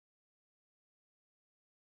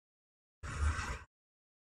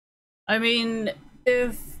I mean,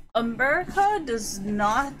 if America does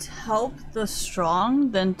not help the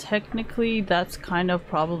strong, then technically that's kind of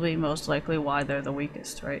probably most likely why they're the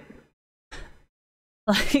weakest, right?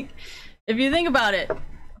 Like, if you think about it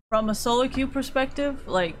from a solo queue perspective,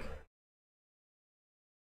 like,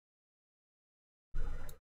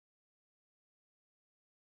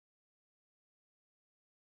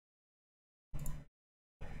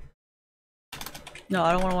 no,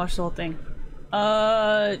 I don't want to watch the whole thing.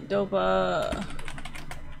 Dopa.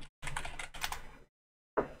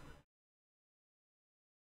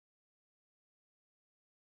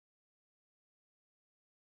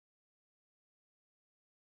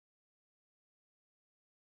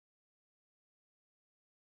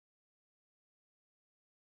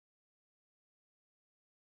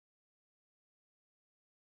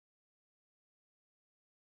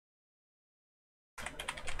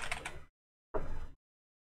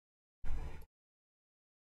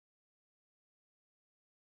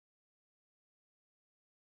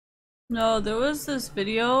 No, there was this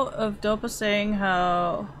video of Dopa saying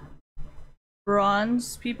how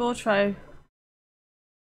bronze people try.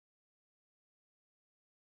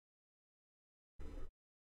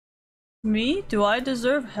 Me? Do I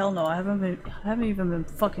deserve? Hell no, I haven't even been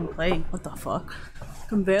fucking playing. What the fuck? I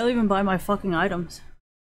can barely even buy my fucking items.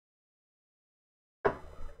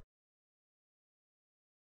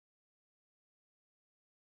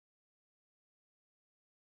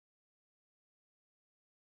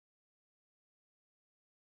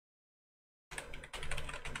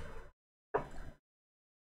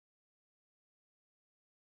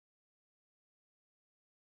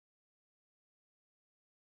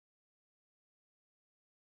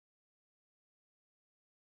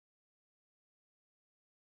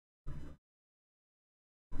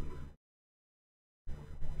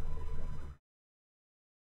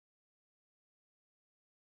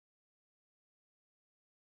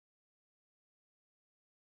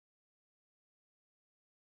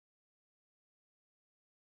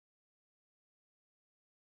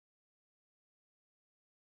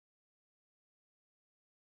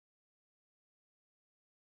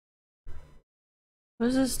 What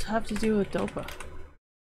does this have to do with Dopa?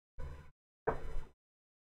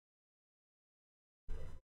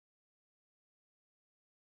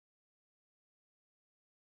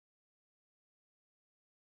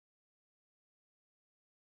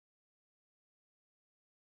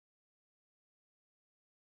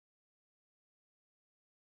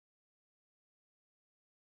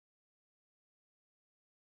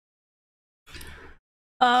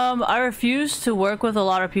 I refuse to work with a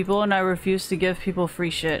lot of people and I refuse to give people free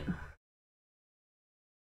shit.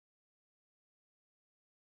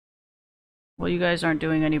 Well, you guys aren't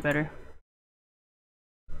doing any better.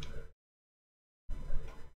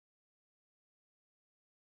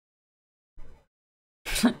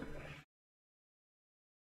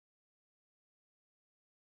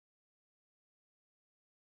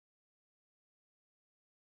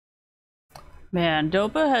 Man,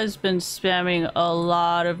 Dopa has been spamming a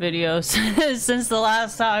lot of videos since the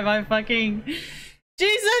last time I fucking...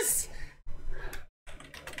 Jesus!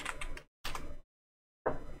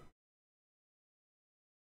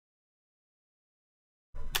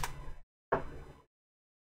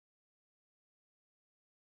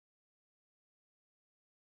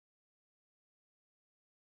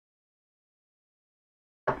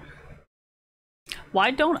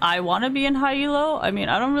 Why don't I want to be in high elo? I mean,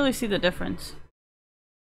 I don't really see the difference.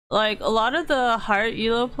 Like, a lot of the higher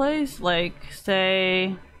elo plays, like,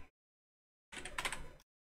 say...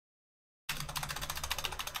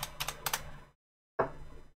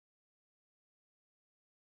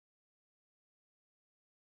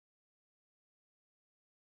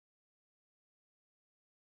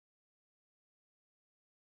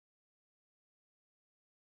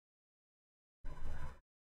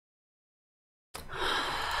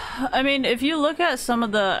 I mean, if you look at some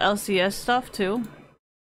of the LCS stuff too,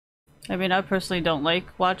 I mean, I personally don't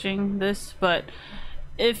like watching this, but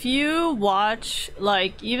if you watch,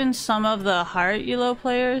 like, even some of the higher elo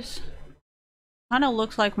players, kind of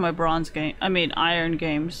looks like my bronze game, I mean, iron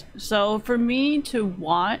games. So for me to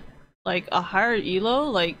want, like, a higher elo,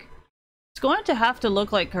 like, it's going to have to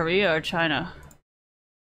look like Korea or China.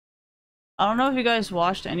 I don't know if you guys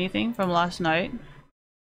watched anything from last night.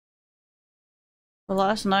 But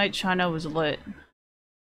last night, China was lit.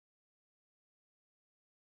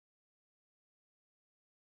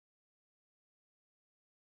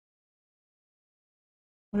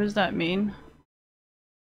 What does that mean?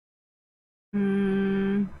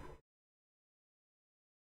 Hmm.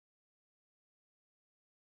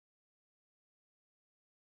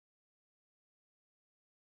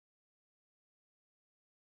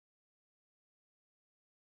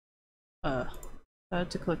 I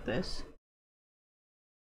had to click this.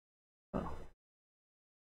 Oh.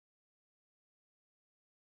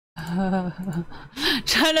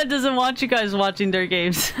 China doesn't want you guys watching their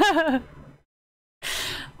games.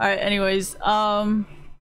 Alright, anyways,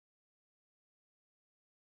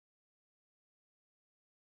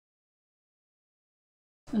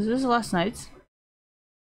 is this last night's?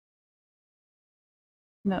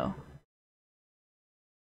 No.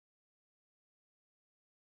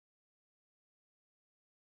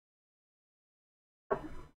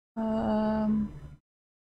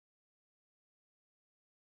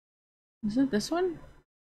 Is it this one?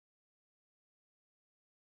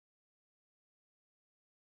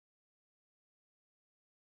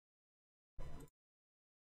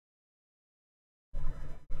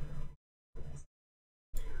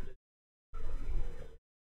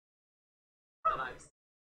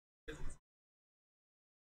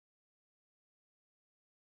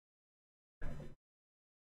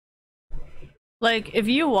 Like, if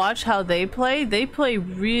you watch how they play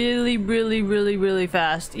really, really, really, really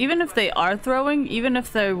fast. Even if they are throwing, even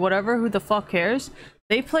if they're whatever, who the fuck cares?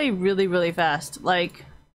 They play really, really fast. Like,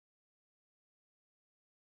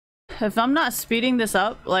 if I'm not speeding this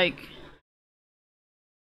up, like,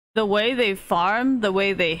 the way they farm, the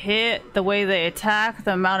way they hit, the way they attack,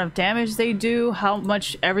 the amount of damage they do, how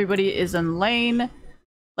much everybody is in lane,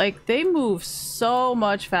 like, they move so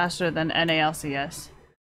much faster than NALCS.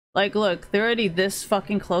 Like, look, they're already this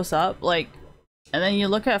fucking close up, like, and then you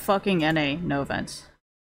look at fucking NA, no offense.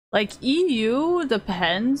 Like, EU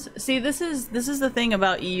depends. See, this is the thing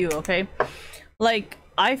about EU, okay? Like,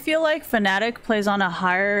 I feel like Fnatic plays on a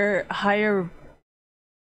higher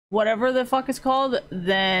whatever the fuck it's called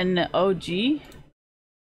than OG.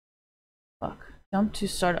 Fuck. Jump to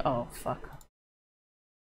start. Oh, fuck.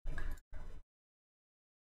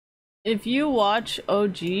 If you watch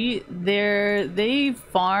OG, they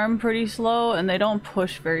farm pretty slow and they don't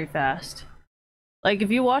push very fast. Like, if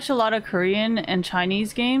you watch a lot of Korean and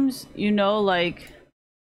Chinese games, you know, like,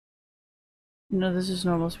 no, this is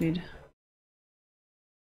normal speed.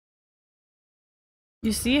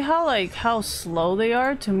 You see how, like, how slow they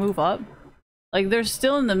are to move up? Like, they're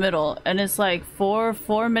still in the middle and it's like four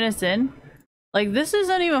minutes in. Like, this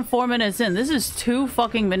isn't even 4 minutes in. This is 2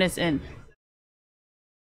 fucking minutes in.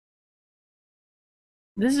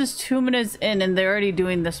 This is 2 minutes in and they're already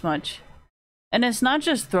doing this much. And it's not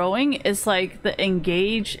just throwing, it's like the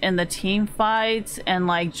engage and the team fights and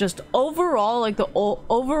like just overall, like the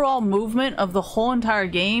overall movement of the whole entire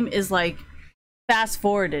game is like fast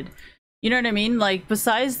forwarded. You know what I mean? Like,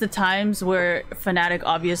 besides the times where Fnatic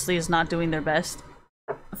obviously is not doing their best,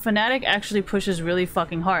 Fnatic actually pushes really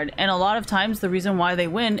fucking hard. And a lot of times the reason why they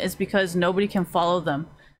win is because nobody can follow them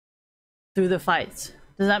through the fights.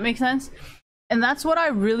 Does that make sense? And that's what I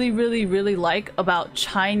really, really, really like about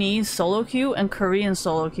Chinese solo queue and Korean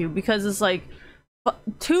solo queue, because it's like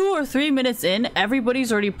 2 or 3 minutes in,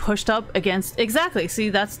 everybody's already pushed up against. Exactly. See,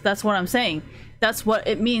 that's what I'm saying. That's what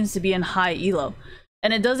it means to be in high elo.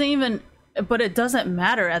 And it doesn't even, but it doesn't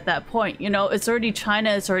matter at that point. You know, it's already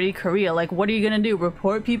China, it's already Korea. Like, what are you gonna do?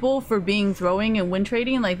 Report people for being throwing and win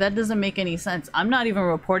trading? Like, that doesn't make any sense. I'm not even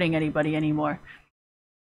reporting anybody anymore.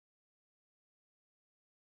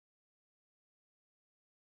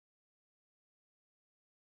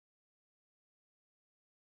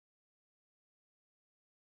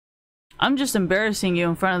 I'm just embarrassing you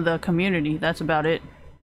in front of the community. That's about it.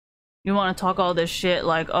 You want to talk all this shit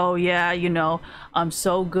like, oh yeah, you know, I'm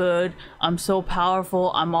so good, I'm so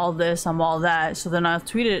powerful, I'm all this, I'm all that. So then I'll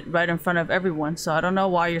tweet it right in front of everyone. So I don't know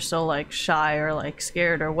why you're so like shy or like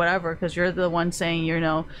scared or whatever, because you're the one saying, you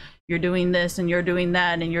know, you're doing this and you're doing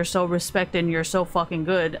that and you're so respected and you're so fucking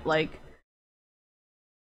good. Like,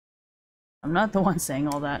 I'm not the one saying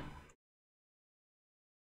all that.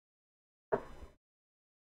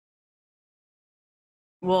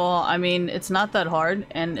 Well, I mean, it's not that hard,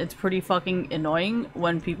 and it's pretty fucking annoying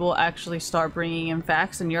when people actually start bringing in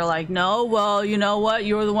facts and you're like, no, well, you know what,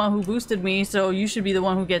 you're the one who boosted me, so you should be the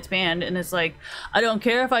one who gets banned. And it's like, I don't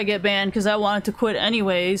care if I get banned because I wanted to quit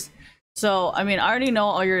anyways. So, I mean, I already know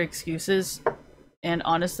all your excuses, and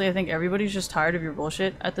honestly, I think everybody's just tired of your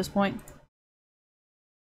bullshit at this point.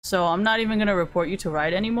 So I'm not even gonna report you to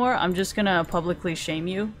Riot anymore. I'm just gonna publicly shame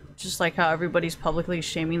you, just like how everybody's publicly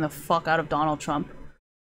shaming the fuck out of Donald Trump.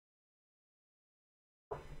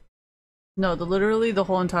 No, literally the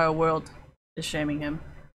whole entire world is shaming him.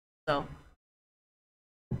 So.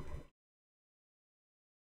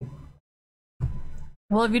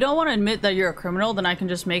 Well, if you don't want to admit that you're a criminal, then I can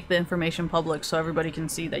just make the information public so everybody can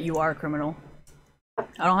see that you are a criminal.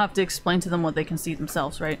 I don't have to explain to them what they can see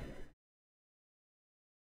themselves, right?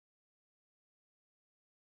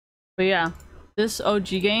 But yeah, this OG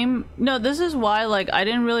game, no, this is why, like, I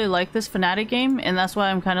didn't really like this Fnatic game, and that's why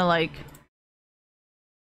I'm kind of like,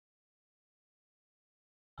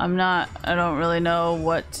 I don't really know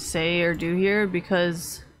what to say or do here,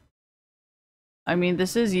 because, I mean,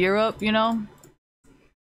 this is Europe, you know?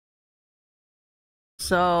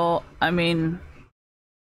 So, I mean,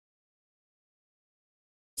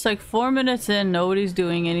 it's like 4 minutes in, nobody's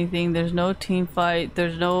doing anything, there's no team fight,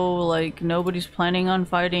 there's no, like, nobody's planning on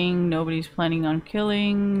fighting, nobody's planning on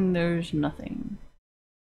killing, there's nothing.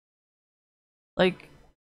 Like,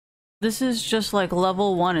 this is just like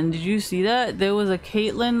level 1, and did you see that? There was a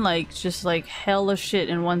Caitlyn, like, just like hella shit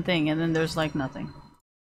in one thing, and then there's like nothing.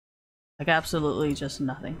 Like, absolutely just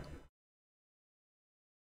nothing.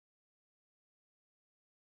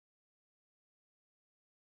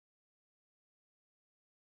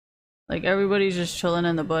 Like, everybody's just chilling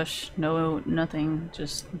in the bush. No, nothing.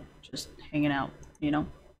 Just hanging out, you know?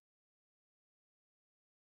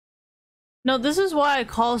 No, this is why I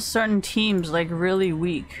call certain teams, like, really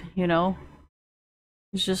weak, you know?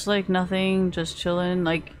 It's just, like, nothing, just chilling.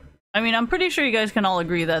 Like, I mean, I'm pretty sure you guys can all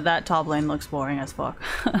agree that that top lane looks boring as fuck.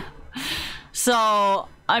 So,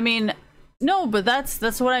 I mean... No, but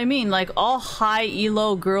that's what I mean. Like, all high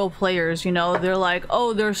elo girl players, you know, they're like,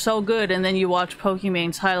 oh, they're so good, and then you watch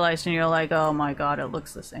Pokemon's highlights and you're like, oh my god, it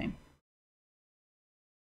looks the same.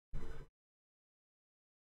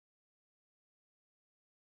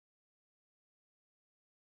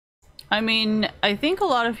 I mean, I think a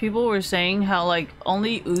lot of people were saying how, like,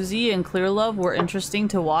 only Uzi and Clearlove were interesting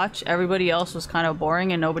to watch. Everybody else was kind of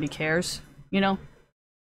boring and nobody cares, you know?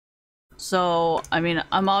 So, I mean,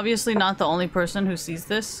 I'm obviously not the only person who sees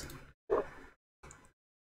this.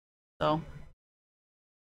 So.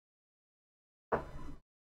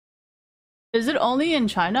 Is it only in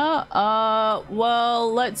China?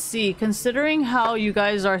 Well, let's see. Considering how you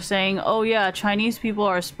guys are saying, oh yeah, Chinese people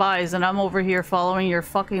are spies, and I'm over here following your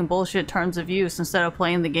fucking bullshit terms of use instead of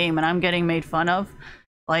playing the game, and I'm getting made fun of,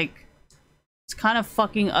 like, it's kind of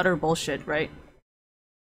fucking utter bullshit, right?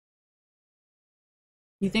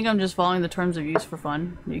 You think I'm just following the terms of use for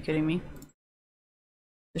fun? Are you kidding me?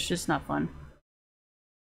 It's just not fun.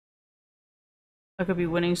 I could be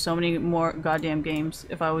winning so many more goddamn games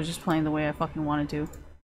if I was just playing the way I fucking wanted to.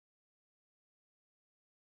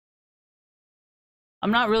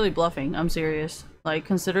 I'm not really bluffing, I'm serious. Like,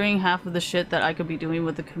 considering half of the shit that I could be doing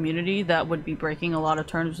with the community, that would be breaking a lot of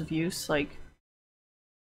terms of use, like...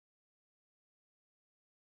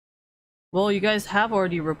 Well, you guys have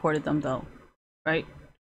already reported them though, right?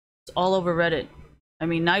 It's all over Reddit. I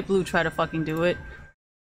mean, Nightblue tried to fucking do it.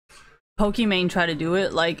 Pokimane tried to do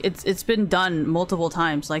it. Like, it's been done multiple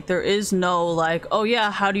times. Like, there is no, like, oh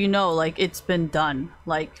yeah, how do you know? Like, it's been done.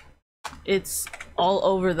 Like, it's all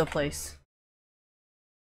over the place.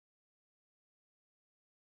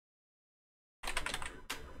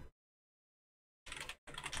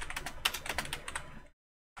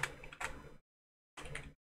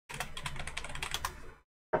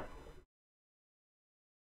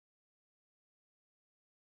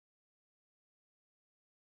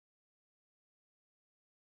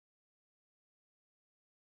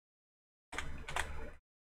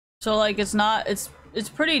 So, like, it's not, it's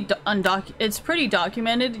pretty it's pretty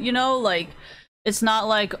documented, you know? Like, it's not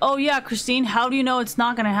like, oh yeah, Christine, how do you know it's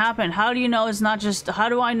not gonna happen? How do you know it's not just, how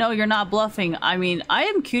do I know you're not bluffing? I mean, I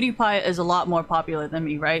Am Cutie Pie is a lot more popular than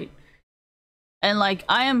me, right? And, like,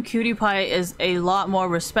 I Am Cutie Pie is a lot more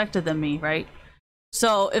respected than me, right?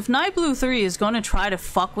 So, if Nightblue 3 is gonna try to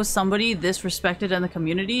fuck with somebody this respected in the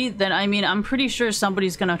community, then, I mean, I'm pretty sure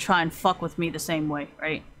somebody's gonna try and fuck with me the same way,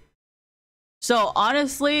 right? So,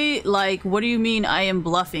 honestly, like, what do you mean I am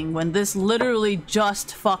bluffing when this literally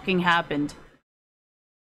just fucking happened?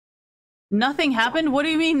 Nothing happened? What do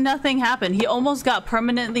you mean nothing happened? He almost got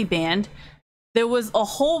permanently banned. There was a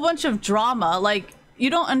whole bunch of drama. Like,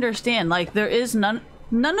 you don't understand. Like, there is none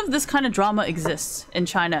of this kind of drama exists in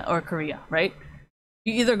China or Korea, right?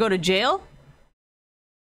 You either go to jail,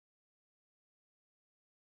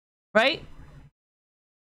 right?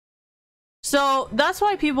 So that's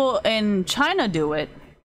why people in China do it.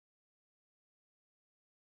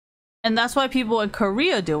 And that's why people in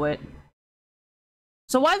Korea do it.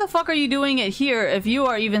 So why the fuck are you doing it here if you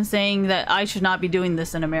are even saying that I should not be doing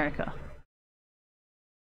this in America?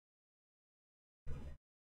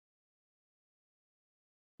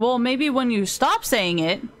 Well, maybe when you stop saying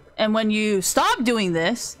it, and when you stop doing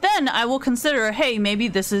this, then I will consider, hey, maybe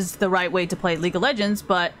this is the right way to play League of Legends,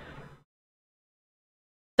 but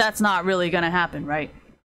that's not really gonna happen, right?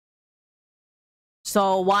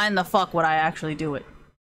 So why in the fuck would I actually do it?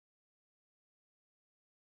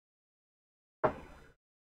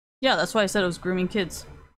 Yeah, that's why I said it was grooming kids.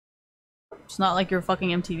 It's not like you're fucking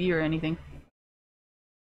MTV or anything.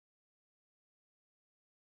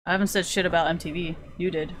 I haven't said shit about MTV.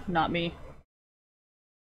 You did, not me.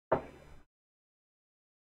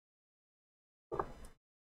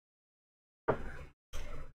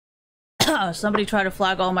 Somebody tried to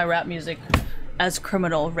flag all my rap music as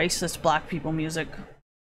criminal, racist black people music.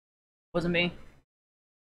 Wasn't me.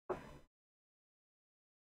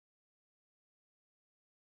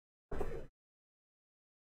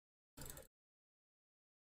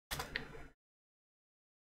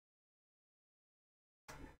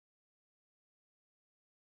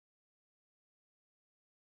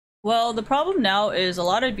 Well, the problem now is a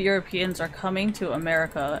lot of Europeans are coming to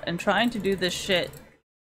America and trying to do this shit.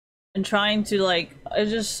 And trying to, like,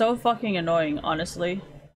 it's just so fucking annoying, honestly.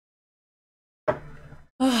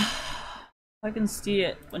 I can see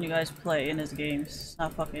it when you guys play in his games. It's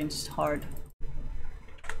not fucking just hard.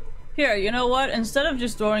 Here, you know what? Instead of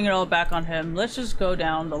just throwing it all back on him, let's just go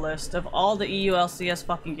down the list of all the EULCS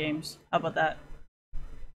fucking games. How about that?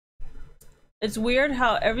 It's weird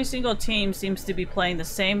how every single team seems to be playing the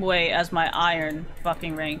same way as my Iron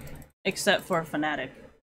fucking rank, except for Fnatic.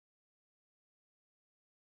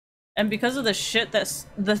 And because of the shit that's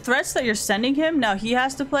the threats that you're sending him, now he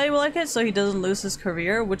has to play like it so he doesn't lose his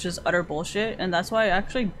career, which is utter bullshit, and that's why I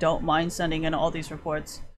actually don't mind sending in all these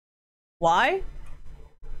reports. Why?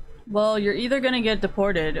 Well, you're either gonna get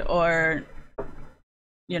deported or,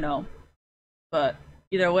 you know, but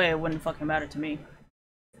either way, it wouldn't fucking matter to me.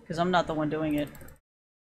 Because I'm not the one doing it.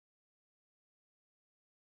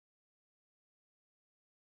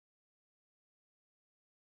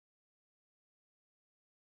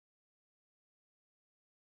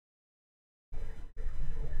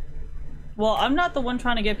 Well, I'm not the one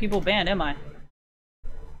trying to get people banned, am I?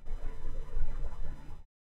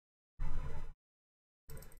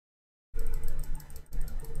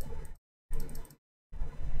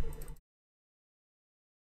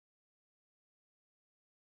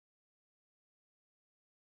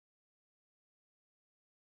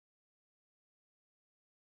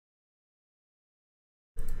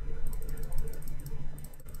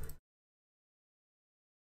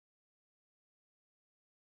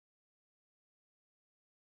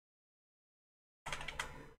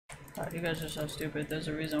 God, you guys are so stupid. There's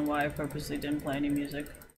a reason why I purposely didn't play any music.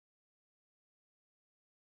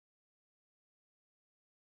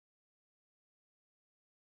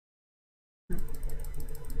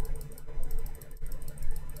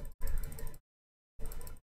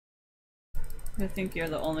 I think you're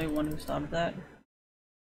the only one who stopped that.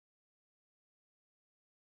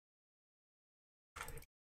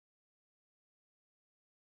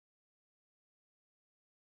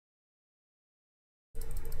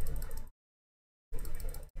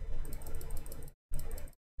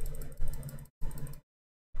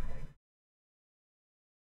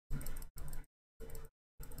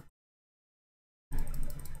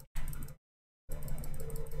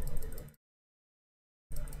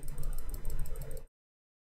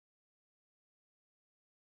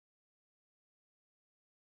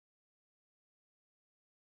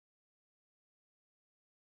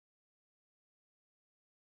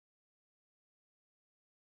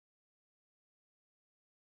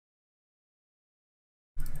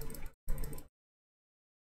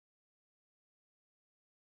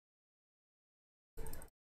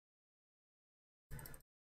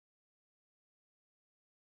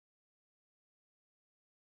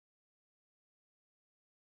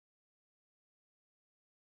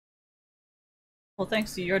 Well,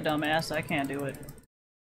 thanks to your dumb ass, I can't do it.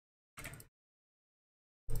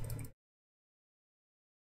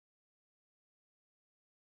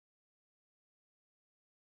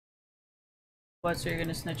 What, so you're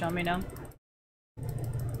gonna snitch on me now?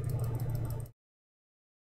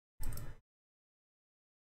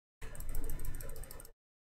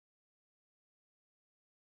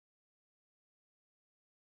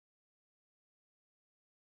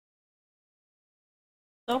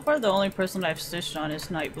 So far, the only person I've snitched on is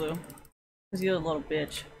Nightblue. Because he's a little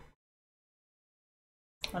bitch.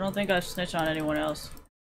 I don't think I've snitched on anyone else.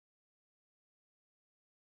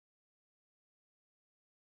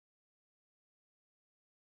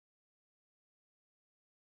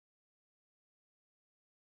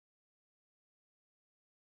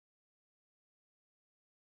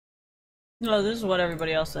 No, this is what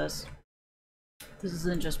everybody else says. This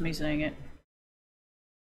isn't just me saying it.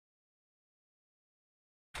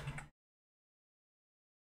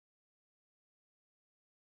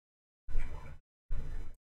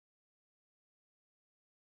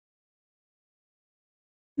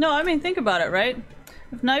 No, I mean, think about it, right?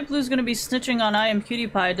 If Nightblue's gonna be snitching on I Am Cutie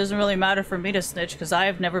Pie, it doesn't really matter for me to snitch because I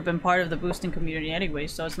have never been part of the boosting community anyway,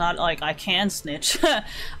 so it's not like I can snitch.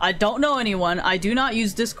 I don't know anyone, I do not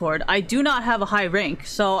use Discord, I do not have a high rank,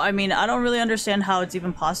 so I mean, I don't really understand how it's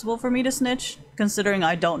even possible for me to snitch, considering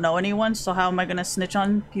I don't know anyone, so how am I gonna snitch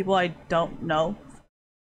on people I don't know?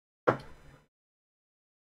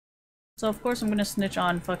 So of course I'm gonna snitch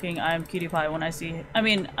on fucking I Am Cutie Pie when I see- I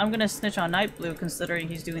mean, I'm gonna snitch on Nightblue considering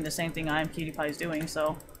he's doing the same thing I Am Cutie Pie is doing,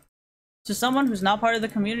 so... To someone who's not part of the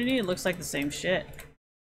community, it looks like the same shit.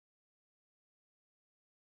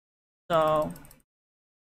 So...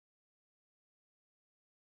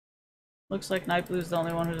 Looks like Nightblue's the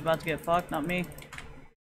only one who's about to get fucked, not me.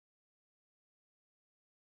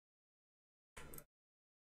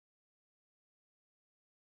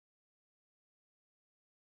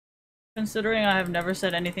 Considering I have never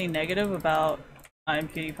said anything negative about I Am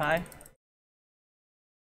Cutie Pie. I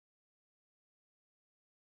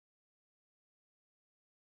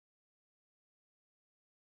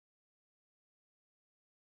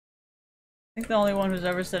think the only one who's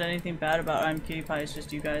ever said anything bad about I Am Cutie Pie is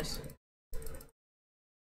just you guys.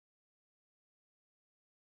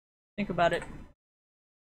 Think about it.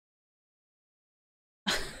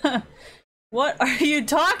 What are you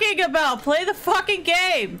talking about? Play the fucking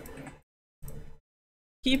game!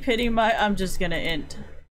 Keep hitting my- I'm just gonna int.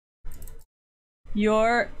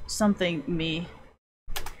 You're something me.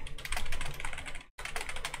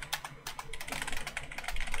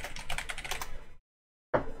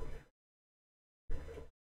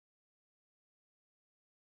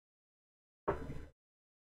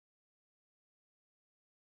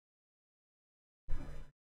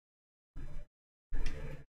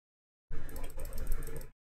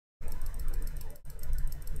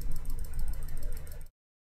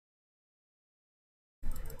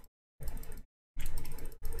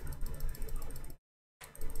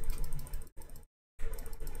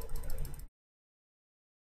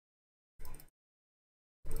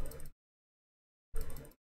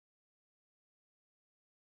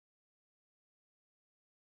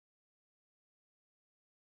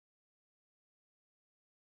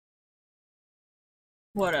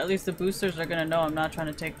 What, at least the boosters are gonna know I'm not trying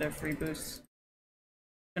to take their free boosts. It's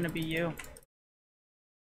gonna be you.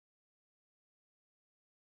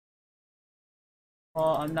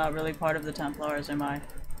 Well, I'm not really part of the Templars, am I?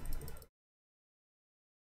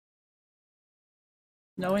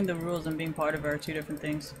 Knowing the rules and being part of it are two different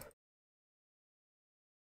things.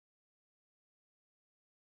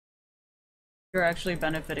 You're actually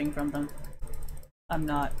benefiting from them. I'm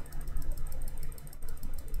not.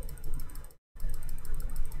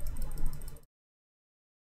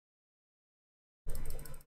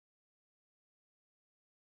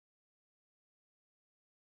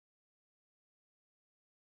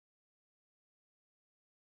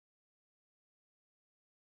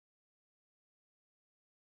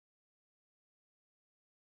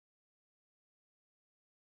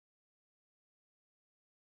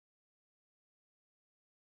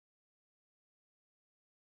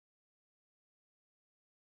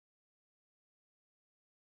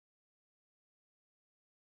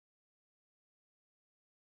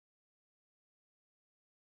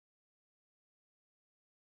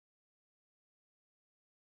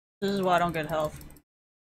 This is why I don't get health.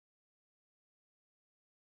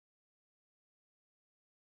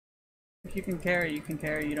 If you can carry, you can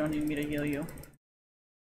carry. You don't need me to heal you.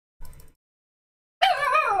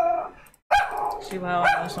 See how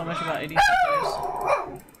I know so much about ADC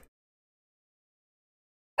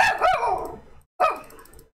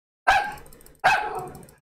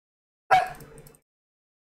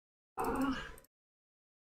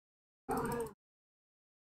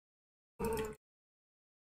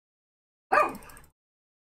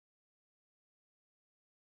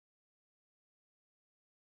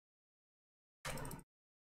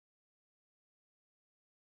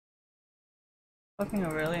Fucking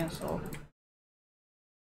Aurelion Soul.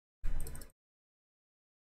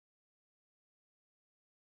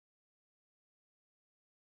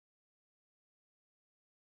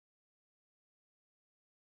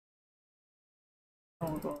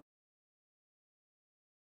 Oh god.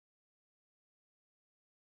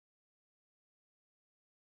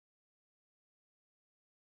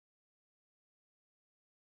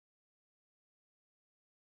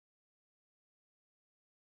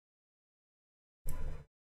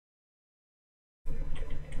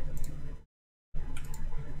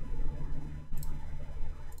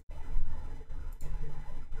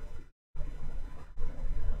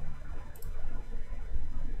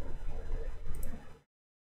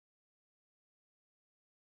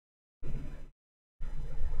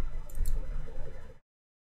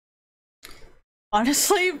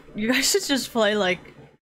 Honestly, you guys should just play like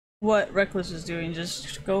what Reckless is doing.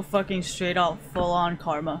 Just go fucking straight out full on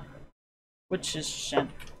Karma. Which is Shen.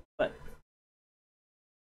 But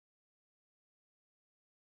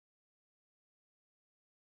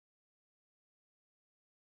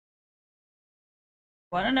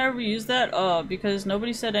why didn't I ever use that? Because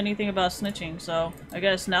nobody said anything about snitching, so I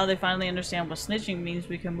guess now they finally understand what snitching means,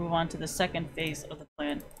 we can move on to the second phase of the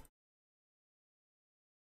plan.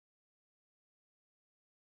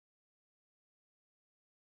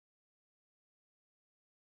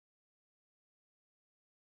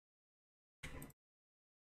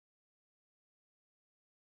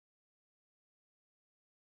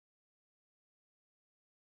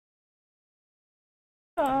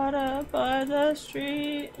 Caught up by the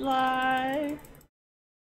street light.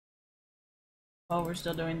 Oh, we're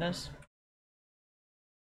still doing this?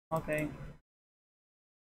 Okay.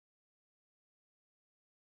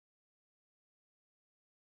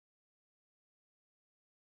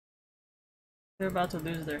 They're about to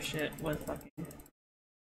lose their shit with fucking...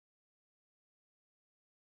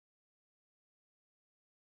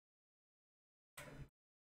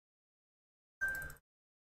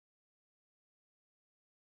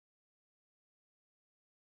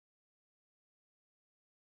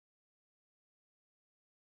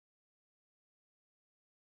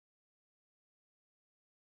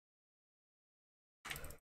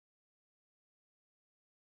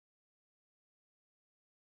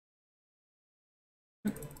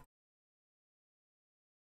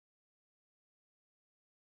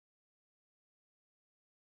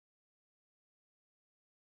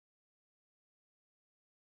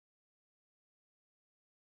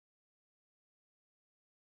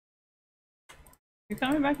 You're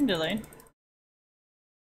coming back in delayed?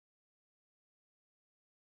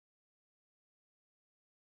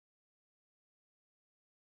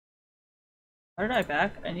 Why did I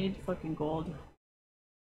back? I need fucking gold.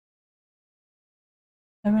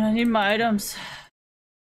 I mean, I need my items.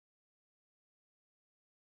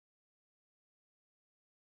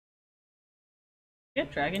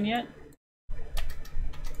 Get dragon yet?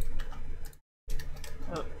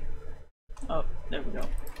 Oh. Oh, there we go.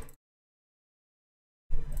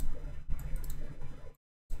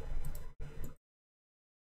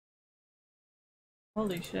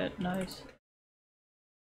 Holy shit, nice.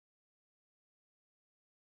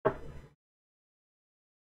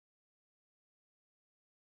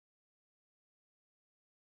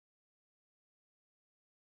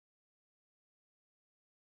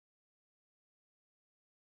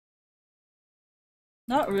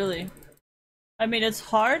 Not really. I mean, it's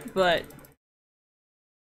hard, but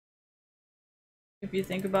if you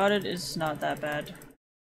think about it, it's not that bad.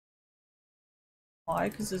 Why?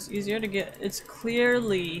 Because it's easier to get. It's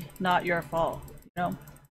clearly not your fault, you know?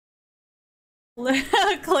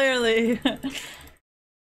 Clearly.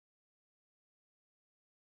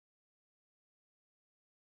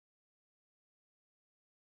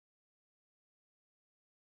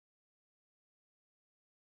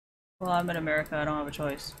 Well, I'm in America, I don't have a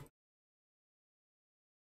choice.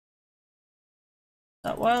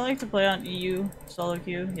 Well, I like to play on EU solo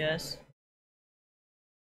queue, yes.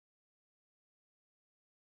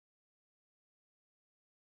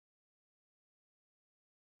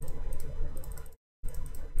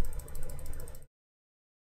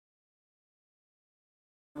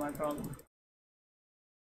 Not my problem.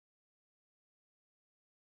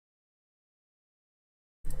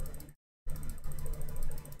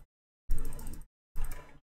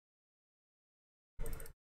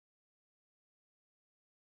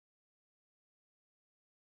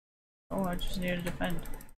 Oh, I just need to defend.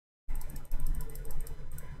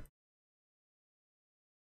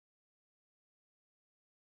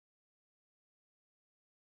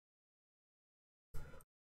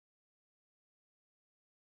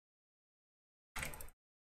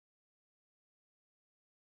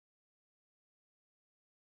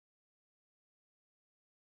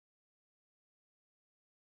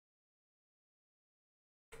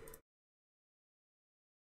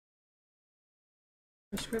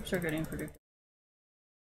 The scripts are getting pretty.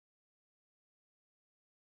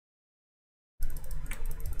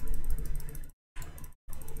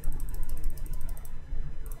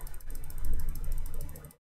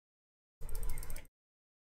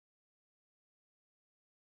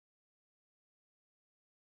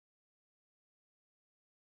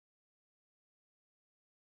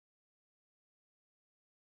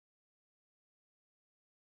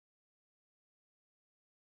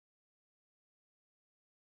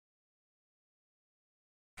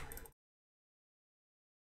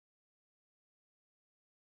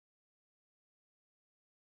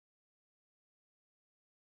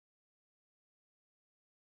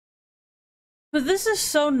 But this is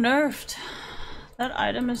so nerfed. That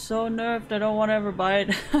item is so nerfed, I don't want to ever buy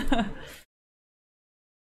it.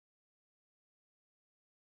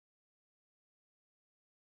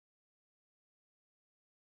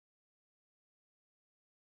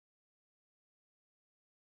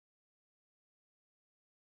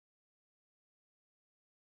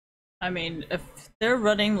 I mean, if they're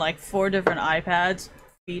running like 4 different iPads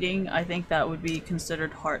feeding, I think that would be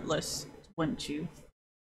considered heartless, wouldn't you?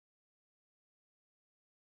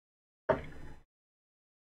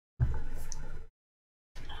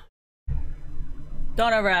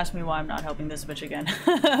 Don't ever ask me why I'm not helping this bitch again.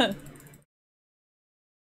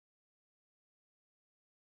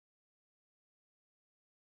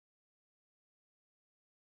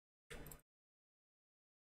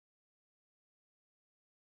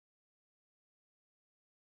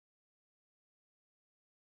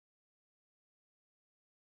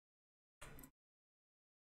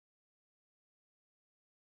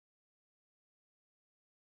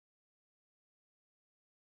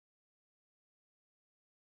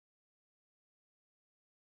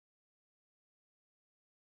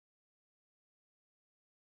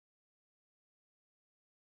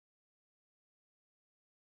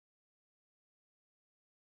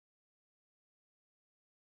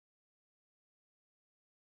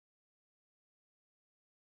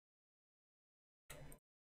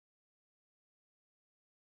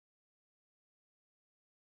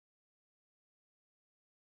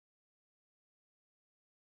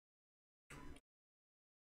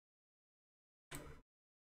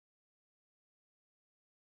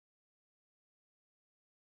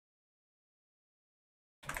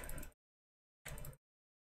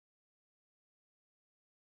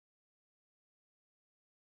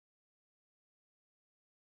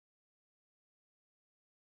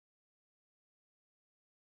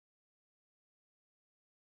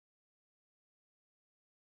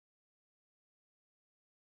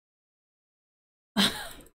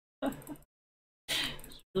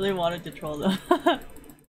 Really wanted to troll them.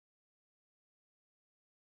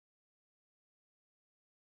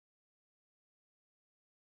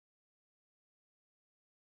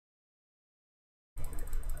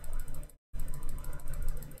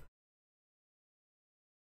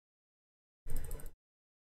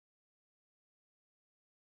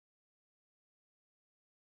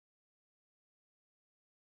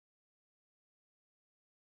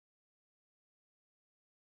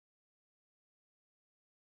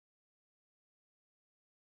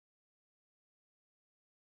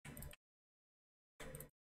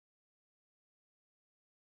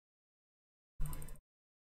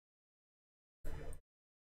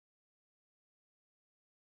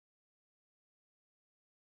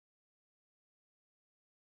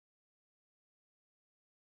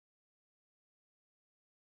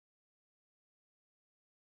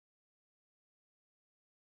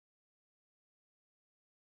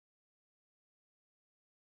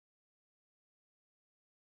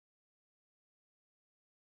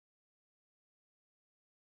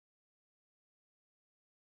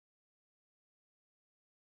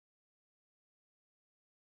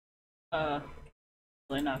 uh,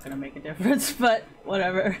 Really not gonna make a difference, but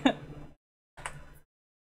whatever.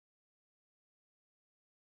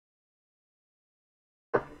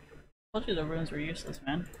 Told you the runes were useless,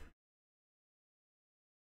 man.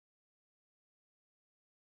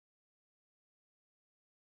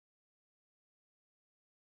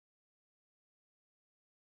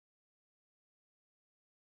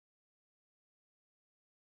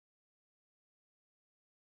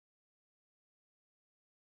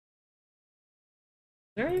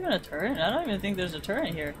 Is there even a turret? I don't even think there's a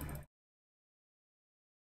turret here.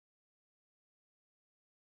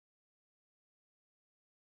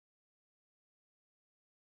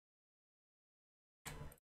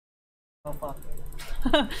 Oh fuck.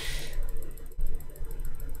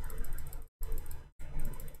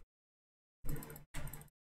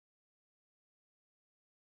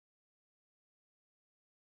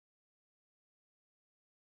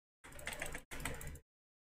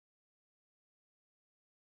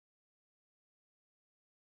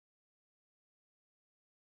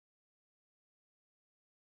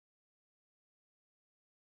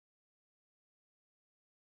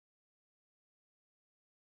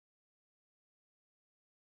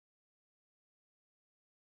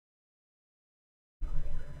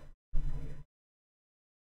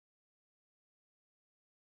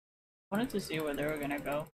 Wanted to see where they were gonna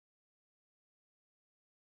go.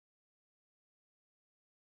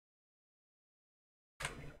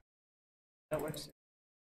 That works.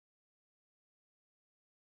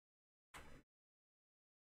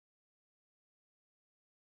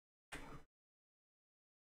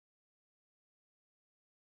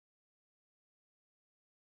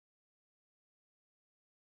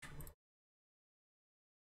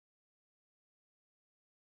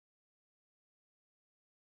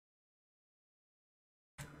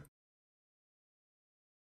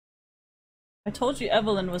 I told you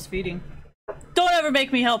Evelyn was feeding. Don't ever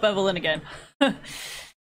make me help Evelyn again. How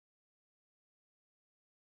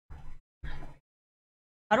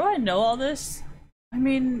do I know all this? I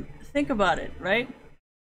mean, think about it, right?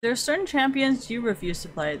 There are certain champions you refuse to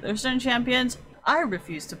play. There are certain champions I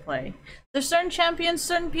refuse to play. There's certain champions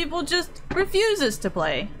certain people just refuses to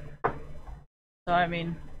play. So I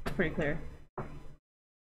mean, it's pretty clear.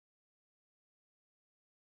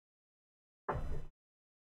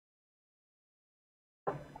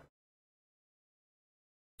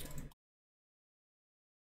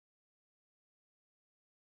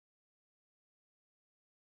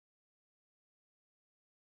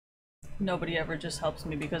 Nobody ever just helps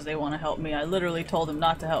me because they want to help me. I literally told them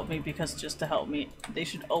not to help me because just to help me. They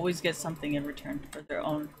should always get something in return for their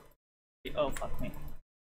own... Oh, fuck me.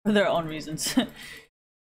 For their own reasons.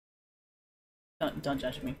 Don't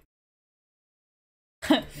judge me.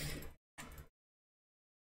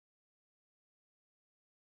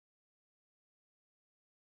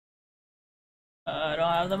 I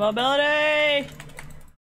don't have the mobility!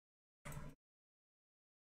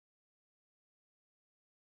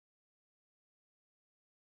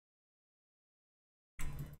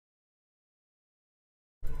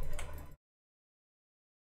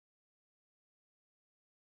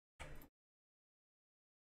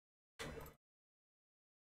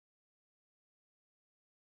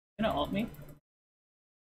 You gonna ult me?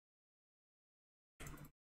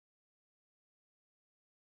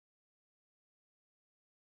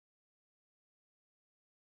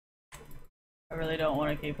 I really don't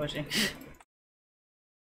want to keep pushing.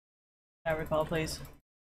 I recall, please.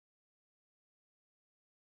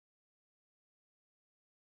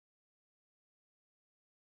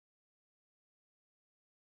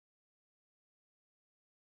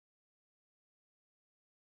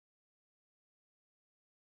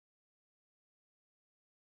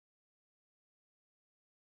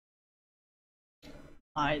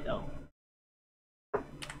 I don't.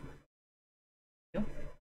 You?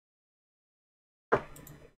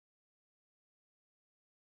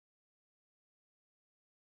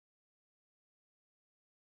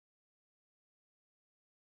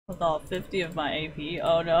 With all 50 of my AP?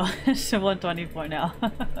 Oh no, it's 124 now.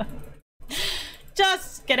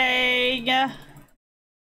 Just kidding!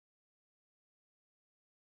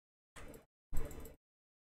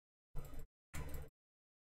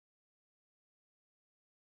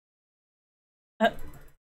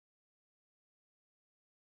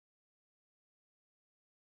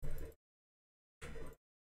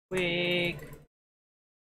 Weak.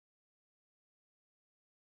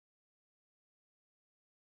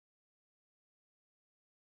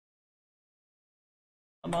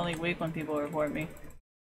 I'm only weak when people report me.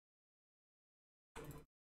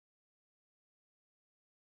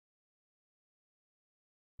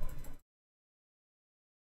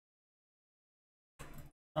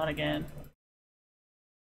 Not again.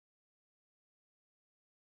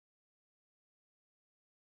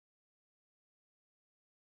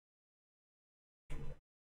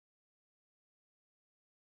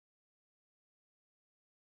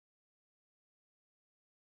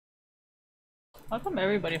 How come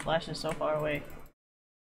everybody flashes so far away?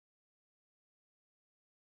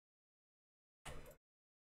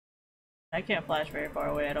 I can't flash very far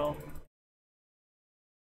away at all.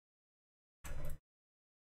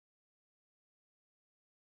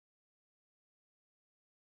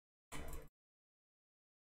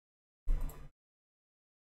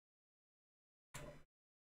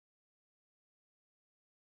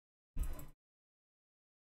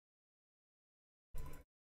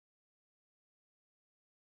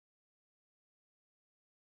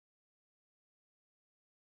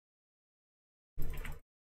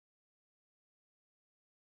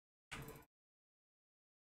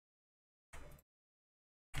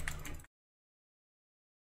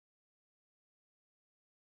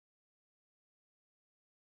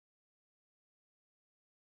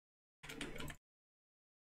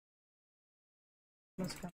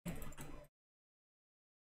 What's coming?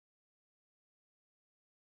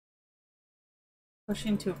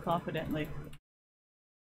 Pushing too confidently.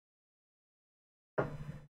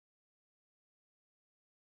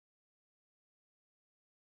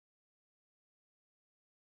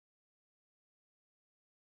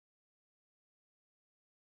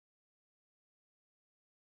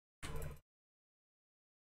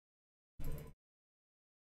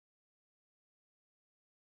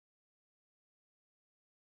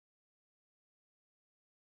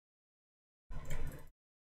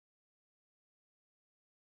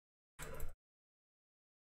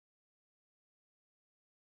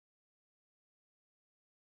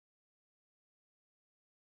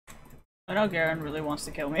 I know Garen really wants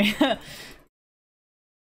to kill me.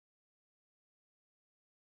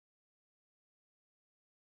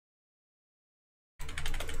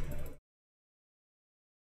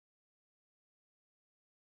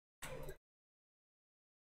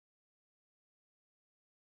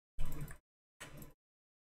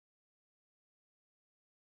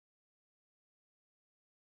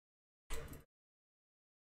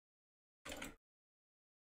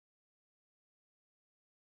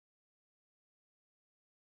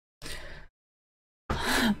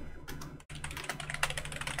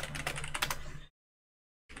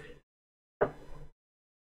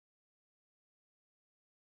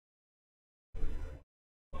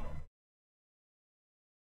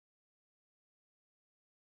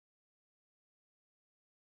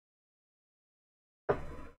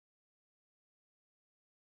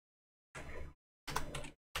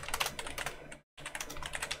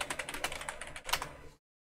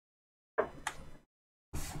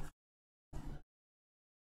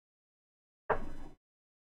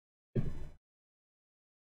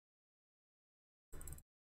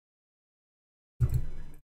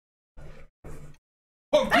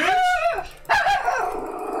 Oh, bitch!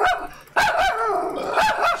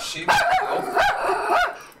 Sheep.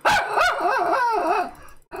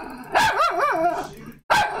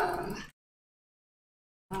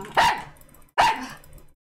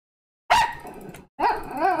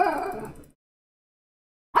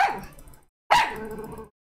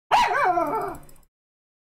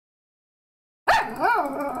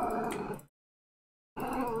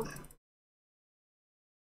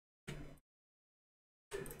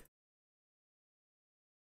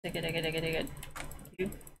 Dig it, dig it, dig it, dig it. Thank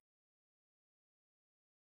you.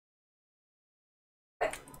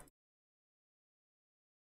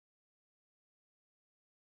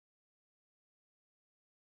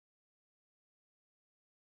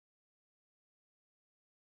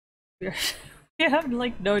 We have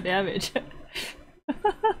like no damage.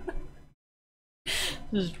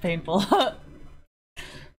 This is painful.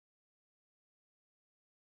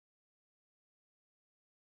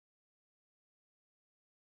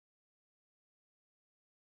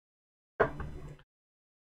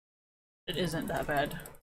 It isn't that bad.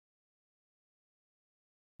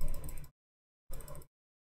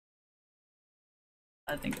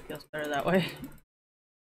 I think it feels better that way.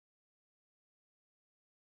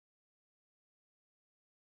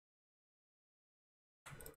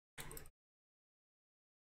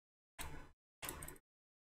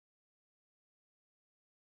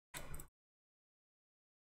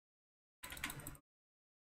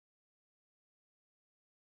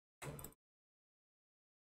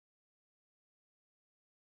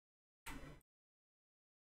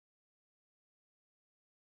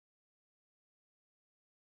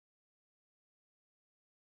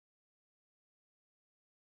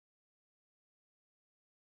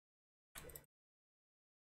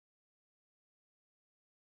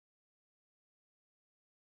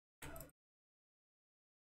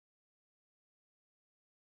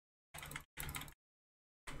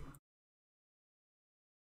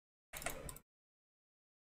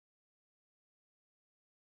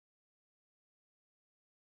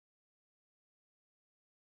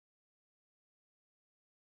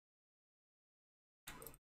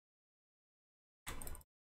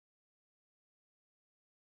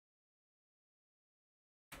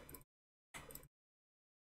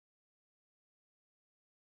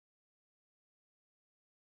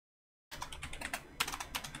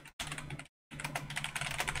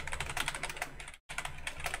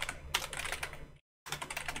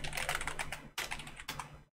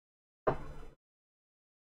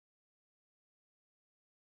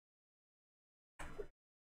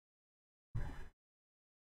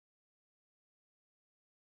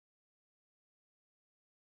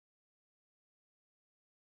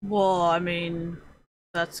 Well, I mean,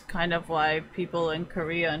 that's kind of why people in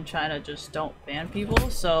Korea and China just don't ban people,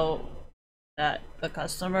 so that the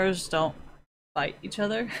customers don't fight each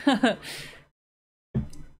other.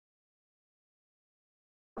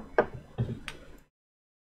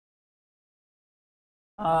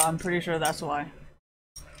 I'm pretty sure that's why.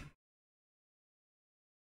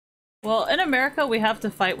 Well, in America, we have to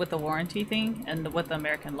fight with the warranty thing and with the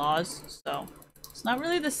American laws, so it's not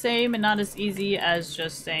really the same and not as easy as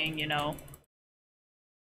just saying, you know,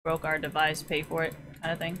 broke our device, pay for it,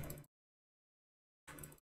 kind of thing.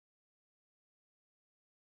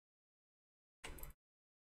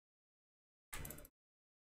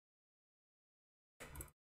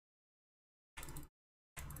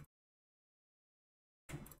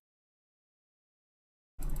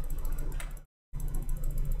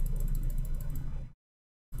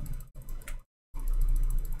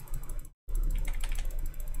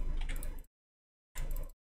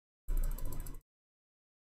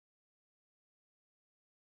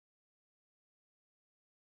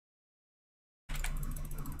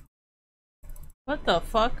 What the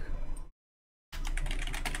fuck?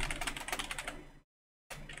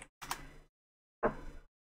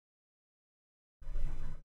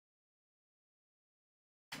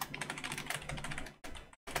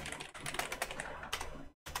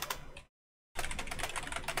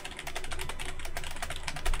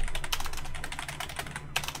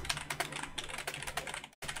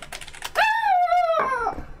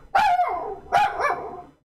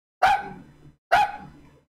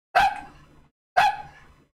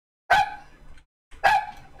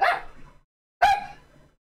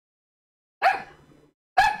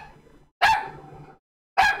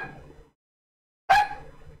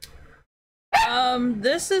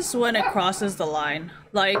 This is when it crosses the line.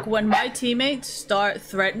 Like, when my teammates start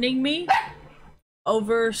threatening me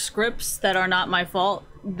over scripts that are not my fault,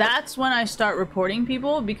 that's when I start reporting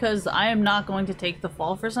people, because I am not going to take the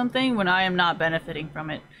fall for something when I am not benefiting from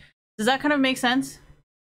it. Does that kind of make sense?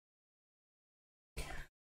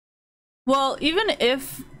 Well, even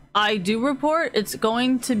if I do report, it's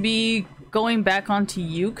going to be going back onto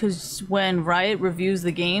you, because when Riot reviews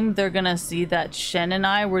the game, they're gonna see that Shen and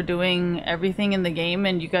I were doing everything in the game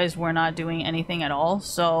and you guys were not doing anything at all.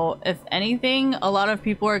 So if anything, a lot of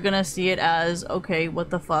people are gonna see it as, okay, what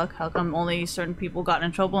the fuck? How come only certain people got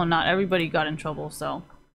in trouble and not everybody got in trouble? So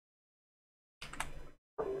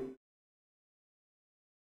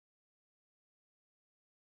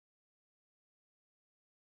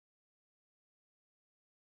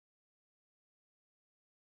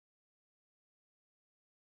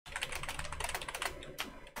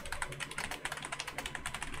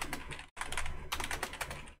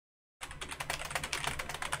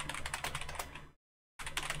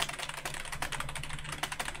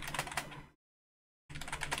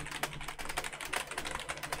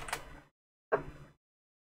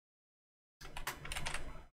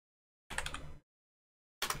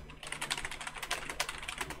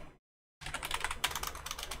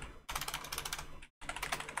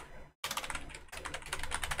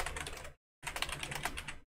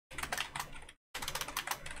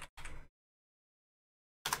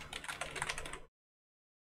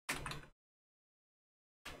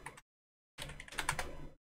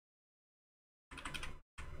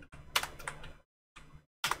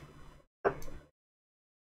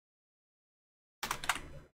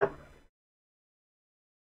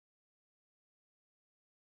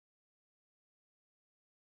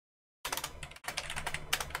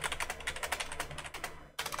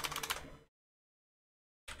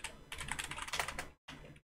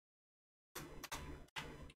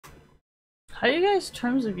how do you guys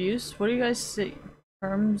terms of use? What do you guys say?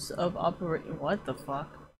 Terms of operate? What the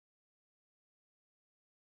fuck?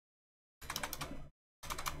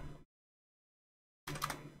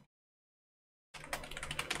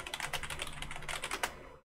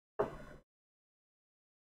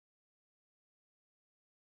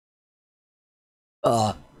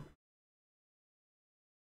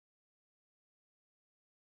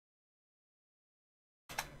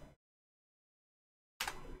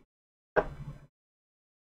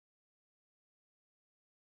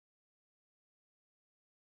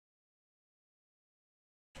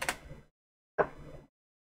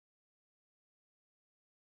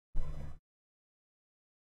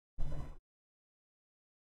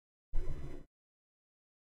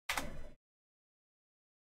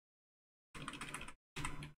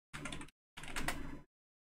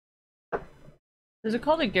 Is it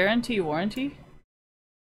called a guarantee warranty?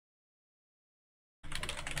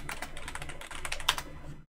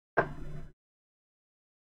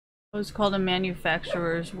 Oh, it's called a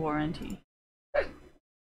manufacturer's warranty.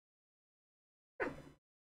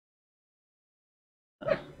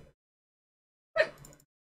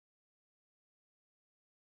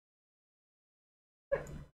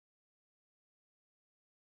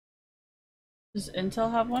 Does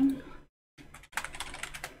Intel have one?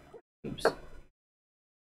 Oops.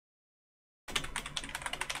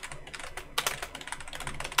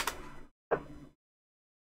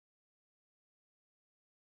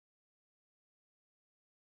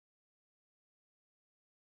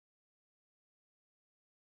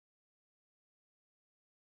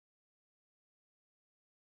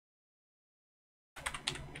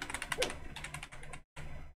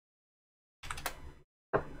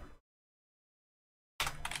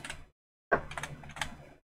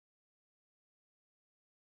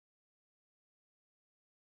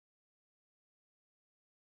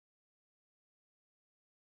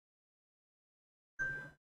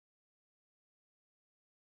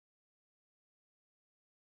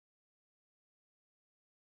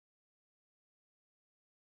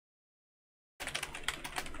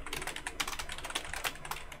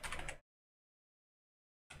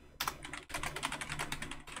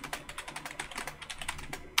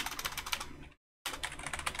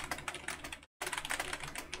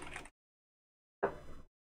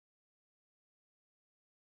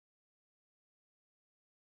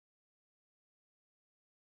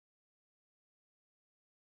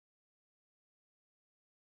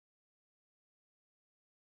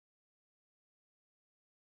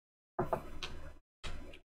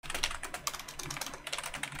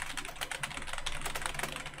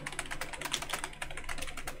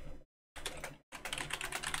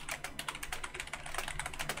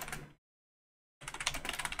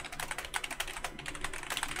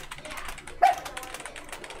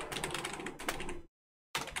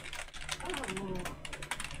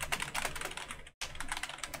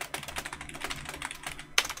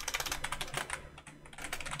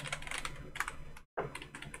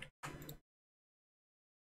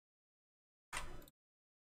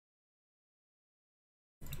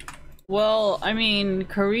 Well, I mean,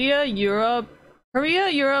 Korea, Europe,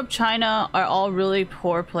 China are all really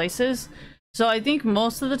poor places. So I think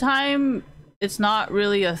most of the time it's not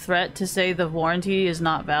really a threat to say the warranty is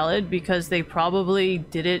not valid because they probably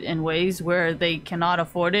did it in ways where they cannot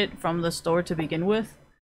afford it from the store to begin with.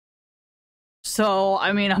 So,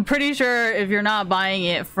 I mean, I'm pretty sure if you're not buying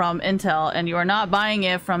it from Intel and you are not buying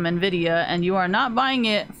it from Nvidia and you are not buying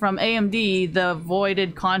it from AMD, the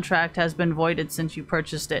voided contract has been voided since you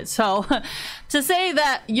purchased it. So, to say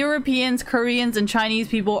that Europeans, Koreans, and Chinese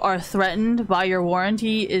people are threatened by your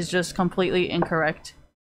warranty is just completely incorrect.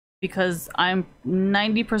 Because I'm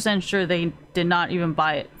 90% sure they did not even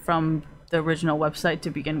buy it from the original website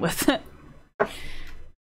to begin with.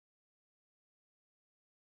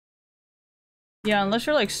 Yeah, unless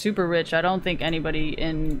you're like super rich, I don't think anybody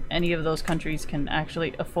in any of those countries can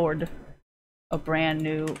actually afford a brand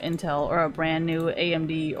new Intel or a brand new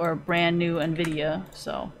AMD or a brand new Nvidia.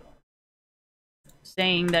 So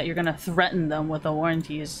saying that you're gonna threaten them with a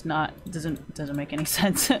warranty is not doesn't make any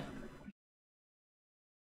sense.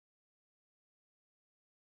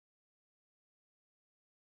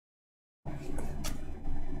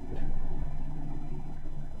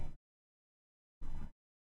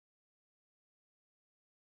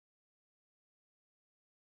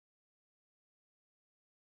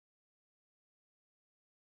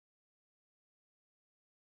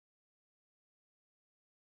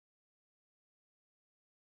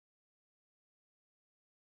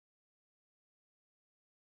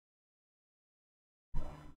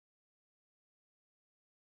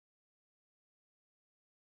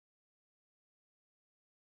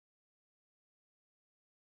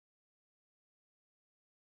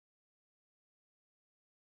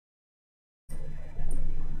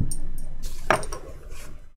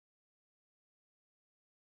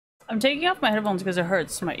 I'm taking off my headphones because it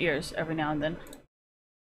hurts my ears every now and then.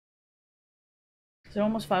 Is it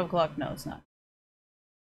almost 5 o'clock? No, it's not.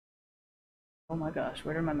 Oh my gosh,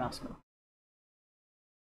 where did my mouse go?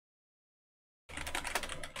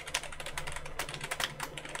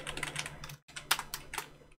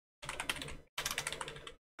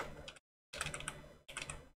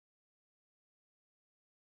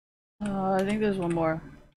 I think there's one more.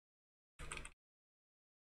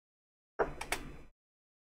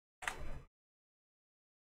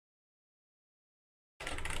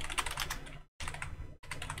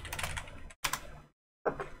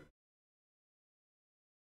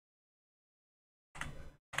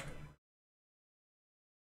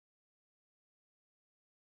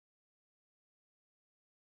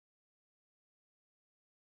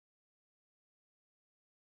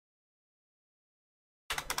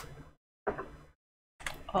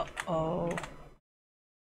 Uh-oh.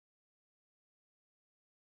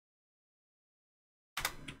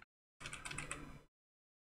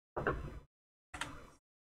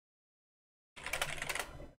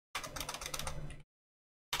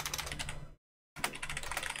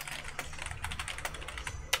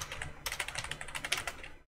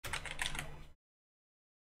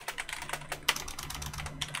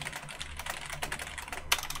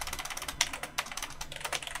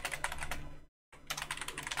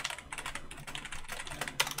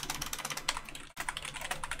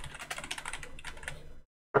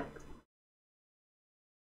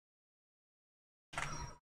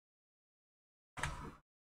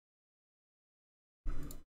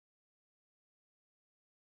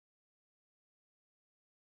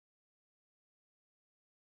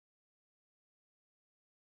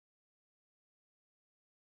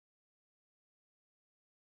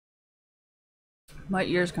 My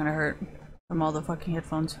ears kind of hurt from all the fucking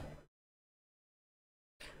headphones.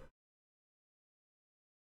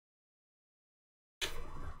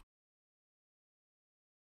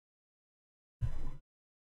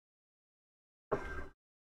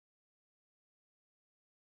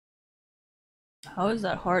 How is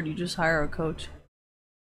that hard? You just hire a coach.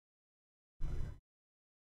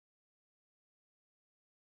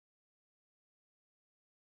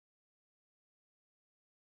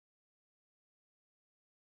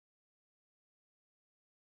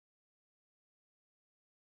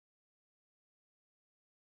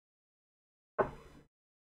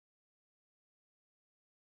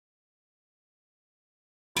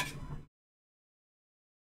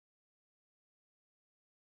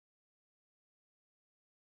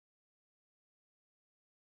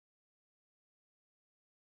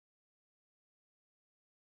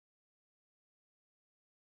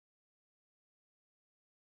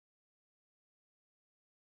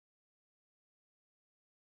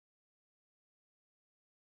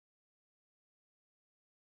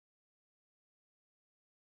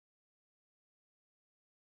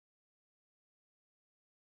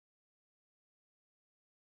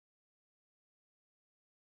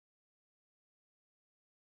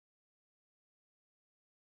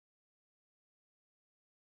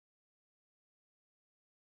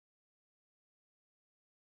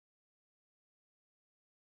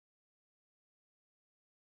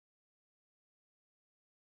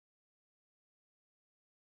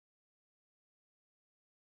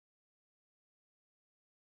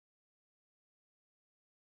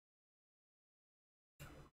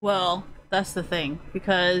 Well, that's the thing,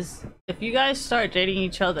 because if you guys start dating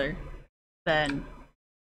each other, then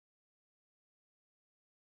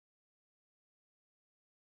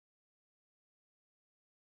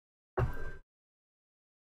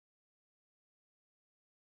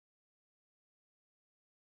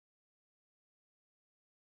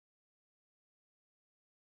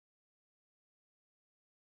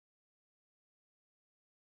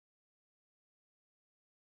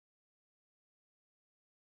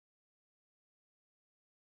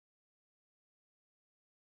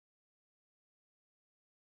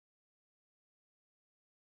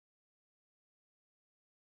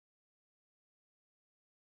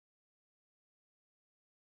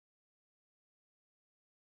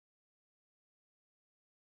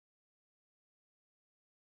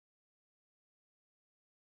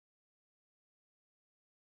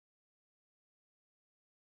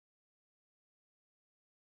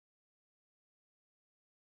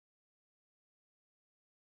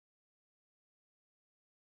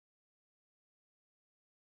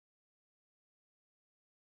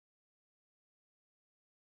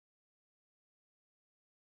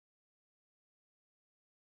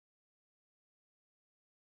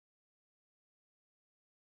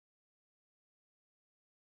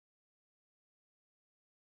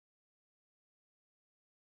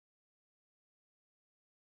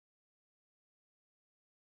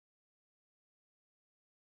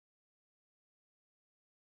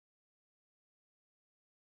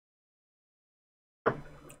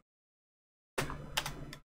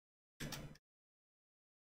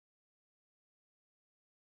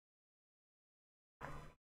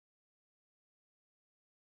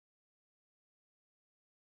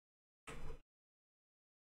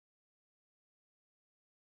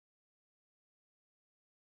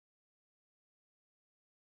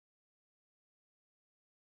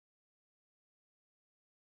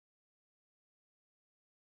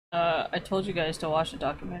I told you guys to watch the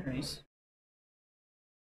documentaries.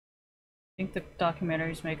 I think the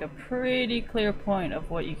documentaries make a pretty clear point of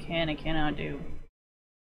what you can and cannot do.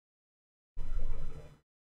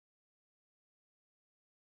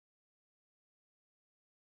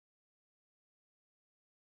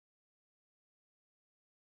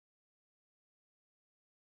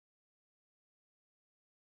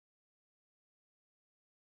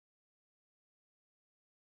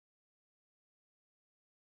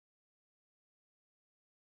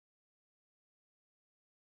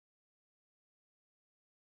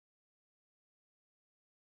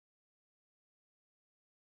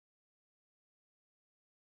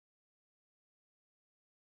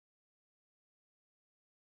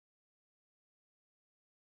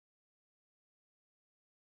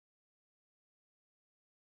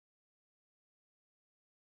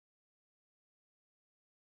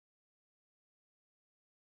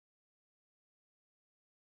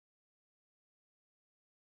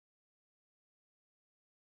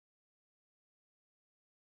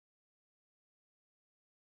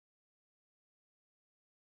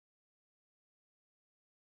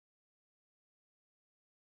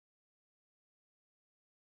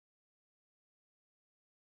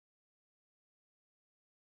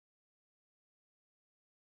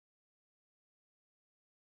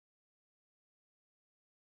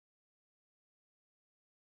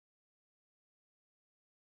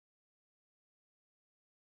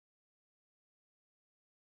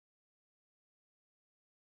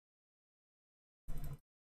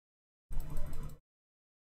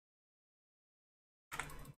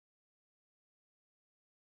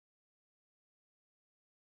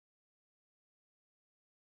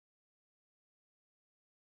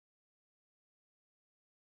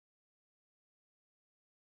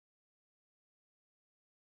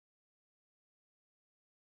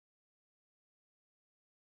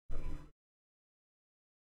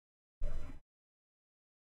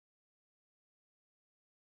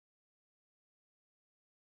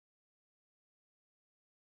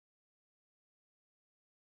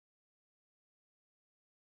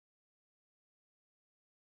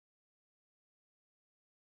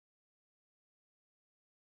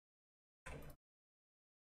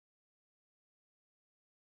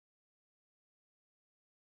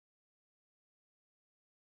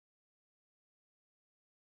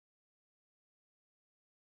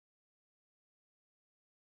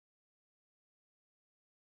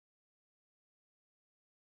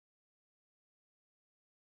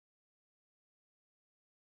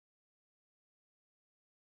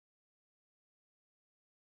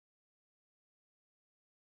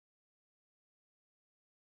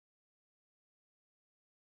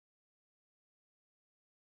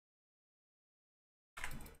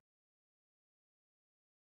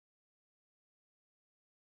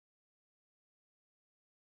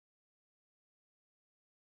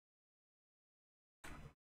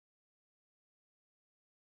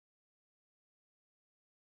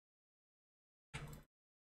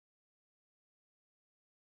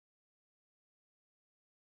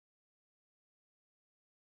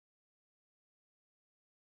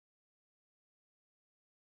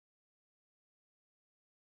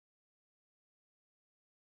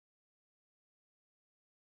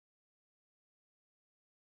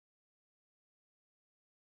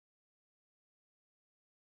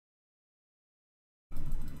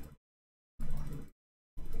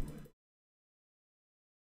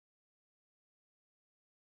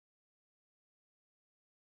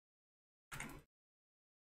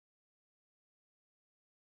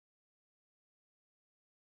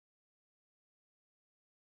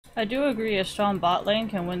 I do agree a strong bot lane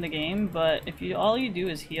can win the game, but if you all you do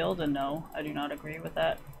is heal, then no, I do not agree with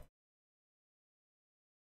that.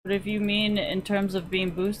 But if you mean in terms of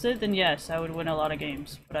being boosted, then yes, I would win a lot of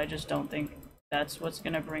games. But I just don't think that's what's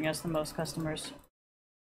gonna bring us the most customers.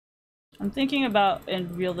 I'm thinking about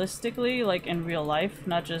in realistically, like in real life,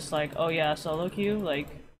 not just like, oh yeah, solo queue, like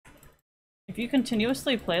if you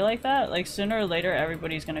continuously play like that, like sooner or later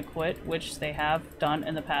everybody's gonna quit, which they have done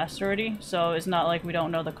in the past already, so it's not like we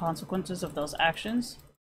don't know the consequences of those actions.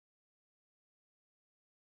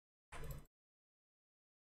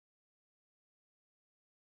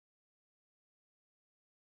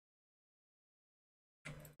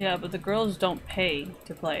 Yeah, but the girls don't pay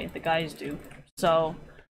to play, the guys do. So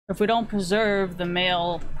if we don't preserve the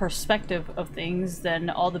male perspective of things, then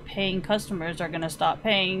all the paying customers are gonna stop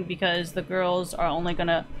paying because the girls are only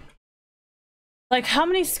gonna... Like, how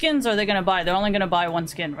many skins are they gonna buy? They're only gonna buy one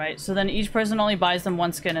skin, right? So then each person only buys them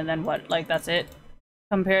one skin and then what? Like, that's it?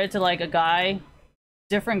 Compared to like a guy,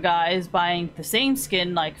 different guys buying the same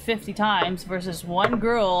skin like 50 times versus one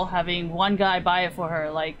girl having one guy buy it for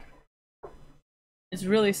her, like... It's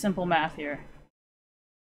really simple math here.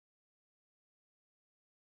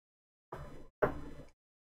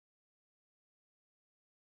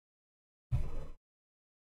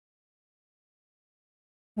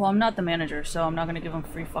 Well, I'm not the manager, so I'm not gonna give him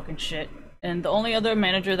free fucking shit. And the only other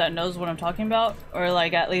manager that knows what I'm talking about, or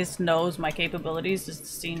like at least knows my capabilities, is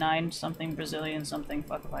C9 something Brazilian something,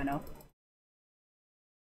 fuck if I know.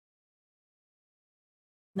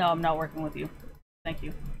 No, I'm not working with you. Thank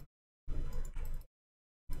you.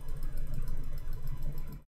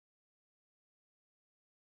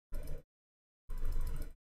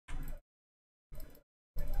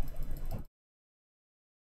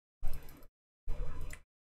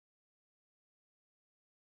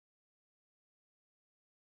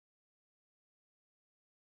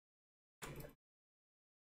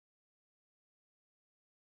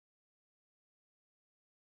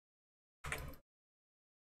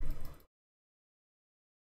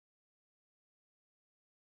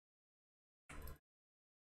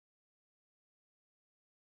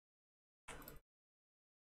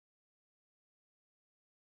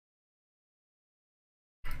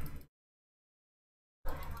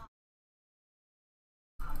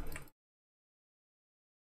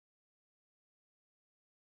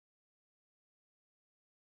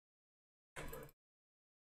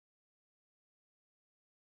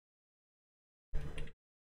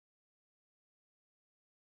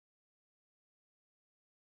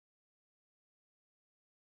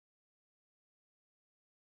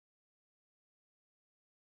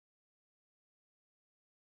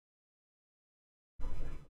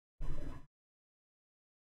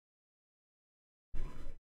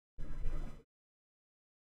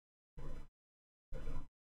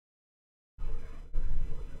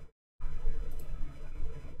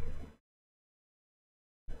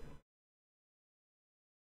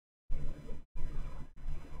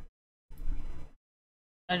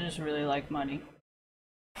 I just really like money.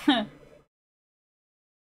 I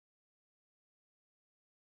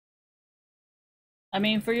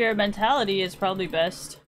mean, for your mentality, it's probably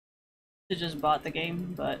best to just bot the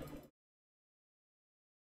game, but...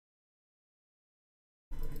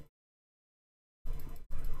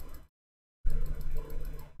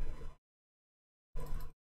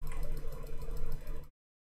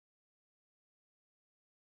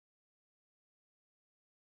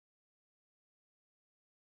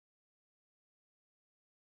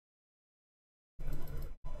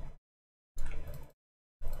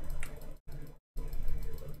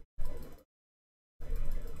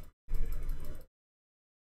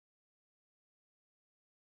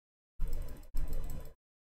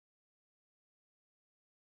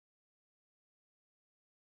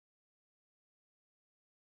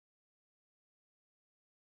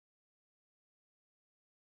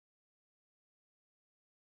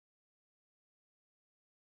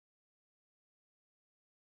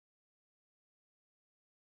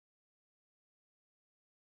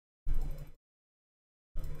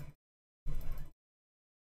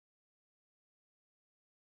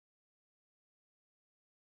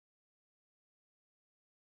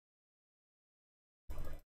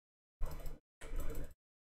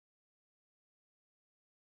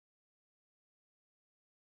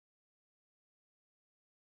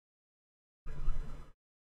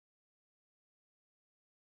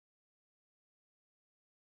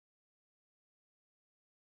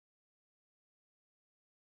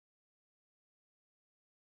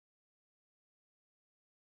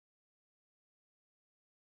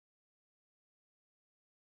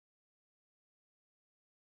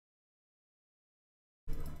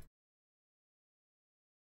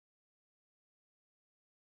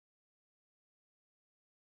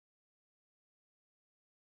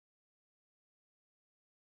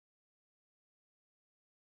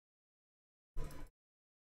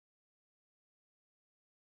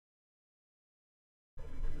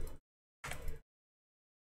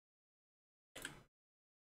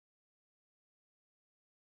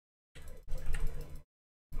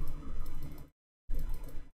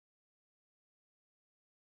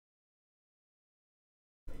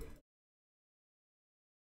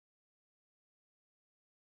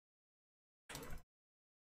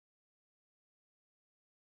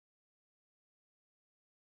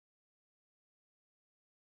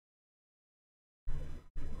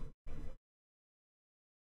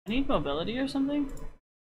 I need mobility or something?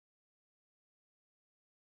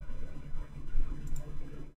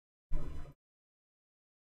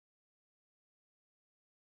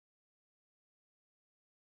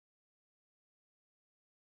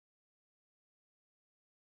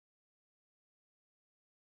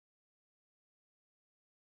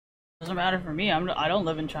 Doesn't matter for me. I don't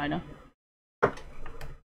live in China.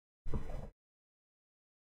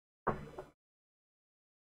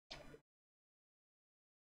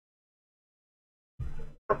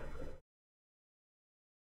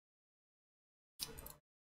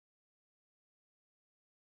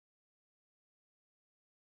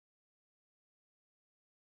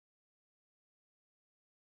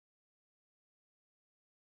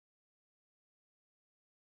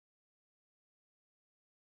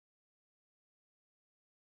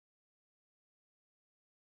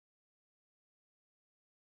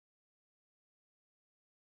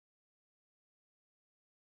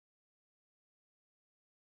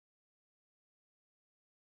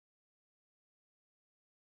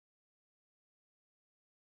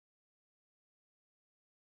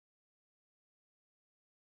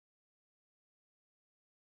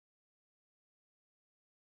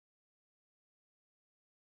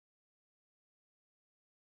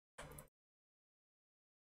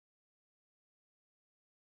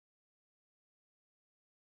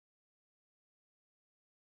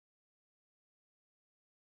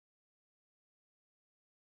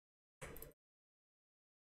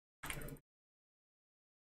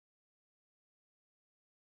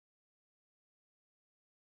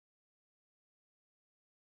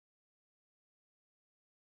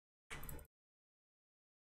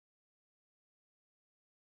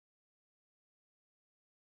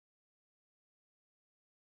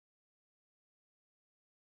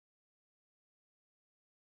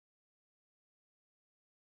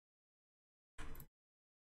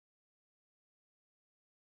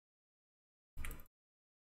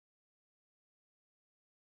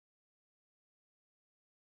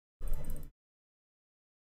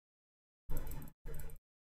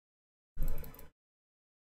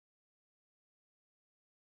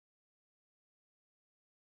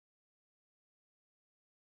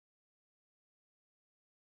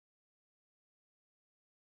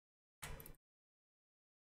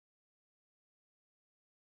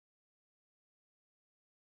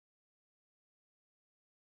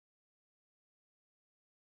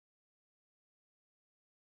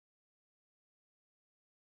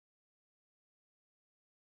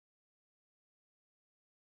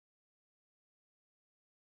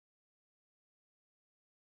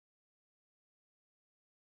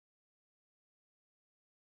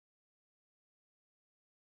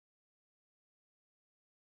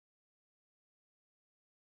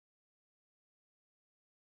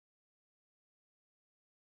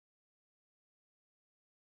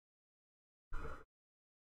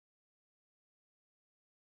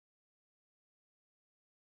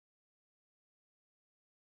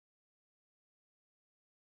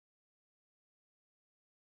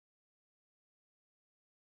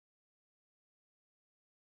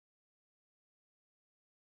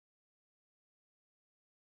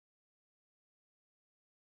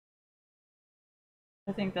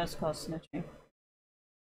 I think that's called snitching.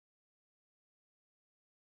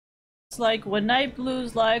 It's like when Night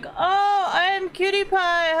Blue's like, "Oh, I am Cutie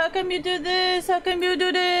Pie. How come you do this? How come you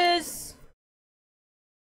do this?"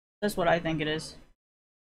 That's what I think it is.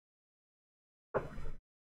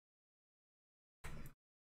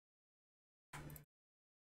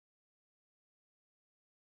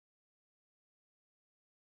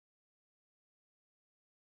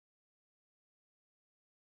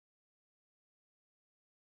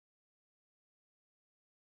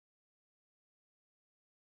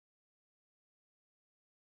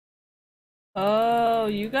 Oh,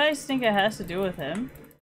 you guys think it has to do with him?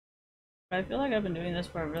 I feel like I've been doing this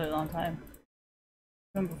for a really long time.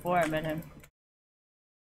 Even before I met him.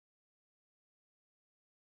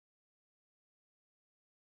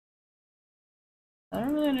 I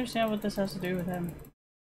don't really understand what this has to do with him.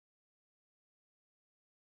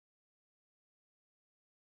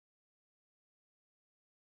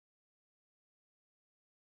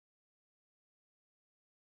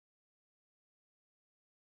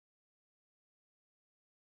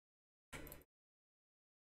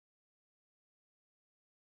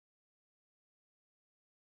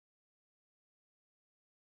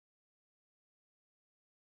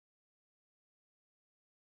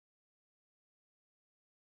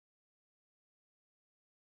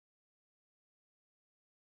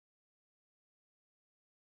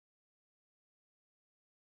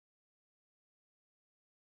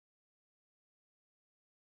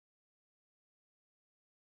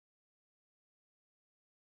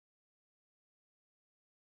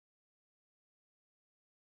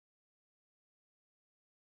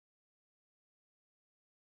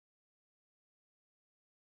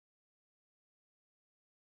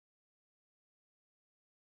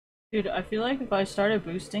 Dude, I feel like if I started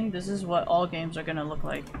boosting, this is what all games are gonna look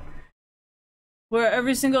like. Where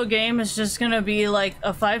every single game is just gonna be like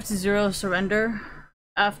a 5-0 surrender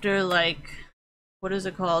after like, what is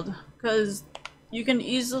it called? Because you can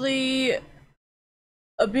easily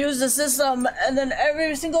abuse the system and then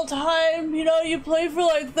every single time, you know, you play for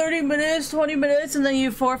like 30 minutes, 20 minutes and then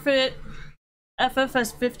you forfeit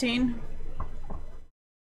FFS 15.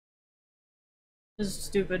 This is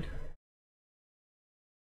stupid.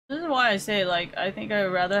 This is why I say, like, I think I'd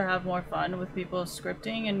rather have more fun with people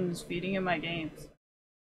scripting and speeding in my games.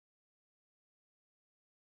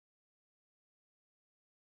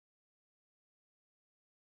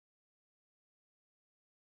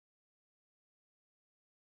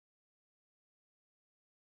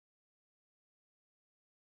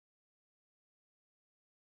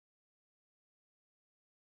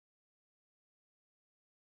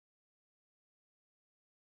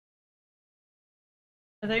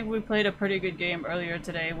 I think we played a pretty good game earlier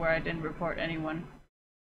today where I didn't report anyone.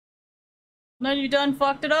 And then you done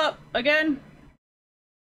fucked it up again?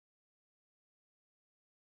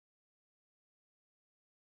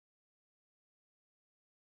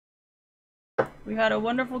 We had a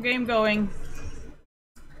wonderful game going.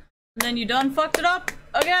 And then you done fucked it up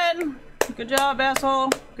again! Good job,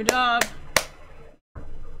 asshole. Good job.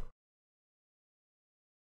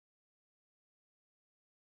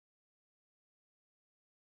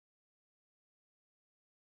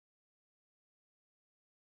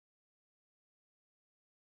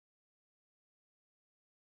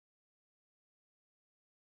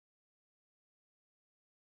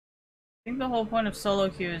 I think the whole point of solo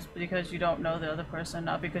queue is because you don't know the other person,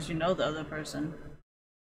 not because you know the other person.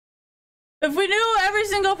 If we knew every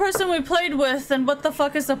single person we played with, then what the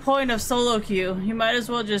fuck is the point of solo queue? You might as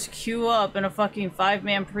well just queue up in a fucking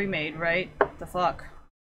 5-man pre-made, right? What the fuck?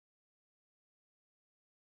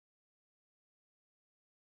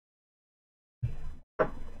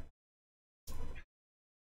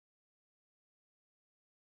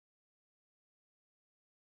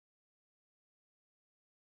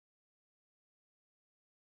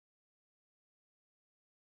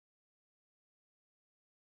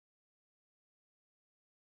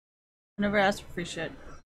 I never asked for free shit.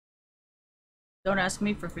 Don't ask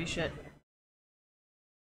me for free shit.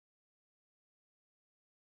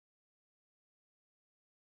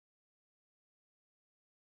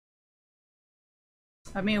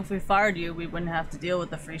 I mean, if we fired you, we wouldn't have to deal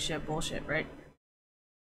with the free shit bullshit, right?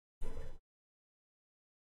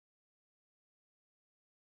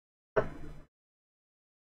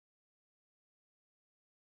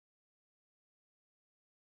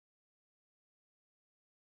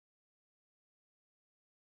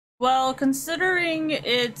 Well, considering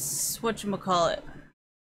it's whatchamacallit.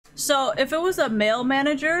 So, if it was a male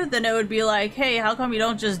manager, then it would be like, hey, how come you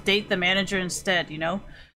don't just date the manager instead, you know?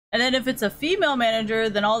 And then if it's a female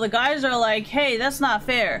manager, then all the guys are like, hey, that's not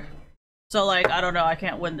fair. So, like, I don't know, I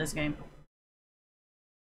can't win this game.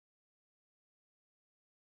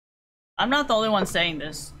 I'm not the only one saying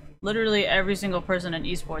this. Literally every single person in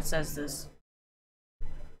esports says this.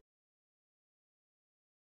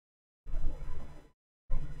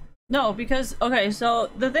 No, because, okay, so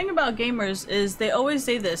the thing about gamers is they always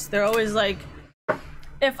say this. They're always like,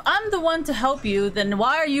 if I'm the one to help you, then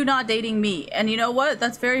why are you not dating me? And you know what?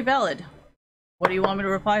 That's very valid. What do you want me to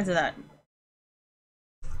reply to that?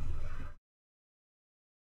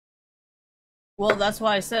 Well, that's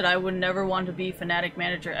why I said I would never want to be Fnatic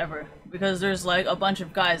manager ever. Because there's like a bunch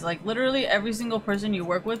of guys. Like literally every single person you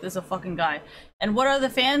work with is a fucking guy. And what are the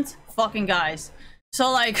fans? Fucking guys. So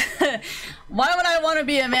like, why would I want to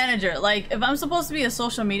be a manager? Like, if I'm supposed to be a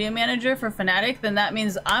social media manager for Fnatic, then that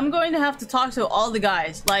means I'm going to have to talk to all the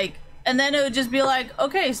guys. Like, and then it would just be like,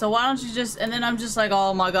 okay, so why don't you just, and then I'm just like,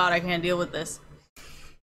 oh my god, I can't deal with this.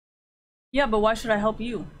 Yeah, but why should I help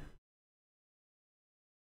you?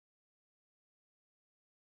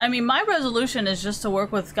 I mean, my resolution is just to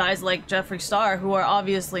work with guys like Jeffree Star, who are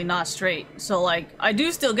obviously not straight. So like, I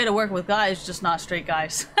do still get to work with guys, just not straight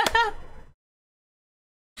guys.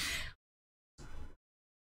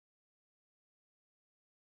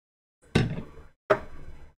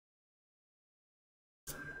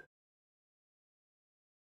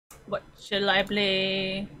 What shall I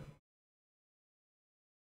play?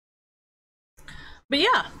 But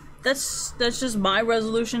yeah, that's just my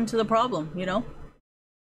resolution to the problem, you know?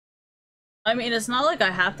 I mean, it's not like I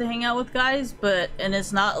have to hang out with guys, but, and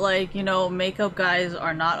it's not like, you know, makeup guys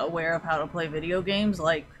are not aware of how to play video games.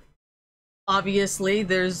 Like, obviously,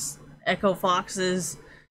 there's Echo Foxes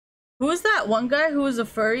Who was that one guy who was a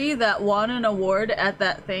furry that won an award at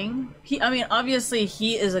that thing? I mean, obviously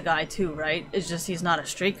he is a guy too, right? It's just he's not a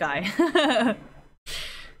straight guy.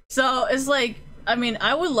 So it's like, I mean,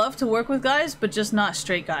 I would love to work with guys, but just not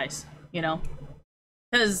straight guys, you know?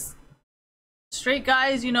 Because straight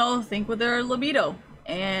guys, you know, think with their libido,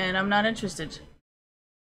 and I'm not interested.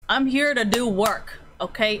 I'm here to do work,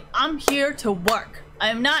 okay? I'm here to work.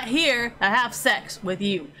 I'm not here to have sex with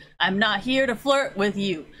you. I'm not here to flirt with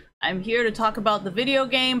you. I'm here to talk about the video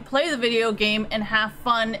game, play the video game, and have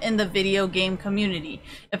fun in the video game community.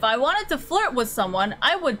 If I wanted to flirt with someone,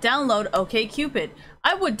 I would download OkCupid.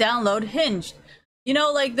 I would download Hinge. You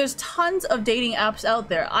know, like, there's tons of dating apps out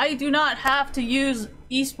there. I do not have to use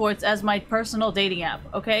esports as my personal dating app,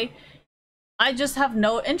 okay? I just have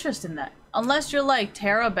no interest in that. Unless you're like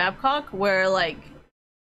Tara Babcock, where, like,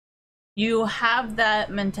 you have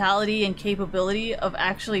that mentality and capability of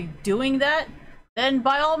actually doing that, then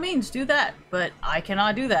by all means do that. But I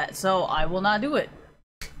cannot do that, so I will not do it.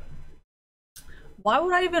 Why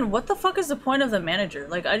would I even, what the fuck is the point of the manager?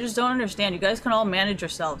 Like, I just don't understand. You guys can all manage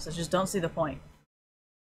yourselves. I just don't see the point.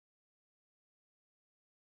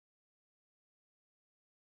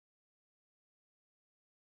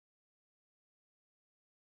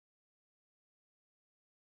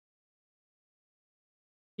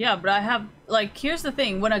 Yeah, but I have, like, here's the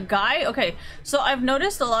thing. When a guy, okay, so I've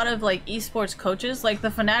noticed a lot of, like, esports coaches, like the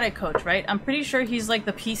Fnatic coach, right? I'm pretty sure he's, like,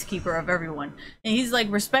 the peacekeeper of everyone. And he's, like,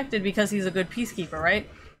 respected because he's a good peacekeeper, right?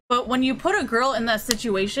 But when you put a girl in that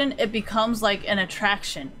situation, it becomes, like, an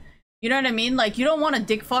attraction. You know what I mean? Like, you don't want to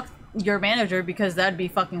dick fuck your manager because that'd be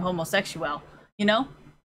fucking homosexual, you know?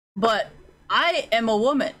 But I am a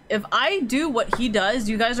woman. If I do what he does,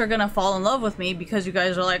 you guys are gonna fall in love with me because you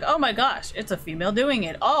guys are like, oh my gosh, it's a female doing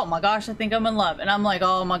it. Oh my gosh, I think I'm in love. And I'm like,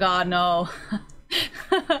 oh my god, no.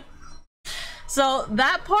 So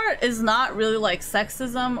that part is not really like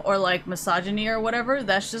sexism or like misogyny or whatever.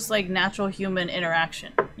 That's just like natural human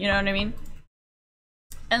interaction. You know what I mean?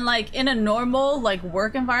 And like in a normal like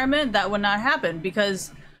work environment, that would not happen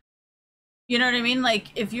because, you know what I mean? Like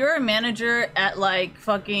if you're a manager at like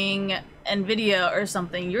fucking Nvidia or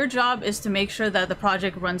something, your job is to make sure that the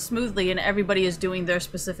project runs smoothly and everybody is doing their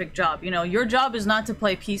specific job. You know, your job is not to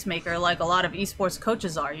play peacemaker like a lot of esports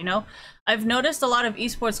coaches are, you know? I've noticed a lot of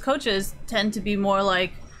esports coaches tend to be more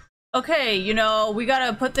like, okay, you know, we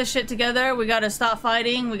gotta put this shit together, we gotta stop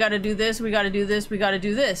fighting, we gotta do this, we gotta do this, we gotta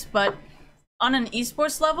do this. But on an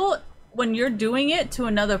esports level, when you're doing it to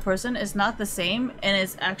another person, it's not the same, and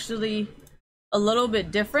it's actually a little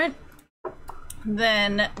bit different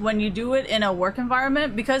than when you do it in a work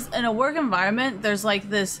environment, because in a work environment there's like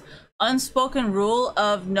this unspoken rule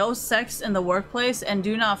of no sex in the workplace and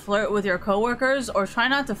do not flirt with your coworkers or try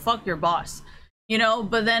not to fuck your boss, you know.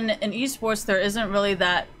 But then in esports there isn't really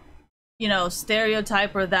that, you know,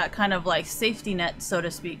 stereotype or that kind of like safety net, so to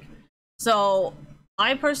speak. So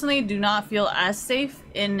I personally do not feel as safe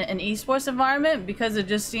in an esports environment because it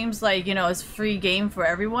just seems like, you know, it's free game for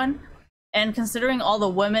everyone. And considering all the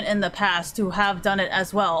women in the past who have done it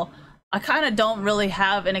as well, I kind of don't really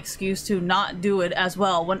have an excuse to not do it as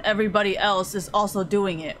well when everybody else is also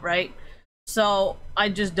doing it, right? So I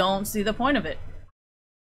just don't see the point of it.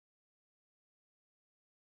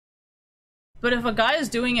 But if a guy is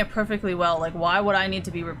doing it perfectly well, like, why would I need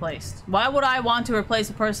to be replaced? Why would I want to replace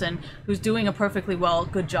a person who's doing a perfectly well,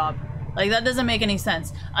 good job? Like, that doesn't make any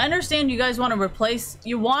sense. I understand you guys want to replace,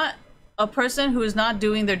 you want a person who is not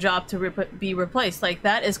doing their job to be replaced. Like,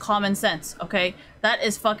 that is common sense, okay? That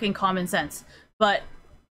is fucking common sense. But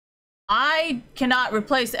I cannot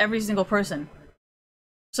replace every single person.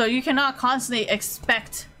 So you cannot constantly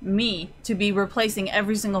expect me to be replacing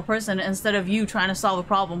every single person instead of you trying to solve a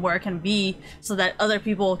problem where it can be so that other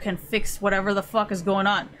people can fix whatever the fuck is going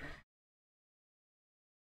on.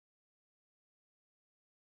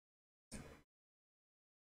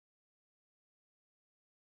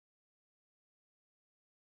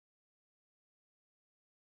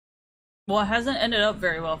 Well, it hasn't ended up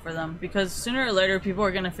very well for them because sooner or later people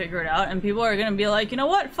are gonna figure it out and people are gonna be like, you know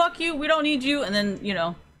what, fuck you, we don't need you, and then, you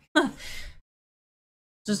know,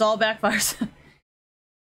 just all backfires.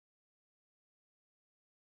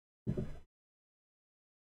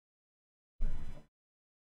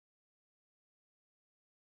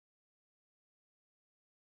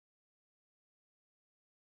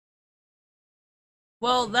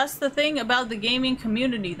 Well, that's the thing about the gaming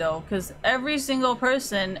community though, because every single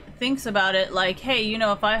person thinks about it like, hey, you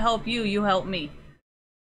know, if I help you, you help me.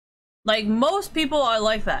 Like, most people are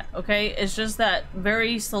like that, okay? It's just that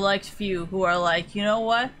very select few who are like, you know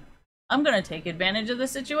what? I'm gonna take advantage of the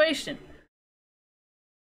situation.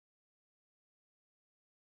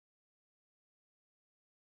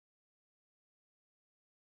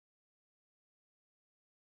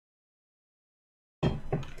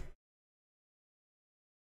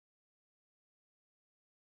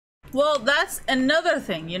 Well, that's another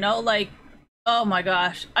thing, you know, like, oh my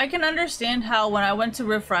gosh. I can understand how when I went to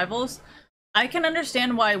Rift Rivals, I can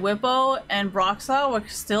understand why Whippo and Broxah were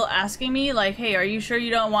still asking me, like, hey, are you sure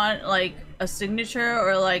you don't want, like, a signature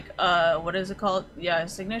or, like, what is it called? Yeah, a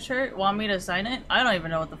signature? Want me to sign it? I don't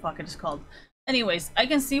even know what the fuck it is called. Anyways, I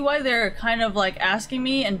can see why they're kind of, like, asking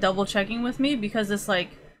me and double checking with me because it's like,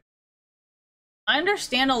 I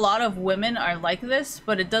understand a lot of women are like this,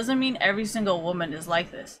 but it doesn't mean every single woman is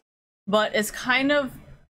like this. But it's kind of,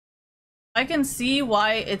 I can see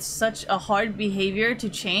why it's such a hard behavior to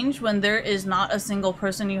change when there is not a single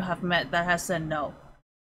person you have met that has said no.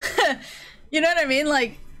 You know what I mean?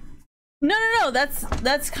 Like, no,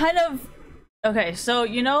 that's kind of, okay, so,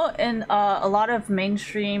 you know, in a lot of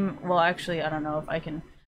mainstream, well, actually, I don't know if I can,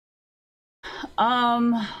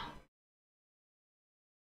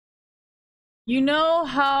 you know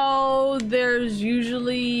how there's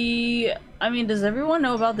usually, I mean, does everyone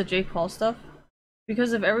know about the Jake Paul stuff?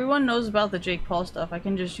 Because if everyone knows about the Jake Paul stuff, I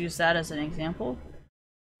can just use that as an example.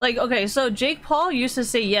 Like, okay, so Jake Paul used to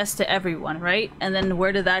say yes to everyone, right? And then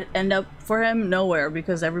where did that end up for him? Nowhere,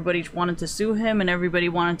 because everybody wanted to sue him and everybody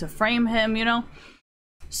wanted to frame him, you know?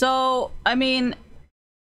 So, I mean,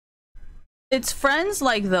 it's friends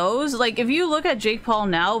like those. Like, if you look at Jake Paul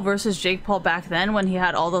now versus Jake Paul back then when he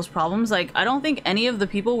had all those problems, like, I don't think any of the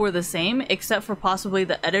people were the same except for possibly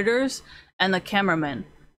the editors and the cameramen.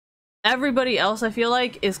 Everybody else, I feel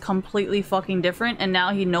like, is completely fucking different, and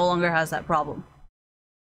now he no longer has that problem.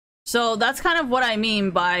 So that's kind of what I mean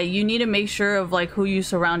by you need to make sure of, like, who you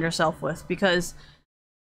surround yourself with, because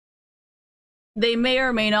they may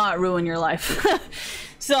or may not ruin your life.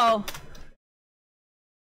 So...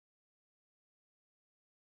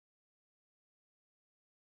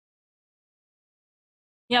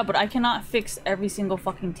 yeah, but I cannot fix every single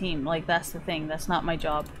fucking team. Like, that's the thing. That's not my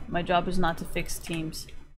job. My job is not to fix teams.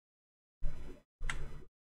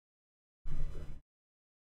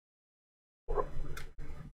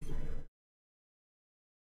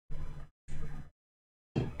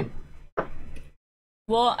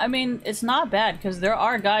 Well, I mean, it's not bad because there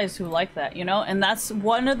are guys who like that, you know? And that's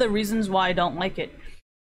one of the reasons why I don't like it.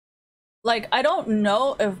 Like, I don't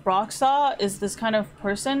know if Broxah is this kind of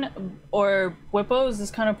person or Whippo is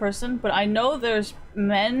this kind of person, but I know there's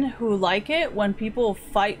men who like it when people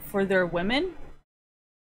fight for their women.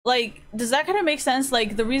 Like, does that kind of make sense?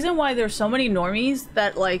 Like, the reason why there's so many normies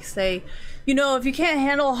that, like, say, you know, if you can't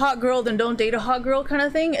handle a hot girl, then don't date a hot girl kind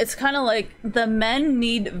of thing. It's kind of like the men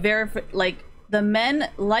need like, the men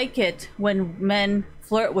like it when men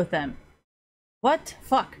flirt with them. What?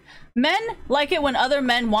 Fuck. Men like it when other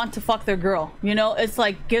men want to fuck their girl. You know, it's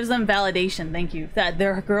like, gives them validation, thank you, that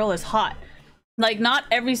their girl is hot. Like, not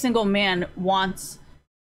every single man wants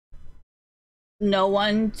no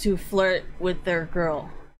one to flirt with their girl.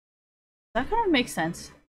 That kind of makes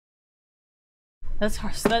sense. That's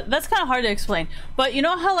hard. That's kind of hard to explain. But you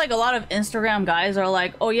know how, like, a lot of Instagram guys are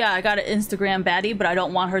like, oh yeah, I got an Instagram baddie, but I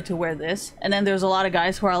don't want her to wear this. And then there's a lot of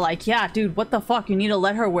guys who are like, yeah, dude, what the fuck? You need to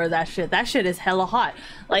let her wear that shit. That shit is hella hot.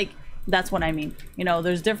 Like, that's what I mean. You know,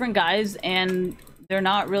 there's different guys, and they're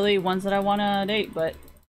not really ones that I want to date, but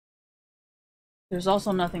there's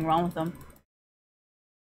also nothing wrong with them.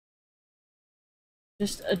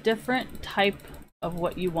 Just a different type of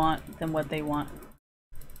what you want than what they want.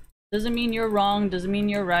 Doesn't mean you're wrong, doesn't mean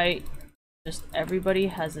you're right. Just everybody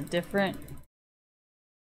has a different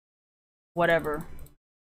whatever.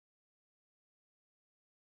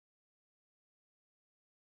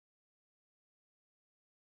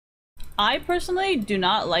 I personally do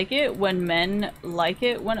not like it when men like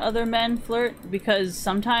it when other men flirt, because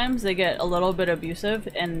sometimes they get a little bit abusive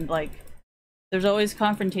and, like, there's always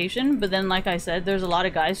confrontation, but then, like I said, there's a lot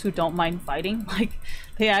of guys who don't mind fighting. Like,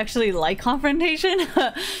 they actually like confrontation.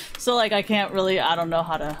 So, like, I can't really, I don't know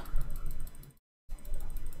how to...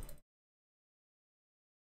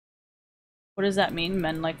 What does that mean?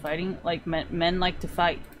 Men like fighting? Like, men like to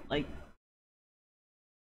fight. Like,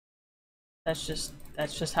 that's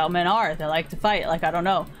just how men are. They like to fight. Like, I don't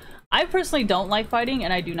know. I personally don't like fighting,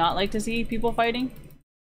 and I do not like to see people fighting.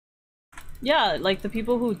 Yeah, like the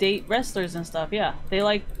people who date wrestlers and stuff, yeah. They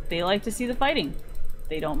like to see the fighting.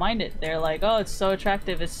 They don't mind it. They're like, oh, it's so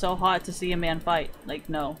attractive, it's so hot to see a man fight. Like,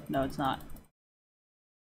 no, it's not.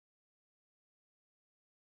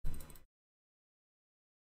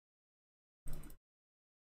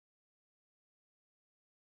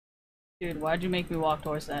 Dude, why'd you make me walk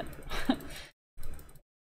towards that?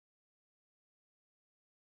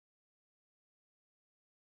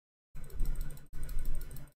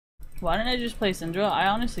 Why didn't I just play Syndra? I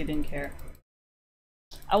honestly didn't care.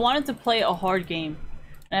 I wanted to play a hard game.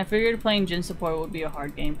 And I figured playing Jin support would be a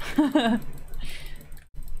hard game.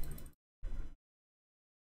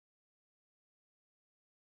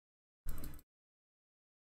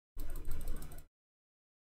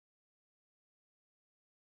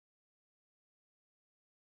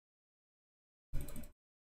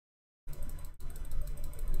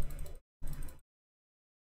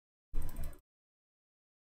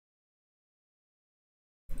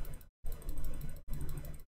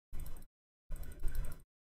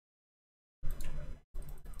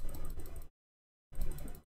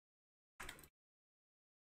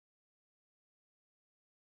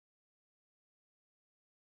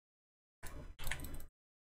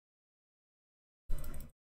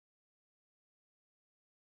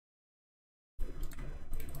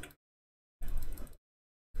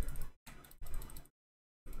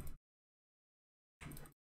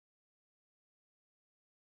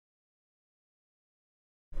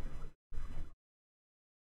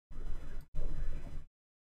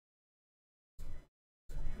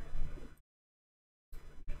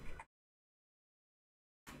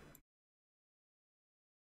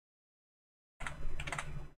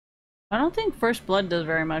 I don't think First Blood does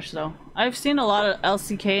very much though. I've seen a lot of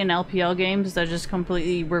LCK and LPL games that just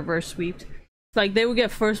completely reverse sweeped. Like they would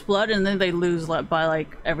get First Blood and then they lose by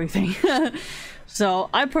like everything. So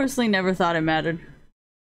I personally never thought it mattered.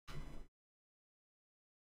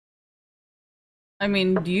 I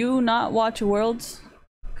mean, do you not watch Worlds?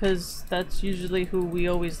 Because that's usually who we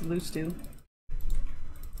always lose to.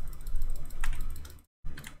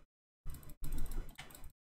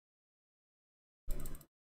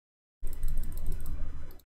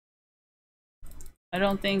 I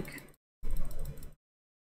don't think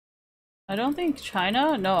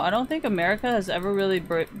China, no, I don't think America has ever really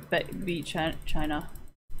beat China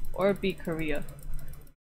or beat Korea.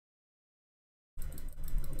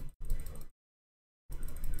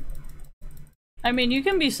 I mean, you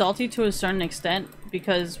can be salty to a certain extent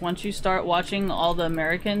because once you start watching all the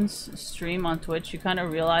Americans stream on Twitch, you kind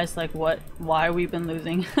of realize like why we've been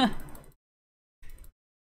losing.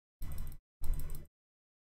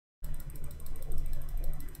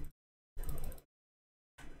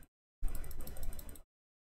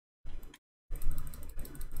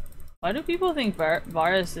 Why do people think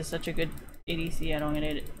Varus is such a good ADC? I don't get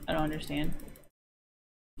it. I don't understand.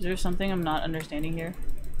 Is there something I'm not understanding here?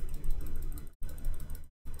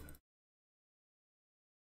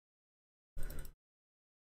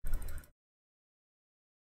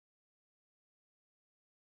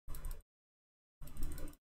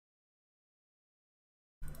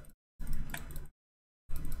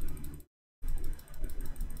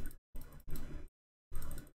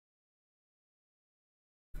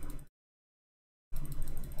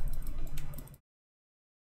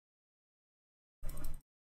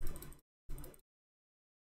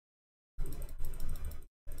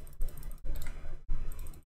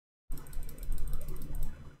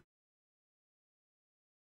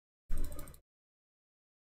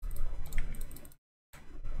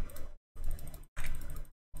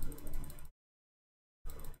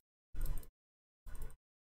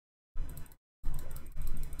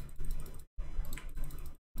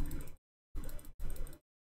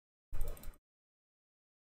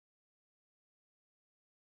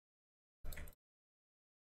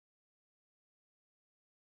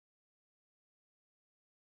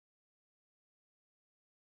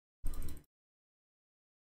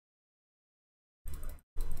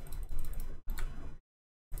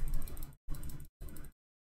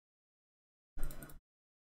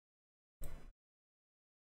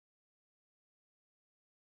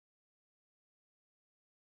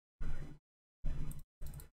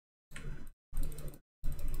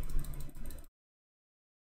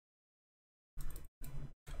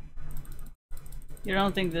 You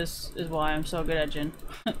don't think this is why I'm so good at Jin?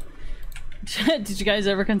 Did you guys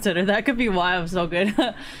ever consider that could be why I'm so good?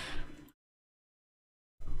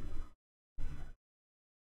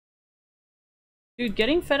 Dude,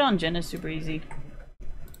 getting fed on Jin is super easy.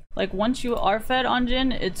 Like, once you are fed on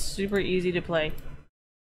Jin, it's super easy to play.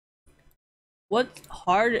 What's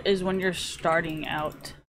hard is when you're starting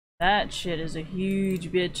out. That shit is a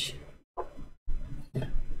huge bitch.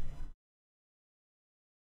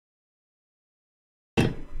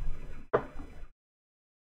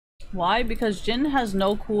 Why? Because Jin has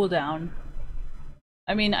no cooldown.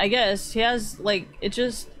 I mean, I guess he has, like, it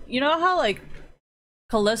just... You know how, like,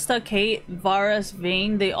 Kalista, Kate, Varus,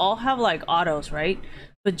 Vayne, they all have, like, autos, right?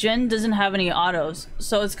 But Jin doesn't have any autos.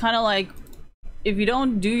 So it's kind of like, if you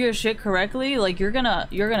don't do your shit correctly, like, you're gonna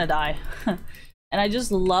die. And I just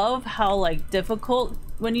love how, like, difficult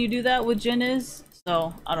when you do that with Jin is.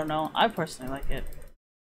 So, I don't know. I personally like it.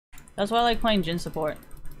 That's why I like playing Jhin support.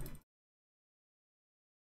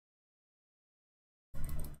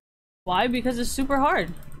 Why? Because it's super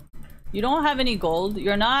hard. You don't have any gold.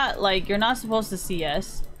 You're not supposed to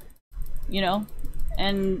CS, you know?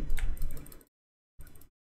 And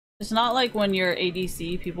it's not like when you're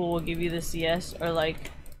ADC, people will give you the CS or like,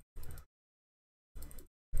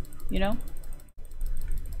 you know?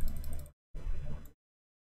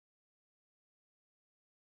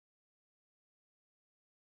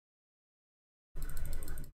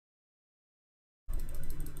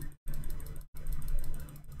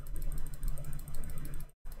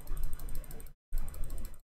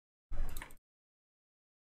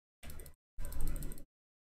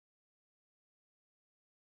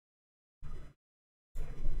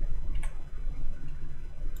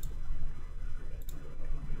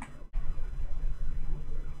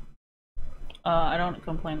 I don't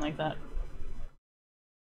complain like that.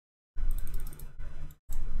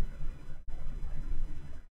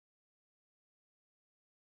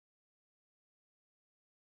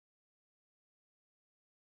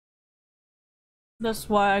 That's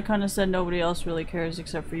why I kind of said nobody else really cares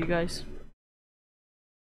except for you guys.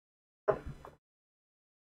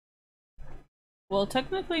 Well,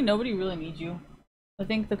 technically nobody really needs you. I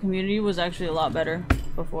think the community was actually a lot better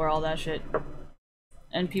before all that shit.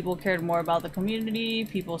 And people cared more about the community,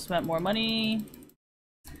 people spent more money.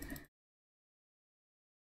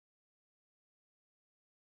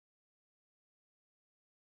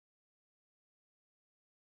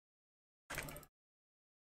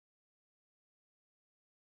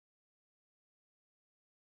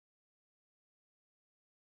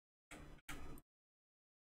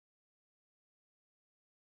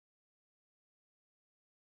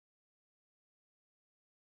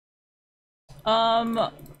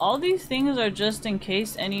 All these things are just in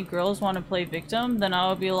case any girls want to play victim, then I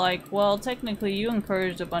would be like, well, technically you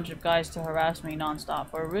encouraged a bunch of guys to harass me nonstop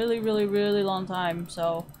for a really, really, really long time,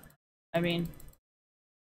 so, I mean...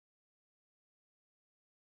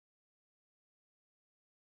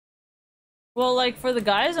 Well, like, for the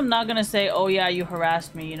guys, I'm not gonna say, oh yeah, you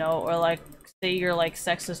harassed me, you know, or like, say you're like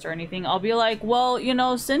sexist or anything. I'll be like, well, you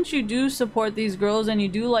know, since you do support these girls and you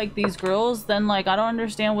do like these girls, then like, I don't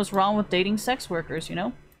understand what's wrong with dating sex workers, you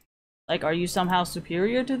know? Like, are you somehow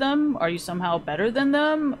superior to them? Are you somehow better than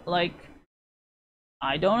them? Like,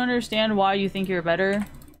 I don't understand why you think you're better.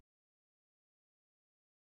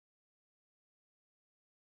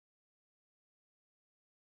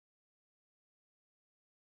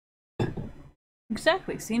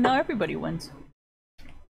 Exactly. See, now everybody wins.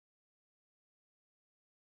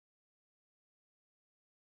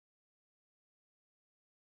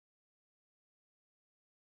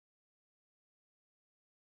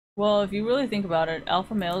 Well, if you really think about it,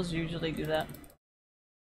 alpha males usually do that.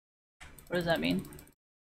 What does that mean?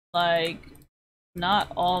 Like,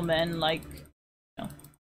 not all men like, you know.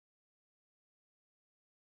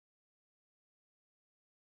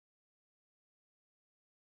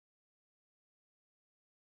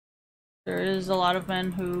 There is a lot of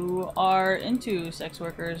men who are into sex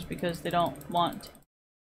workers because they don't want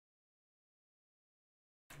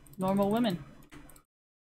normal women.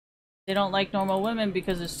 They don't like normal women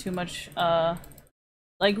because it's too much,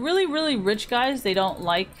 like really, really rich guys, they don't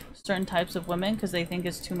like certain types of women because they think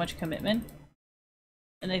it's too much commitment.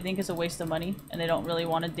 And they think it's a waste of money and they don't really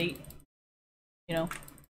want to date, you know?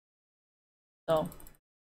 So,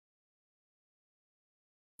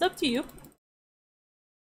 it's up to you.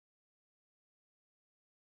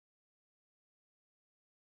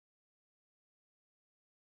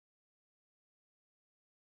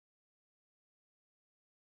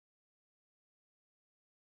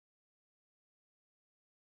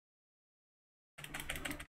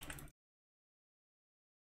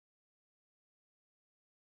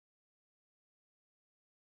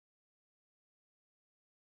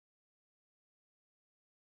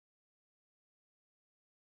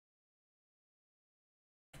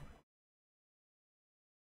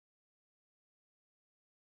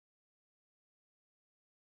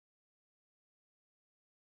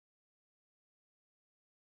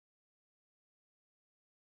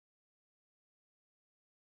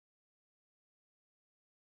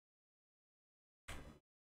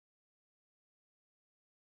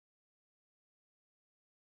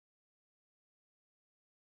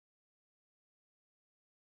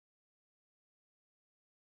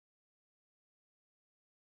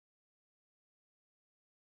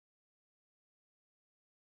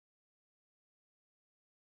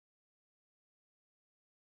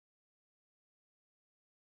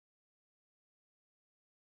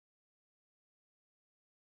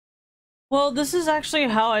 Well, this is actually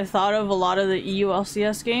how I thought of a lot of the EU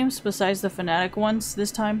LCS games, besides the Fnatic ones this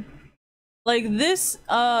time. Like this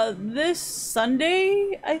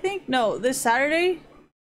Sunday, I think? No, this Saturday?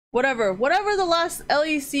 Whatever the last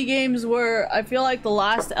LEC games were, I feel like the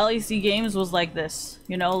last LEC games was like this.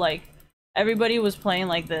 You know, like, everybody was playing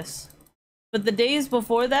like this. But the days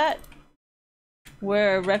before that,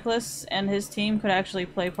 where Reckless and his team could actually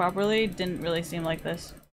play properly, didn't really seem like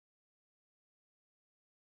this.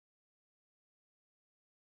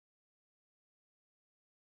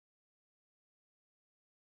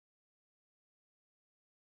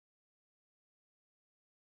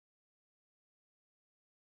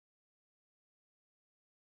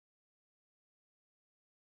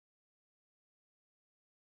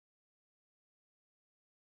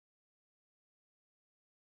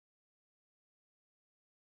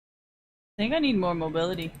 I think I need more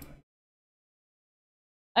mobility.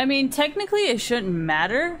 I mean, technically it shouldn't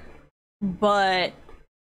matter, but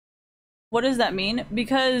what does that mean?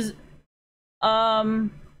 Because even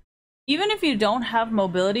if you don't have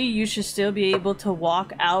mobility, you should still be able to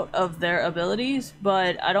walk out of their abilities,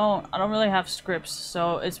 but I don't really have scripts,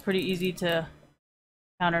 so it's pretty easy to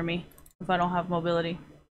counter me if I don't have mobility.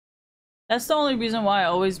 That's the only reason why I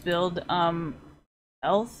always build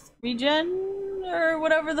health regen or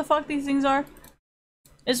whatever the fuck these things are.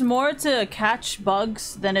 It's more to catch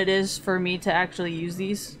bugs than it is for me to actually use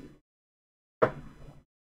these.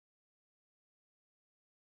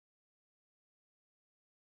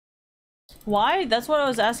 Why? That's what I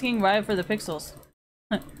was asking Riot for the pixels.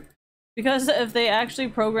 Because if they actually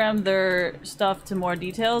programmed their stuff to more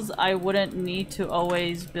details, I wouldn't need to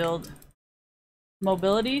always build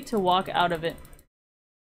mobility to walk out of it.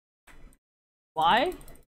 Why?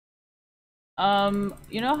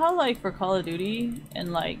 You know how like for Call of Duty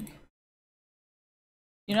and like,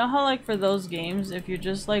 you know how like for those games, if you're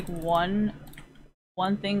just like one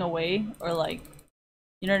thing away, or like,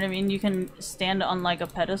 you know what I mean, you can stand on like a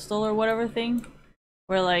pedestal or whatever thing,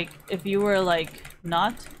 where like if you were like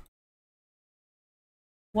not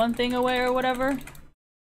one thing away or whatever,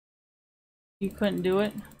 you couldn't do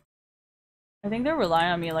it. I think they're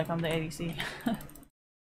relying on me like I'm the ADC.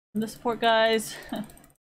 I'm the support guys.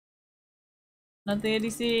 Not the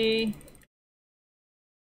ADC.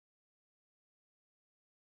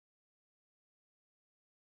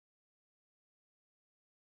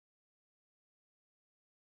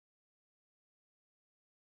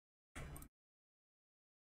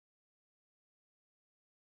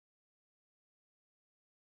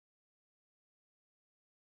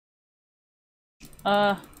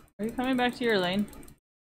 Are you coming back to your lane?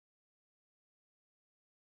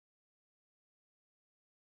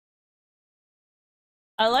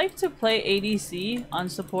 I like to play ADC on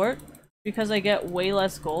support because I get way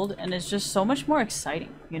less gold and it's just so much more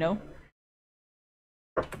exciting, you know?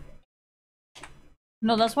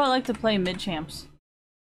 No, that's why I like to play mid champs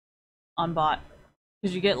on bot,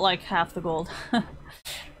 because you get like half the gold.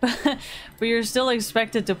 but you're still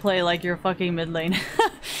expected to play like your fucking mid lane,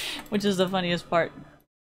 which is the funniest part.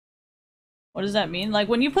 What does that mean? Like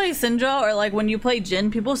when you play Syndra or like when you play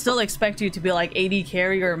Jhin, people still expect you to be like AD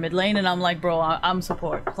carry or mid lane, and I'm like, bro, I'm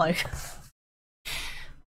support. Like,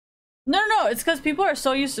 no, it's because people are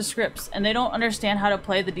so used to scripts and they don't understand how to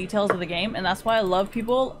play the details of the game, and that's why I love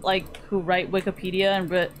people like who write Wikipedia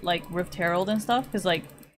and like Rift Herald and stuff, because like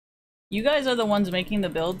you guys are the ones making the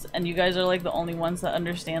builds, and you guys are like the only ones that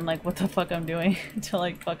understand like what the fuck I'm doing to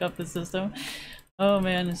like fuck up the system. Oh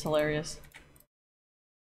man, it's hilarious.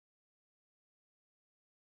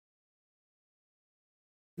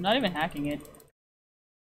 I'm not even hacking it.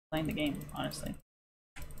 Playing the game, honestly.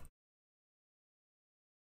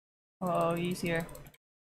 Oh, he's here.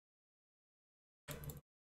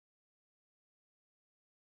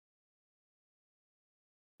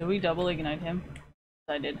 Did we double ignite him?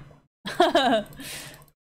 I did.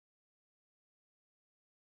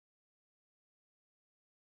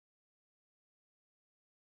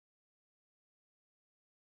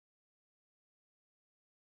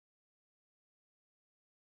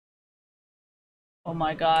 Oh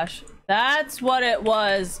my gosh. That's what it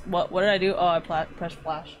was. What did I do? Oh, I pressed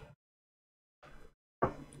flash.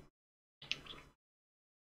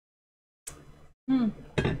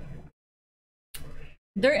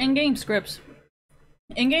 They're in-game scripts.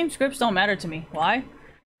 In-game scripts don't matter to me. Why?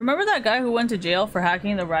 Remember that guy who went to jail for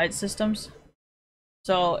hacking the Riot systems?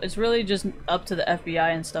 So it's really just up to the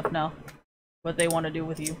FBI and stuff now, what they want to do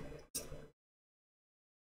with you.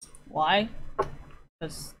 Why?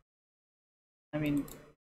 Because, I mean,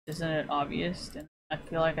 isn't it obvious? And I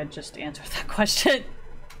feel like I just answered that question.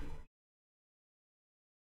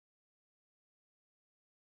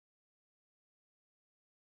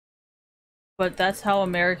 But that's how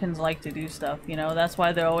Americans like to do stuff, you know? That's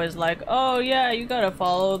why they're always like, oh yeah, you gotta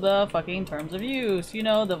follow the fucking terms of use, you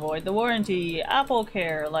know, the void the warranty, Apple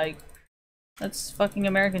Care, like, that's fucking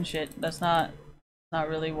American shit. That's not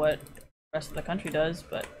really what the rest of the country does,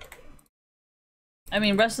 but... I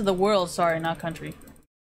mean, rest of the world, sorry, not country.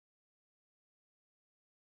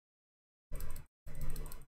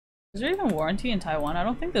 Is there even warranty in Taiwan? I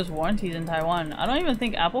don't think there's warranties in Taiwan. I don't even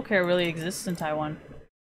think Apple Care really exists in Taiwan.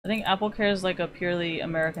 I think Apple Care is like a purely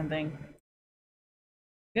American thing.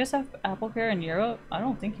 You guys have Apple Care in Europe? I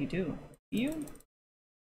don't think you do. Do you?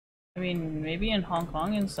 I mean, maybe in Hong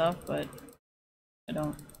Kong and stuff, but I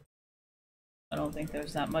don't think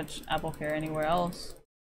there's that much Apple Care anywhere else.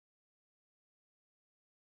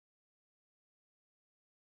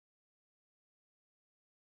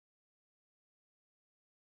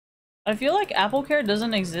 I feel like Apple Care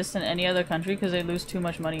doesn't exist in any other country because they lose too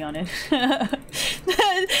much money on it.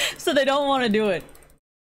 So they don't want to do it.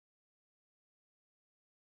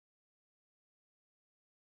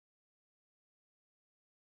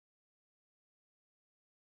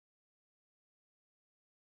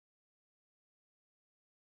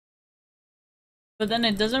 But then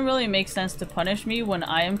it doesn't really make sense to punish me when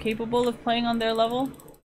I am capable of playing on their level.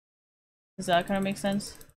 Does that kind of make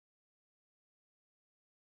sense?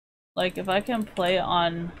 Like, if I can play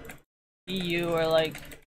on EU or like...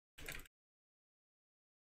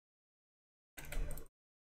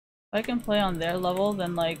 If I can play on their level,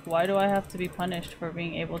 then like, why do I have to be punished for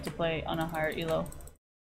being able to play on a higher elo?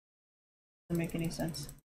 Doesn't make any sense.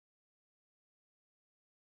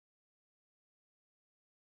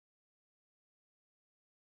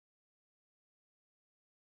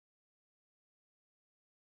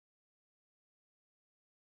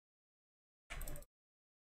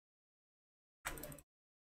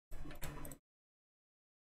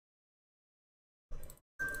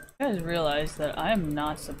 You guys realize that I am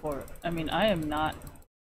not support. I mean, I am not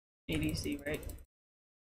ADC, right?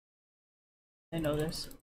 I know this.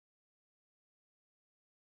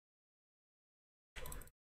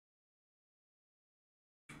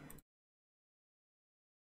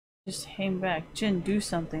 Just hang back. Jin, do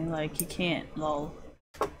something. Like, he can't, lol.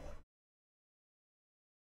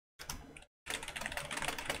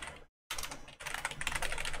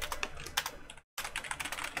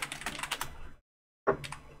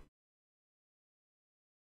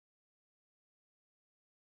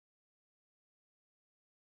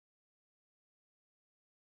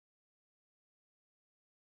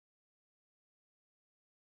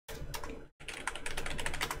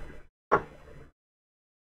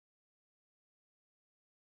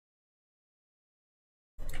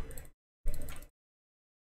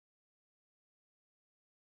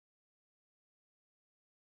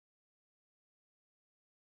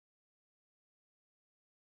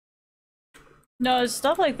 No, it's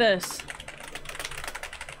stuff like this.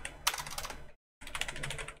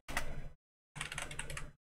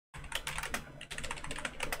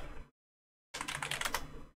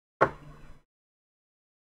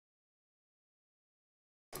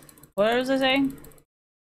 What was I saying?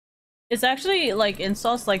 It's actually like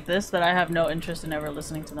insults like this that I have no interest in ever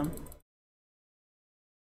listening to them.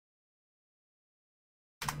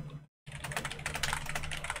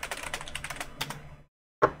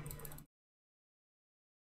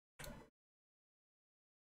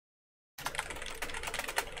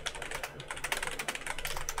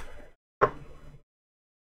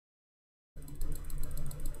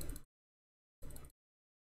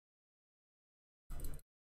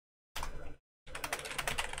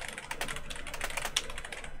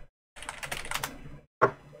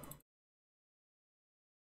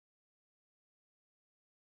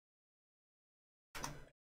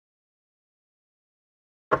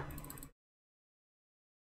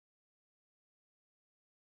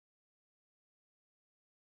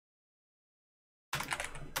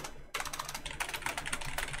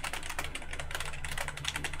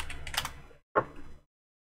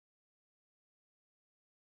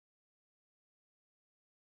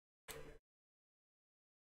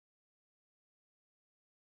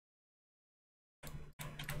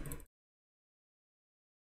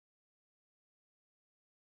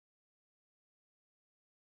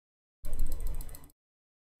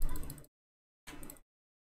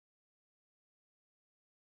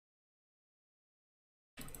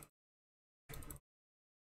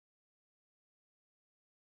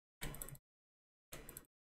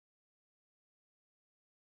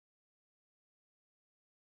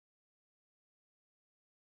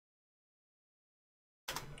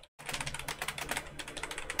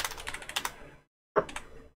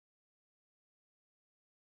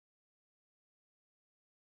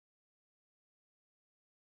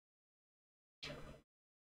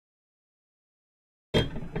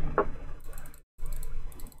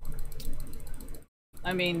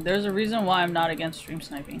 I mean, there's a reason why I'm not against stream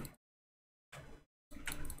sniping.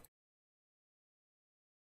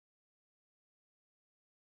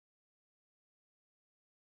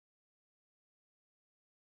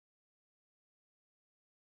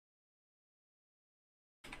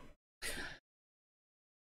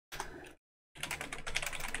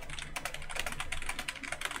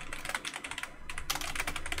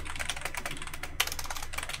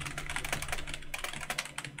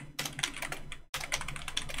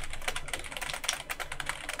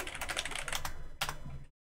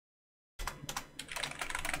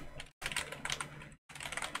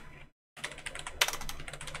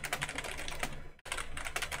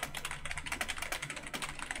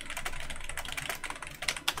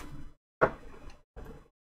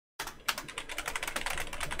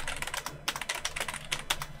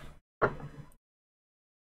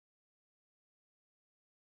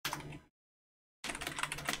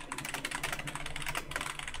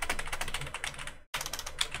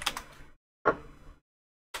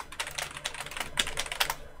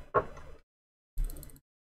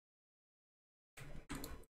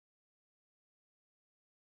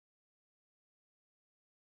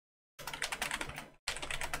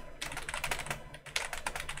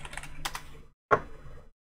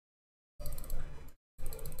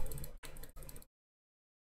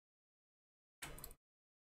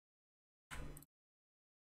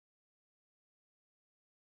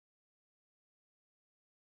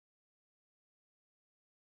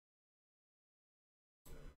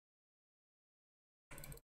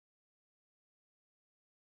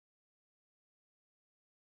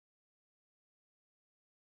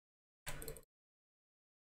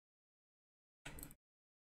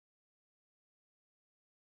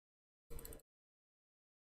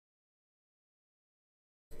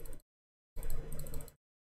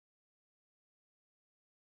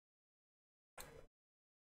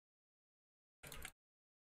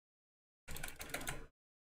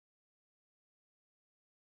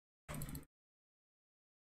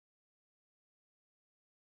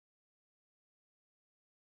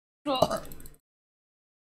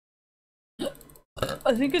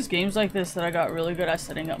 I think it's games like this that I got really good at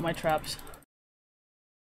setting up my traps.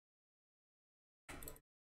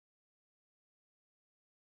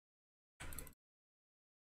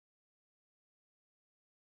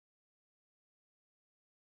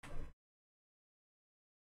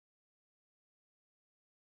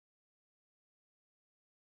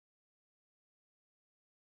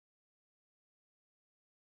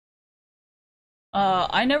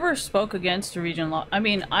 I never spoke against region lock. I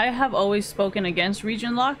mean, I have always spoken against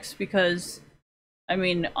region locks because, I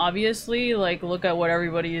mean, obviously, like, look at what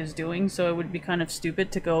everybody is doing, so it would be kind of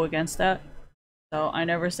stupid to go against that. So I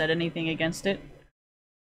never said anything against it.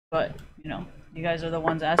 But, you know, you guys are the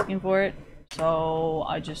ones asking for it, so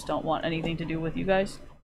I just don't want anything to do with you guys.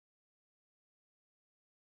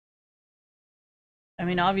 I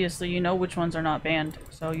mean, obviously, you know which ones are not banned,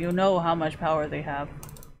 so you know how much power they have.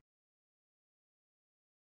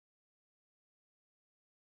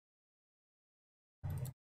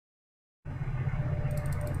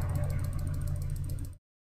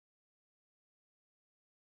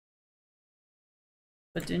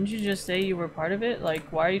 But didn't you just say you were part of it?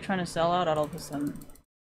 Like, why are you trying to sell out all of a sudden?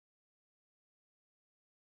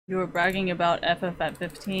 You were bragging about FF at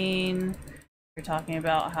 15. You're talking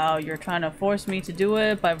about how you're trying to force me to do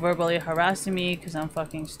it by verbally harassing me because I'm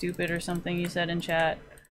fucking stupid or something you said in chat.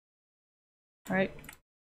 Right?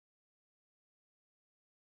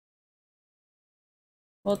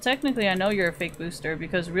 Well, technically I know you're a fake booster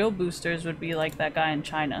because real boosters would be like that guy in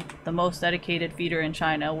China. The most dedicated feeder in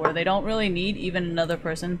China where they don't really need even another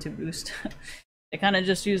person to boost. They kind of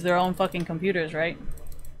just use their own fucking computers, right?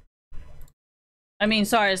 I mean,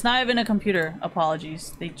 sorry, it's not even a computer.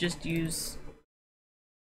 Apologies. They just use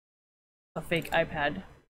a fake iPad.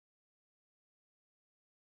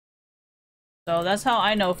 So that's how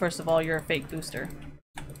I know, first of all, you're a fake booster.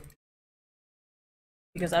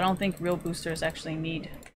 Because I don't think real boosters actually need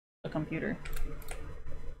a computer.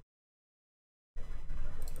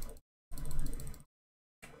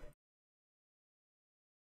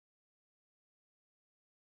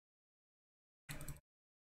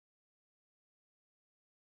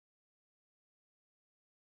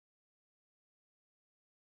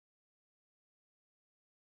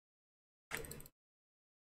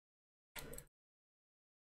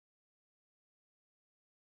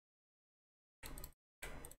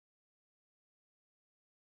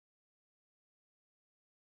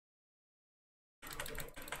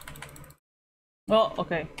 Well,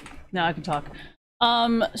 okay. Now I can talk.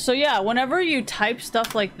 So yeah, whenever you type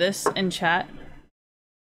stuff like this in chat,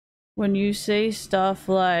 when you say stuff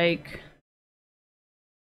like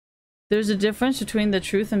there's a difference between the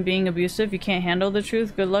truth and being abusive, you can't handle the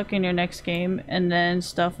truth, good luck in your next game, and then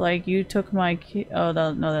stuff like you took my key, oh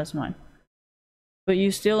no, that's mine, but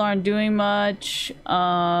you still aren't doing much,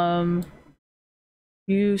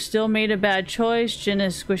 you still made a bad choice, Jin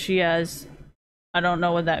is squishy as, I don't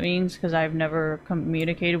know what that means because I've never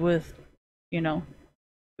communicated with, you know,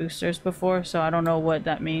 boosters before, so I don't know what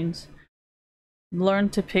that means. Learn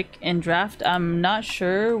to pick and draft. I'm not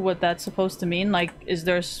sure what that's supposed to mean. Like, is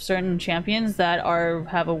there certain champions that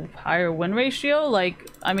have a higher win ratio? Like,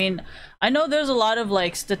 I mean, I know there's a lot of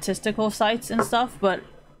like statistical sites and stuff, but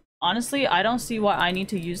honestly, I don't see why I need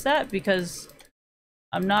to use that because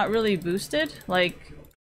I'm not really boosted. Like,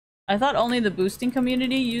 I thought only the boosting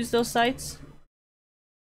community used those sites.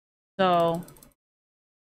 So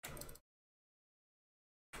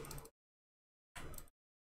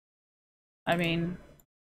I mean,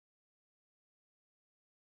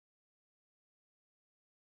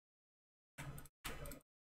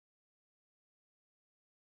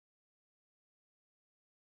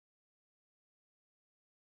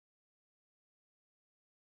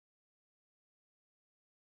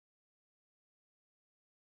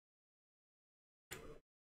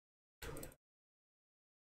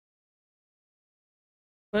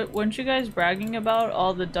 but weren't you guys bragging about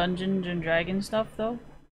all the Dungeons and Dragons stuff though?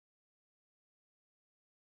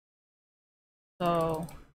 So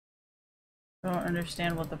I don't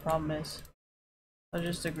understand what the problem is. I was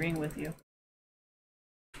just agreeing with you.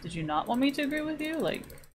 Did you not want me to agree with you? Like,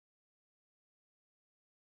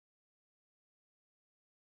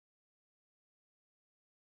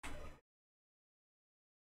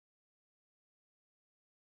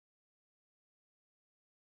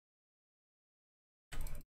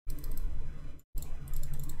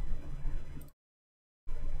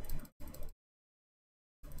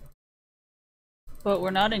 but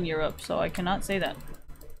we're not in Europe, so I cannot say that.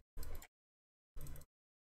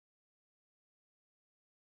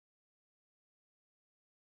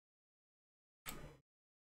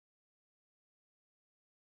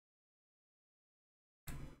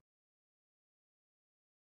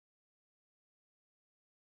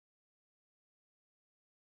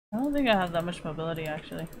 I don't think I have that much mobility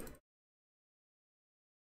actually.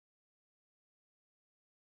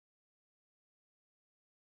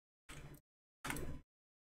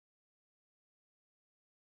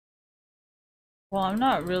 Well, I'm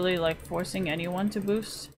not really like forcing anyone to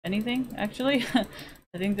boost anything actually.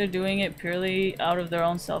 I think they're doing it purely out of their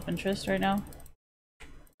own self-interest right now.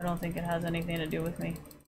 I don't think it has anything to do with me.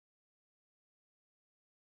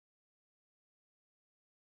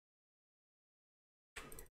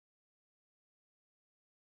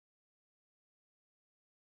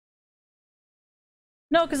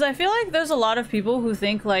 No, because I feel like there's a lot of people who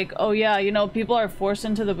think like, oh yeah, you know, people are forced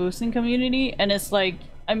into the boosting community, and it's like,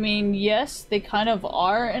 I mean, yes, they kind of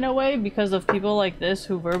are in a way because of people like this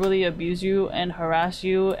who verbally abuse you and harass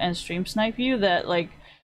you and stream snipe you, that like,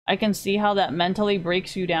 I can see how that mentally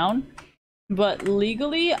breaks you down. But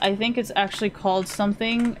legally, I think it's actually called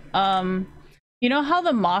something, you know how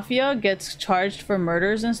the mafia gets charged for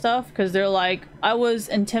murders and stuff? Because they're like, I was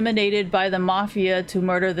intimidated by the mafia to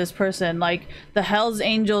murder this person. Like, the Hells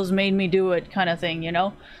Angels made me do it kind of thing, you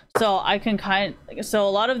know? So I can so a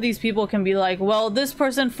lot of these people can be like, well, this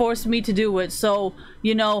person forced me to do it. So,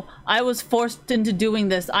 you know, I was forced into doing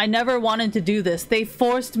this. I never wanted to do this. They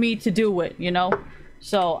forced me to do it, you know?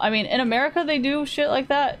 So, I mean, in America, they do shit like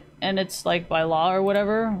that. And it's like by law or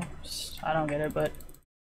whatever. I don't get it, but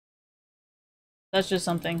that's just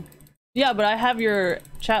something. Yeah, but I have your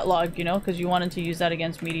chat log, you know, because you wanted to use that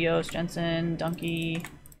against Meteos, Jensen, Donkey.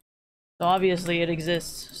 So obviously it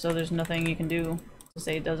exists, so there's nothing you can do to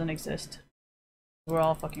say it doesn't exist. We're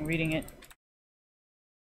all fucking reading it.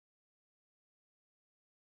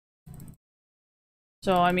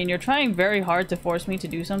 So, I mean, you're trying very hard to force me to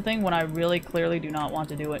do something when I really clearly do not want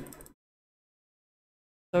to do it.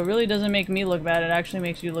 So it really doesn't make me look bad, it actually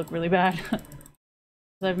makes you look really bad.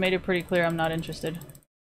 I've made it pretty clear I'm not interested.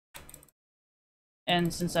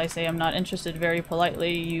 And since I say I'm not interested very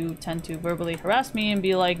politely, you tend to verbally harass me and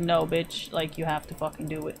be like, no, bitch, like, you have to fucking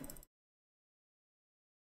do it.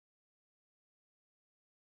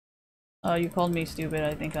 You called me stupid,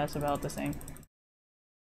 I think that's about the same.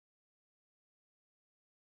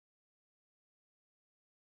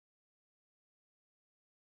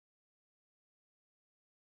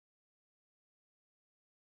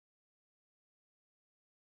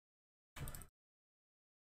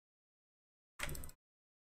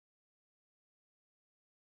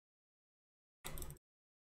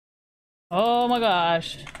 Oh my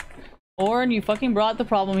gosh. Orin, you fucking brought the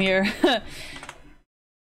problem here.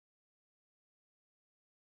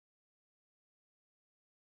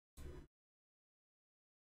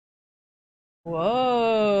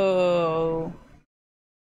 Whoa.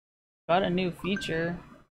 Got a new feature.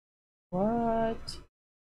 What?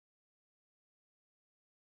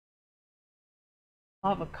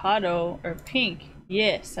 Avocado or pink?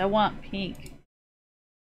 Yes, I want pink.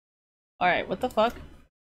 Alright, what the fuck?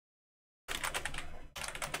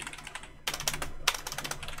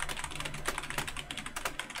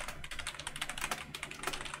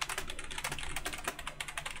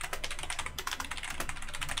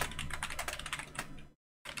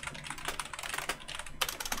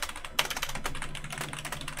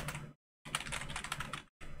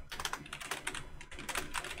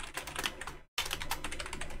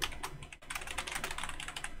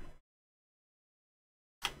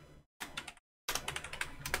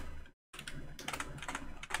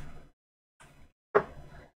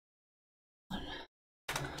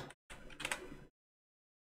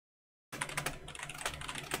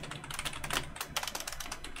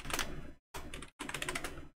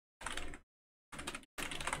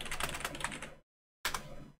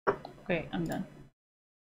 Okay, I'm done.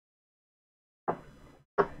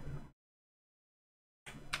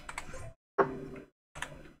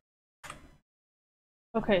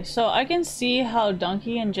 Okay, so I can see how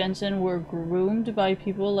Donkey and Jensen were groomed by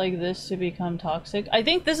people like this to become toxic. I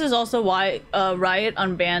think this is also why Riot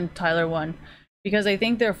unbanned Tyler1, because I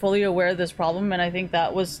think they're fully aware of this problem, and I think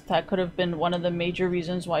that could have been one of the major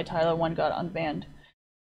reasons why Tyler1 got unbanned.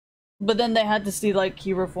 But then they had to see like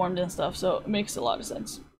he reformed and stuff, so it makes a lot of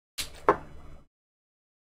sense.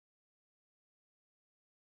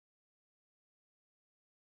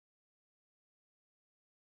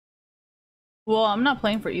 Well, I'm not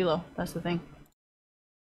playing for Elo, that's the thing.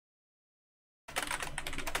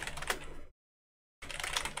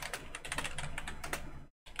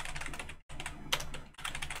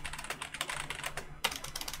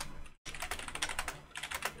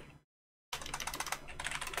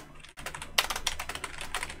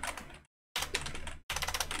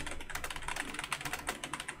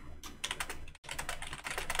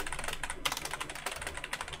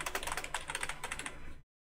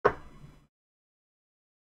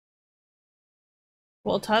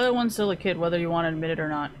 Well, Tyler1's still a kid, whether you want to admit it or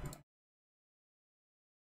not.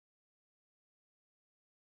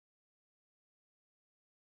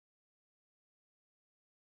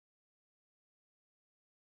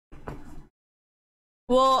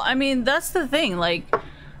 Well, I mean, that's the thing, like,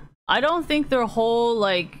 I don't think their whole,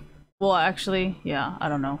 like, well, actually, yeah, I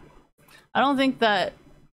don't know. I don't think that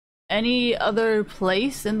any other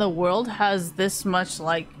place in the world has this much,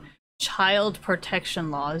 like, child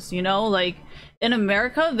protection laws, you know? Like, in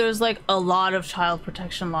America, there's, like, a lot of child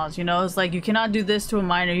protection laws, you know? It's like, you cannot do this to a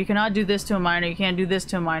minor, you cannot do this to a minor, you can't do this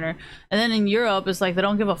to a minor. And then in Europe, it's like, they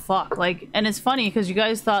don't give a fuck. Like, and it's funny, because you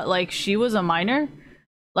guys thought, like, she was a minor?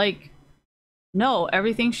 Like, no,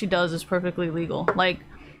 everything she does is perfectly legal. Like,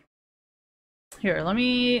 here, let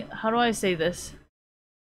me, how do I say this?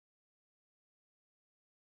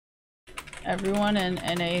 Everyone in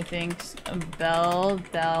NA thinks Belle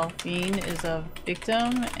Delphine is a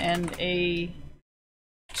victim and a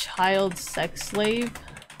child sex slave.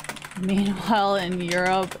 Meanwhile, in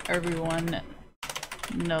Europe, everyone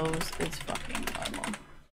knows it's fucking normal.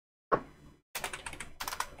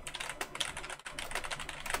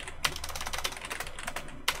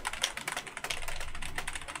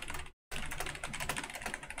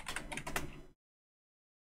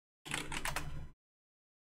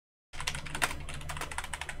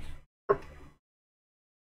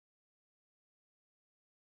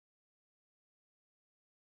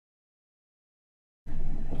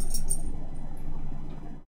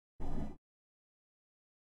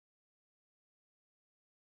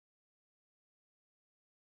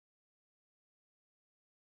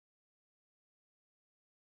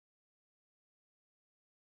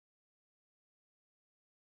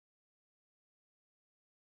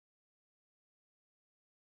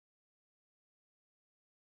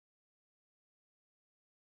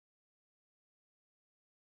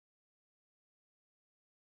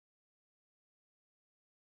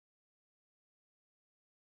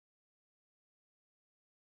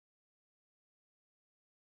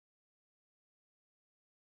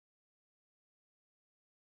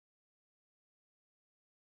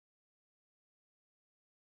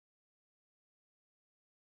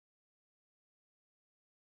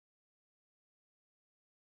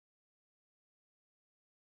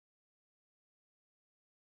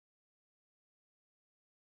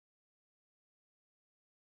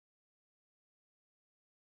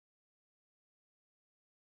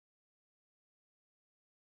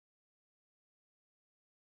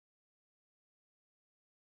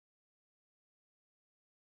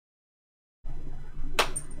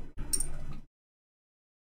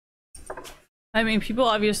 I mean, people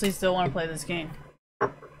obviously still want to play this game.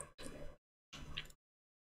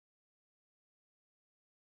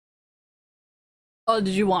 Oh,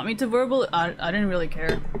 did you want me to verbal? I didn't really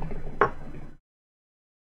care.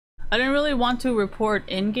 I didn't really want to report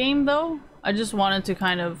in-game though. I just wanted to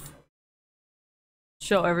kind of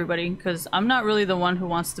show everybody, because I'm not really the one who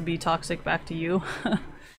wants to be toxic back to you. I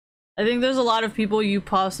think there's a lot of people you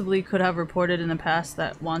possibly could have reported in the past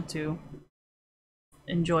that want to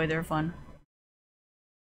enjoy their fun.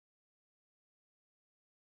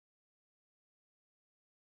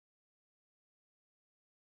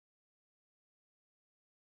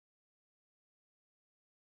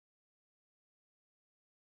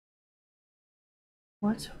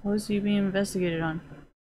 What? What was he being investigated on?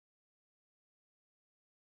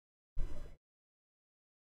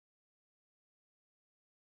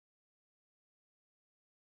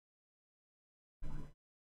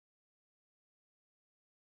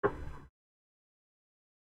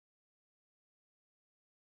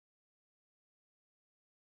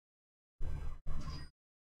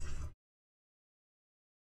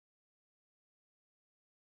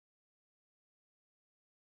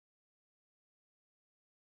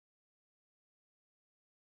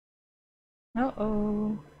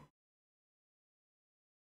 Uh-oh.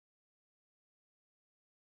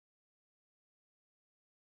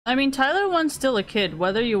 I mean, Tyler 1's still a kid,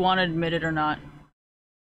 whether you want to admit it or not.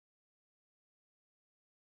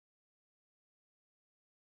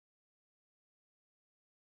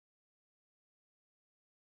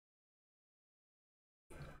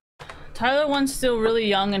 Tyler 1's still really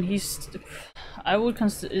young, and he's... I would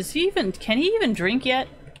consider... Is he even... Can he even drink yet?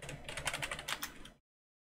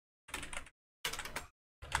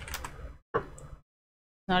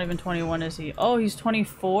 Not even 21, is he? Oh, he's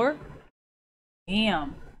 24?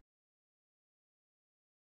 Damn.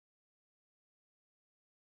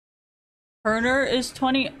 Turner is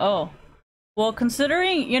 20? Oh. Well,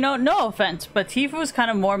 considering, you know, no offense, but Tifu's kind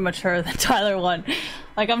of more mature than Tyler 1.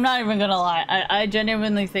 Like, I'm not even gonna lie. I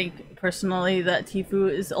genuinely think, personally, that Tifu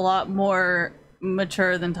is a lot more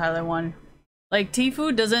mature than Tyler 1. Like,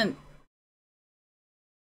 Tifu doesn't...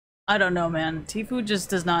 I don't know, man. Tifu just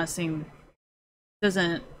does not seem...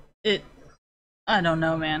 Doesn't... It... I don't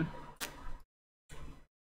know, man.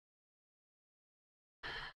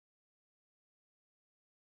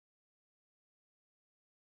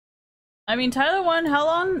 I mean, Tyler 1, how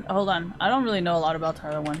long? Hold on. I don't really know a lot about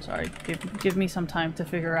Tyler 1, sorry. Give me some time to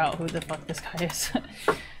figure out who the fuck this guy is.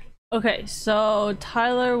 Okay, so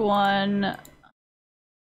Tyler 1...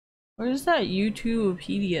 Where's that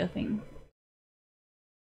YouTubepedia thing?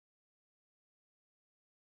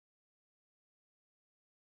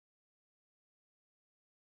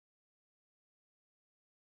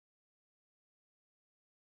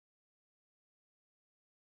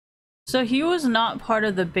 So he was not part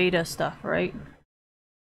of the beta stuff, right?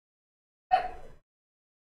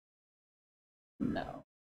 No.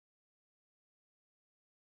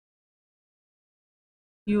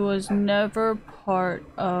 He was never part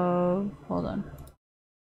of... Hold on.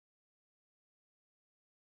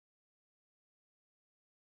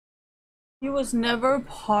 He was never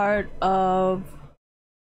part of...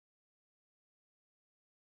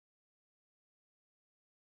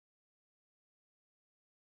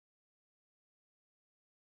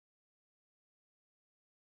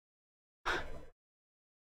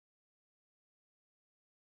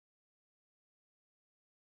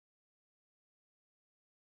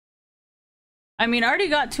 I mean, I already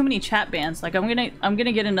got too many chat bans. Like, I'm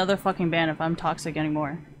gonna get another fucking ban if I'm toxic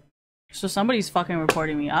anymore. So somebody's fucking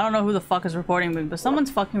reporting me. I don't know who the fuck is reporting me, but someone's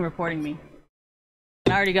fucking reporting me.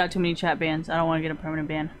 I already got too many chat bans. I don't want to get a permanent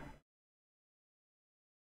ban.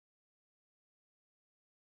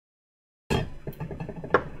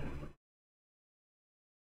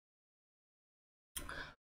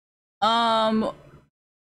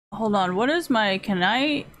 Hold on. What is my... Can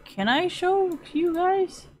I show you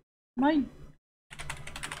guys? My...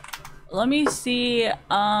 Let me see.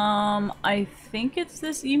 I think it's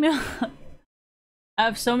this email. I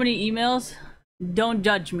have so many emails. Don't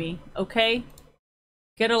judge me, okay?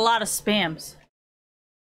 Get a lot of spams.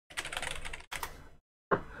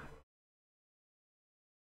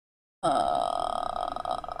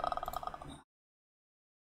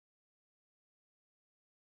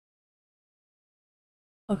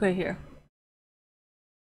 Okay, here.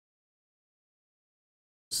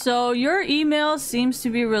 So your email seems to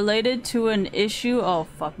be related to an issue. Oh,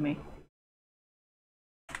 fuck me.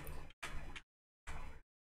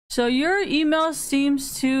 So your email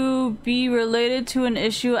seems to be related to an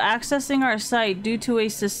issue accessing our site due to a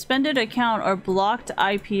suspended account or blocked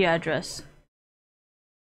IP address.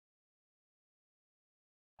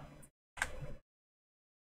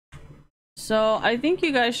 So I think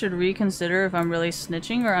you guys should reconsider if I'm really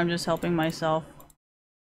snitching or I'm just helping myself.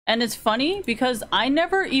 And it's funny because I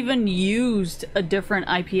never even used a different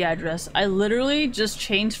IP address. I literally just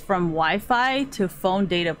changed from Wi-Fi to phone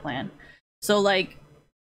data plan. So like,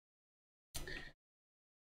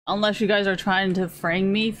 unless you guys are trying to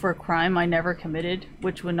frame me for a crime I never committed,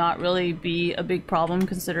 which would not really be a big problem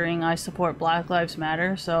considering I support Black Lives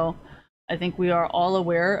Matter. So I think we are all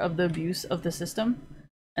aware of the abuse of the system.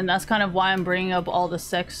 And that's kind of why I'm bringing up all the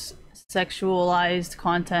sexualized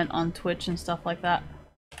content on Twitch and stuff like that.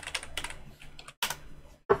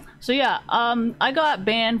 So yeah, I got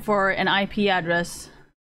banned for an IP address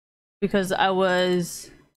because I was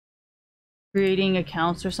creating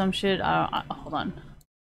accounts or some shit. Hold on.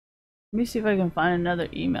 Let me see if I can find another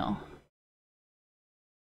email.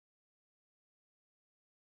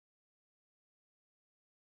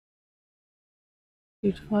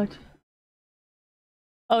 Dude, what?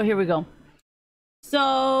 Oh, here we go.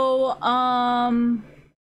 So,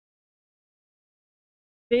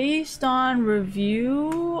 based on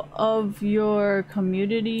review of your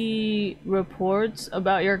community reports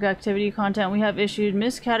about your activity content, we have issued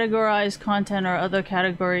miscategorized content or other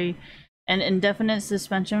category and indefinite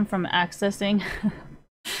suspension from accessing.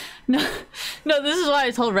 No, this is why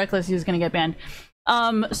I told Reckless he was gonna get banned.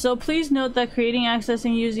 So please note that creating,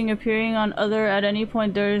 accessing, using, appearing on other at any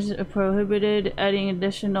point there's a prohibited, adding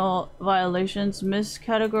additional violations,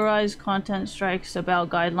 miscategorized content strikes about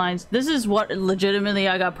guidelines. This is what legitimately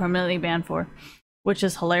I got permanently banned for, which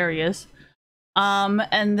is hilarious.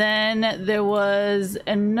 And then there was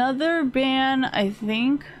another ban, I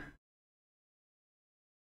think,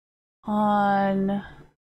 on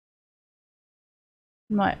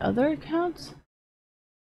my other accounts.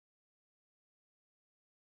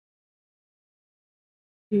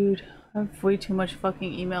 Dude, I have way too much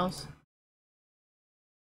fucking emails.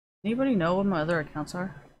 Anybody know what my other accounts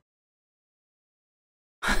are?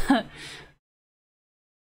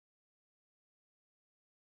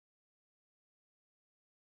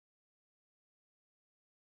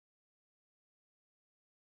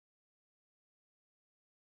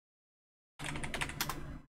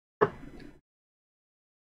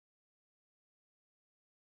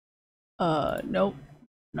 Nope,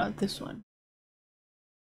 not this one.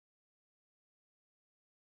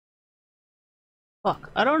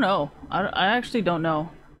 Fuck, I don't know. I actually don't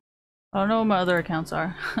know. I don't know what my other accounts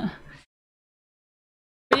are. But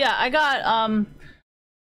yeah, I got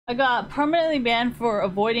permanently banned for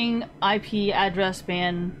avoiding IP address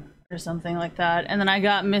ban or something like that. And then I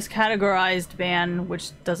got miscategorized ban,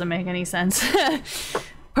 which doesn't make any sense.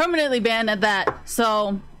 Permanently banned at that.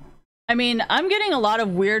 So, I mean, I'm getting a lot of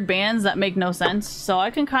weird bans that make no sense. So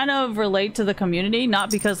I can kind of relate to the community,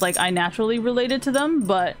 not because like I naturally related to them,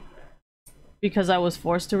 but because I was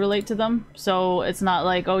forced to relate to them. So it's not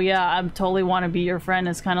like, oh yeah, I totally want to be your friend.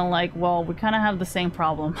 It's kind of like, well, we kind of have the same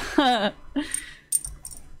problem.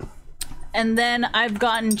 And then I've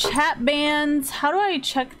gotten chat bans. How do I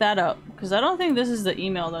check that up? Because I don't think this is the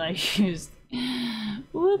email that I used.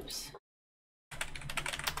 Whoops.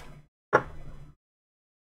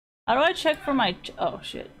 How do I check for my... Oh,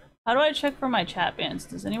 shit. How do I check for my chat bans?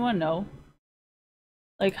 Does anyone know?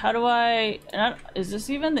 Like, how do I... Is this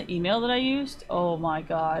even the email that I used? Oh my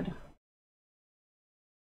god.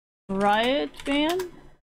 Riot ban?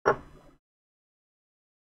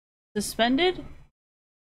 Suspended?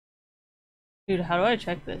 Dude, how do I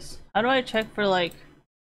check this? How do I check for, like...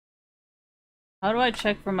 How do I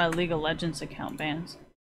check for my League of Legends account bans?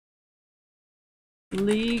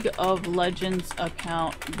 League of Legends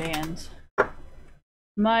account bans.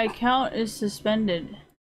 My account is suspended.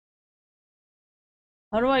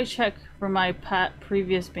 How do I check for my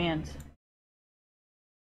previous bans?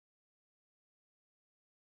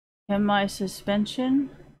 Am I suspension?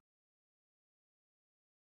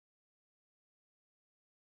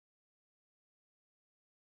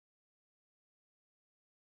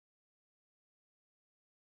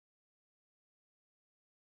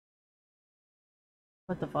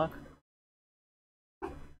 What the fuck?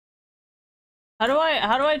 How do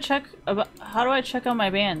I check about how do I check out my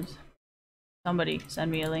bans? Somebody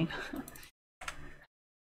send me a link.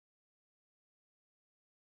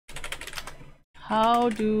 How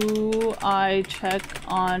do I check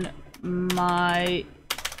on my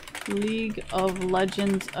League of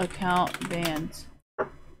Legends account bans? Is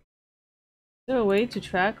there a way to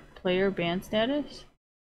track player ban status?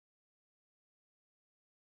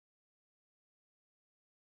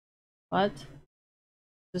 What?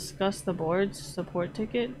 Discuss the board's support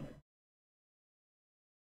ticket?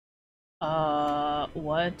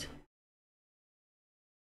 What?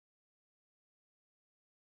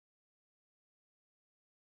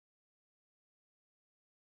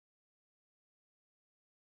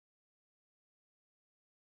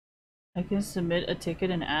 I can submit a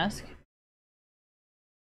ticket and ask.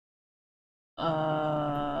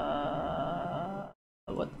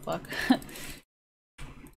 What the fuck?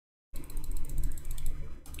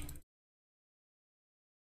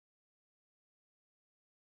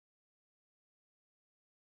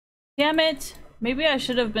 Damn it! Maybe I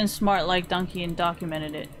should have been smart like Donkey and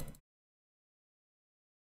documented it.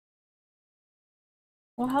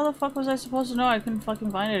 Well, how the fuck was I supposed to know I couldn't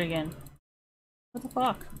fucking find it again? What the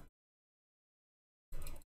fuck?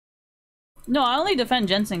 No, I only defend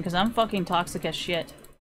Jensen because I'm fucking toxic as shit.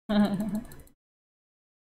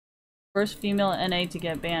 First female NA to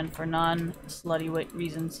get banned for non-slutty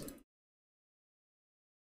reasons.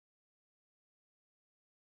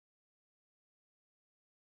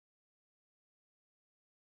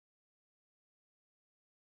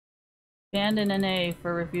 Banned in NA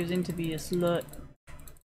for refusing to be a slut.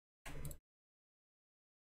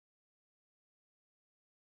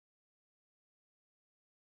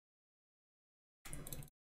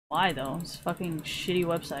 Why though? It's a fucking shitty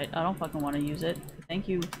website. I don't fucking want to use it. Thank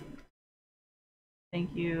you.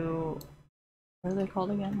 Thank you. What are they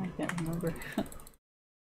called again? I can't remember.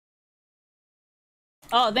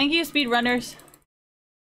 Oh, thank you, speedrunners.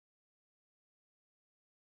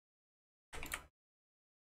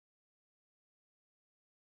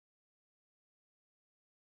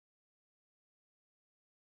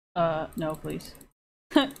 No, please.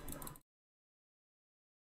 But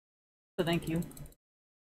thank you.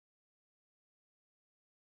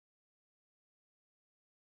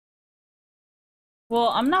 Well,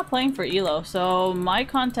 I'm not playing for ELO, so my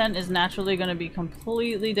content is naturally going to be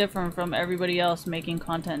completely different from everybody else making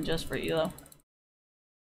content just for ELO.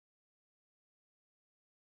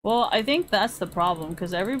 Well, I think that's the problem,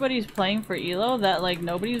 because everybody's playing for ELO that, like,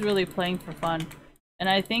 nobody's really playing for fun. And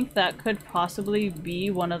I think that could possibly be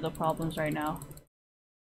one of the problems right now.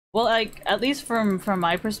 Well, like, at least from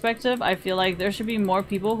my perspective, I feel like there should be more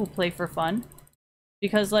people who play for fun.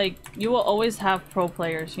 Because, like, you will always have pro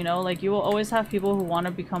players, you know? Like, you will always have people who want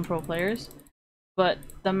to become pro players. But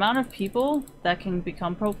the amount of people that can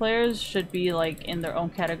become pro players should be, like, in their own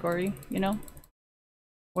category, you know?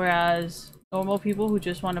 Whereas normal people who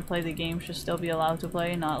just want to play the game should still be allowed to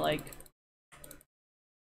play, not like...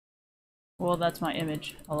 Well, that's my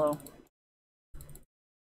image. Hello.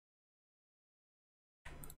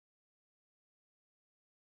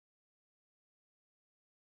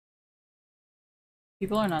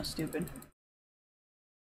 People are not stupid.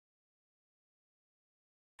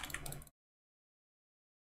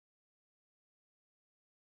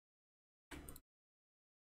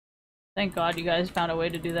 Thank God you guys found a way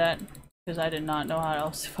to do that, because I did not know how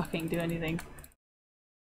else to fucking do anything.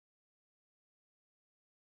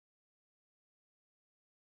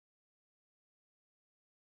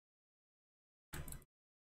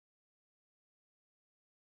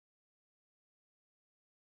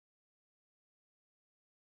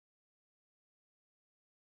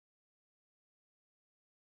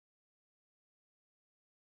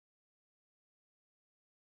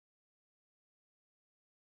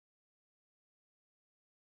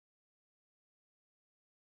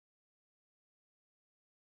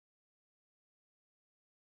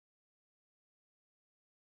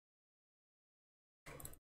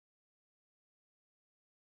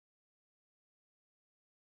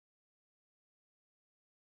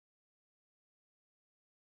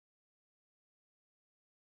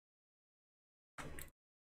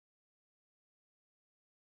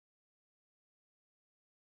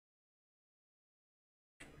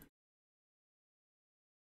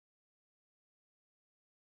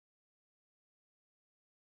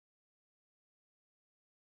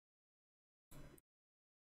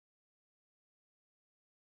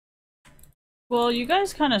 Well, you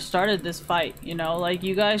guys kind of started this fight, you know? Like,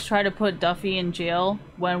 you guys try to put Duffy in jail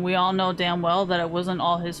when we all know damn well that it wasn't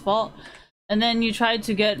all his fault. And then you tried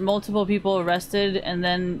to get multiple people arrested, and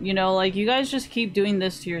then, you know, like, you guys just keep doing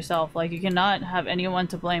this to yourself. Like, you cannot have anyone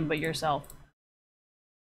to blame but yourself.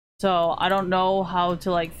 So, I don't know how to,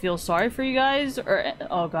 like, feel sorry for you guys, or-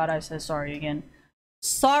 oh god, I said sorry again.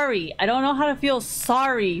 Sorry! I don't know how to feel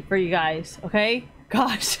sorry for you guys, okay?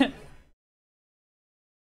 Gosh.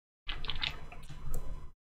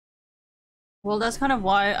 Well, that's kind of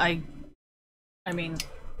why I mean,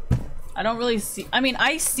 I don't really see- I mean,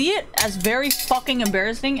 I see it as very fucking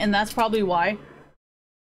embarrassing, and that's probably why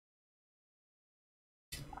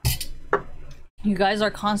you guys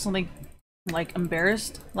are constantly, like,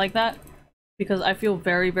 embarrassed like that. because I feel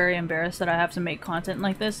very, very embarrassed that I have to make content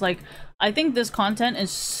like this. Like, I think this content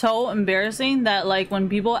is so embarrassing that, like, when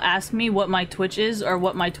people ask me what my Twitch is or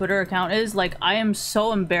what my Twitter account is, like, I am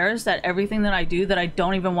so embarrassed at everything that I do that I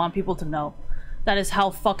don't even want people to know. That is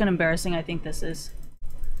how fucking embarrassing I think this is.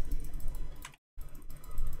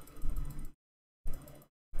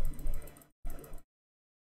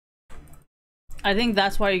 I think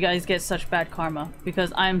that's why you guys get such bad karma,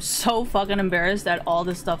 because I'm so fucking embarrassed at all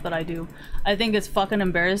the stuff that I do. I think it's fucking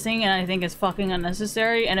embarrassing, and I think it's fucking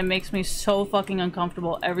unnecessary, and it makes me so fucking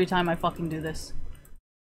uncomfortable every time I fucking do this.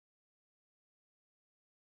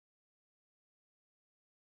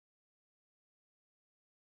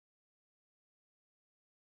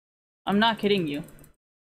 I'm not kidding you.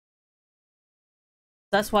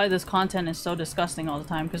 That's why this content is so disgusting all the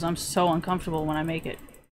time, because I'm so uncomfortable when I make it.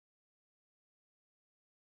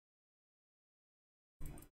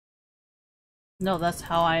 No, that's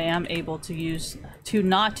how I am able to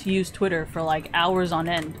not use Twitter for like hours on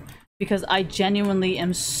end, because I genuinely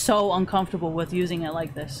am so uncomfortable with using it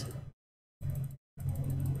like this.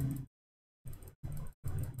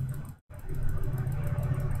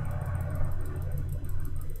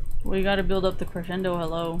 We gotta build up the crescendo,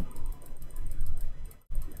 hello.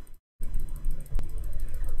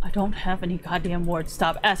 I don't have any goddamn wards.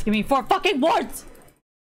 Stop asking me for fucking wards!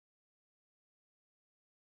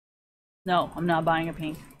 No, I'm not buying a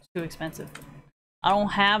pink. It's too expensive. I don't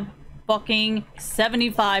have fucking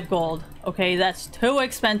 75 gold. Okay, that's too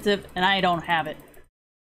expensive and I don't have it.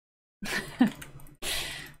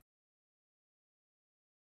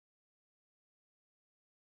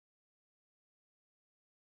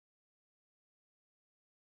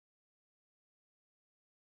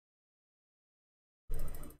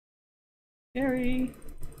 Scary.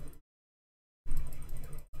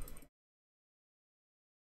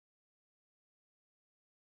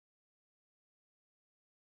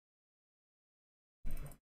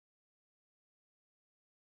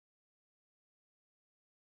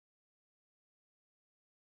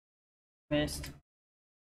 Missed.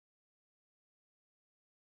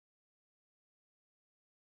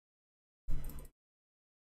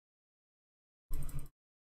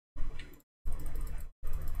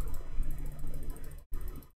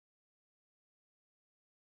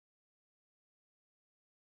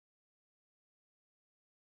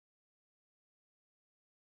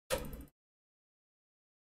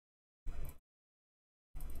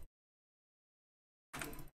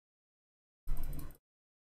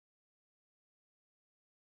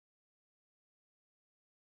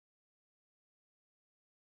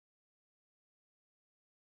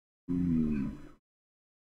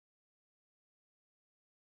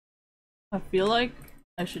 I feel like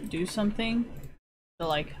I should do something to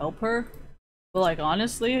like help her, but like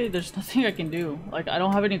honestly, there's nothing I can do. Like I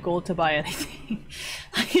don't have any gold to buy anything.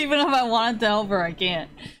 Like even if I wanted to help her, I can't.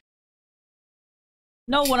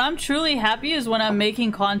 No, when I'm truly happy is when I'm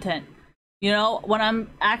making content. You know, when I'm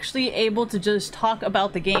actually able to just talk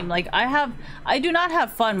about the game. Like I do not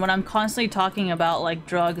have fun when I'm constantly talking about like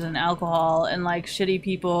drugs and alcohol and like shitty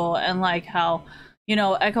people and like how, you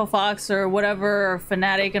know, Echo Fox or whatever, or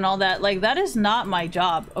Fnatic and all that. Like that is not my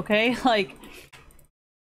job, okay? Like,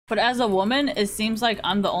 but as a woman, it seems like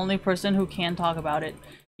I'm the only person who can talk about it.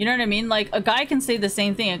 You know what I mean? Like, a guy can say the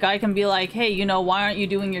same thing. A guy can be like, hey, you know, why aren't you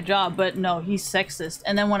doing your job? But no, he's sexist.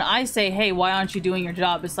 And then when I say, hey, why aren't you doing your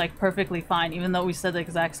job? It's like perfectly fine, even though we said the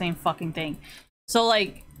exact same fucking thing. So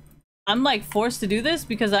like, I'm like forced to do this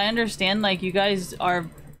because I understand like you guys are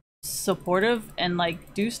supportive and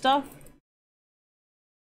like do stuff.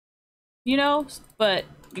 You know? But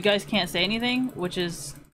you guys can't say anything, which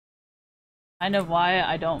is kind of why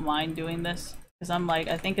I don't mind doing this. Because I'm like,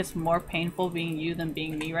 I think it's more painful being you than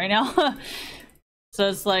being me right now. So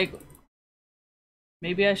it's like,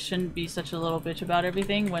 maybe I shouldn't be such a little bitch about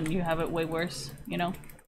everything when you have it way worse, you know?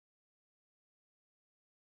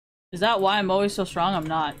 Is that why I'm always so strong? I'm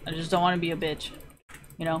not. I just don't want to be a bitch,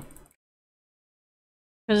 you know?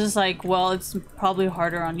 Because it's like, well, it's probably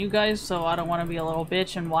harder on you guys, so I don't want to be a little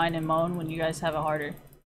bitch and whine and moan when you guys have it harder.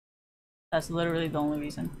 That's literally the only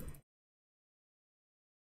reason.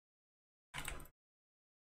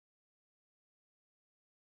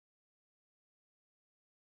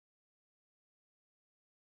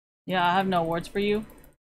 Yeah, I have no words for you.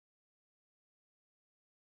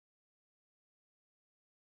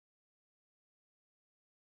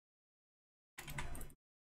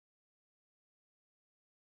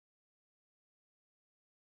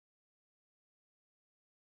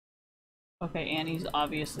 Okay, Annie's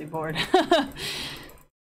obviously bored.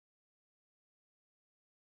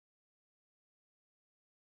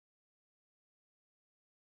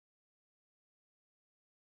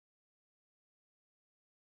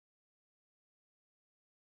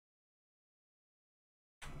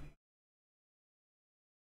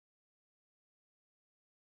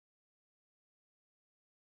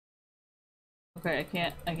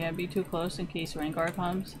 Okay, I can't be too close in case Rengar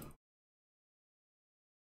comes.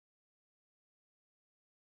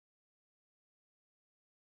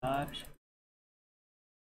 Gosh.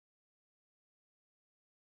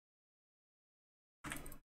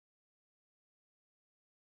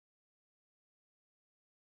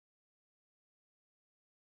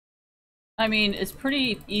 I mean, it's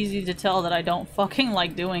pretty easy to tell that I don't fucking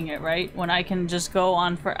like doing it, right? When I can just go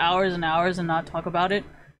on for hours and hours and not talk about it.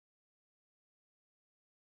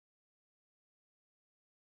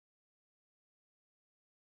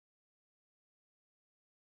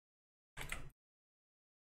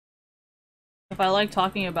 If I like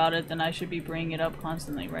talking about it, then I should be bringing it up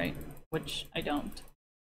constantly, right? Which I don't.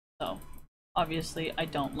 So, obviously, I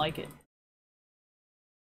don't like it.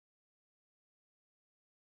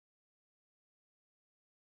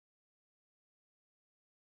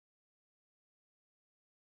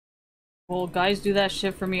 Well, guys do that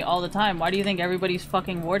shit for me all the time. Why do you think everybody's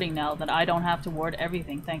fucking warding now that I don't have to ward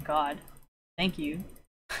everything? Thank God. Thank you.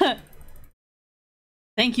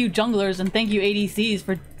 Thank you, junglers, and thank you, ADCs,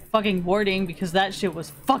 for fucking warding, because that shit was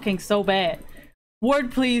fucking so bad.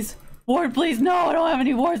 Ward, please! Ward, please! No, I don't have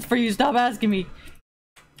any wards for you! Stop asking me!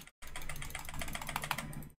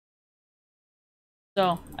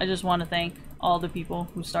 So, I just want to thank all the people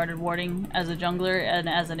who started warding as a jungler and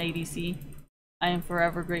as an ADC. I am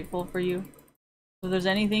forever grateful for you. If there's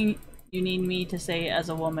anything you need me to say as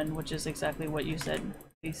a woman, which is exactly what you said,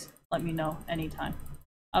 please let me know anytime.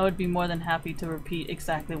 I would be more than happy to repeat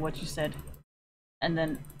exactly what you said. And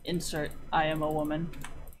then insert I am a woman.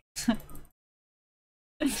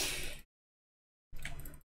 Why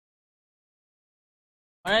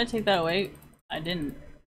did I take that away? I didn't.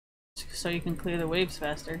 So you can clear the waves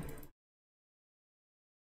faster.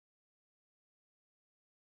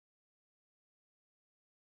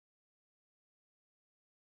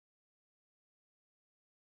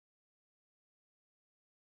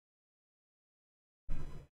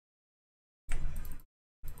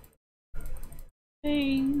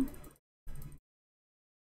 Ding.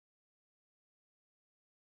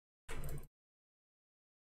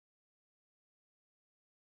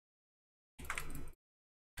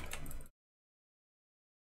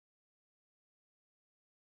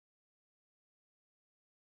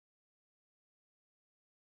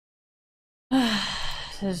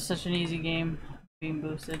 This is such an easy game, being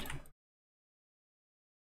boosted.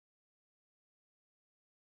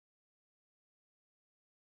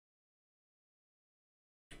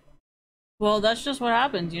 Well, that's just what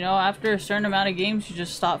happens, you know? After a certain amount of games, you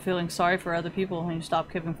just stop feeling sorry for other people and you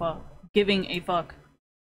stop giving a fuck.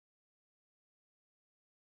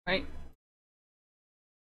 Right?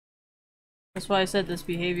 That's why I said this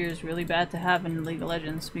behavior is really bad to have in League of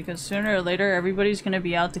Legends, because sooner or later everybody's gonna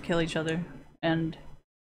be out to kill each other, and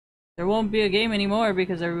there won't be a game anymore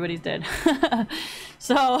because everybody's dead.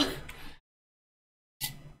 So...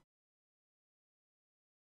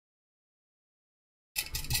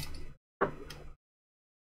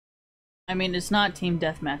 I mean, it's not team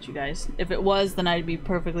deathmatch, you guys. If it was, then I'd be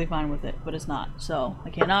perfectly fine with it, but it's not, so I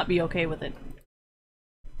cannot be okay with it.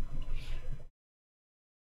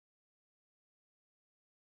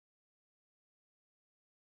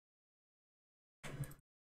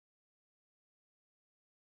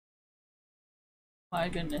 My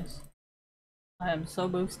goodness. I am so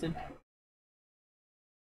boosted.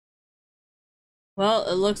 Well,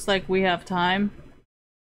 it looks like we have time.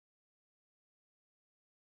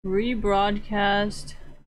 Rebroadcast.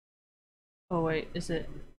 Oh wait, is it?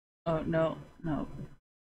 Oh no, no.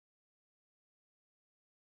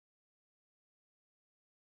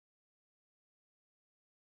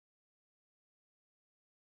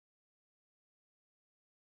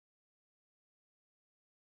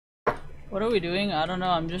 What are we doing? I don't know.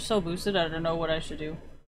 I'm just so boosted. I don't know what I should do.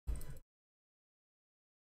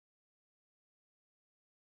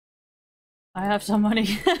 I have some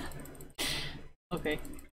money. Okay.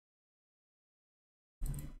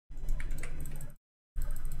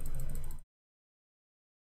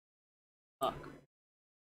 Fuck.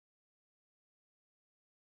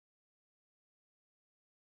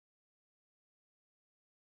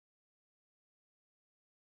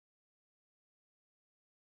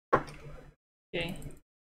 Okay.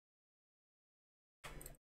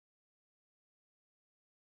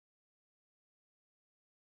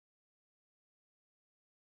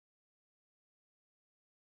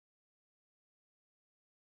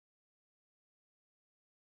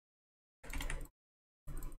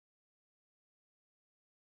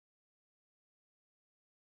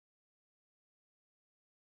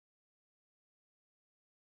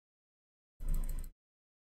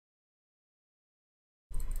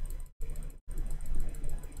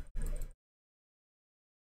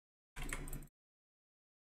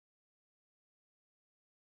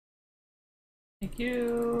 Thank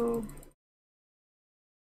you.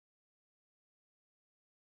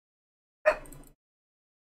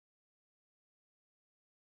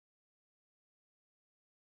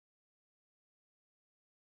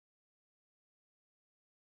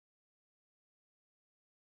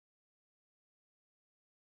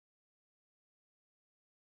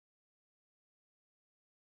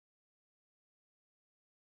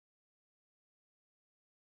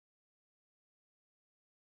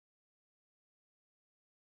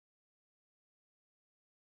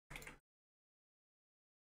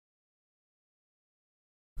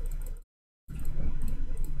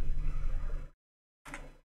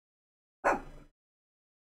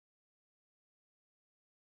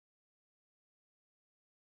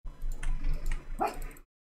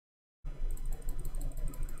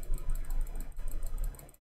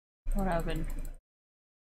 What happened?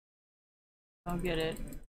 Don't get it.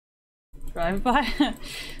 Drive by?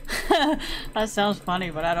 That sounds funny,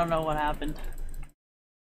 but I don't know what happened.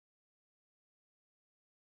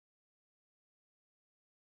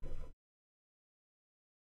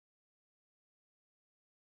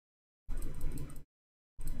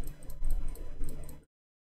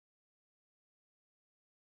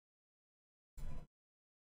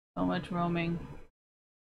 So much roaming.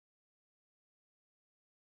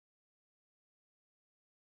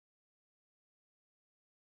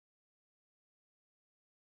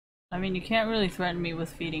 I mean, you can't really threaten me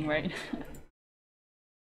with feeding, right?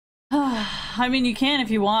 I mean, you can if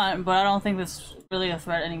you want, but I don't think that's really a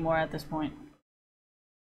threat anymore at this point.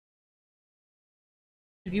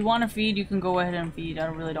 If you want to feed, you can go ahead and feed. I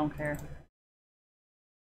really don't care.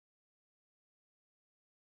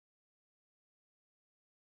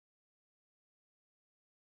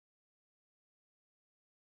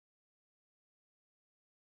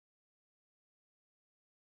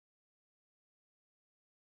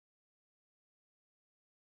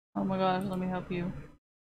 Oh my gosh, let me help you.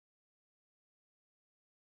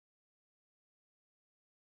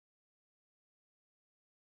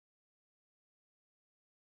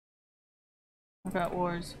 I got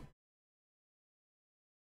wars.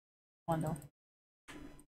 Wando.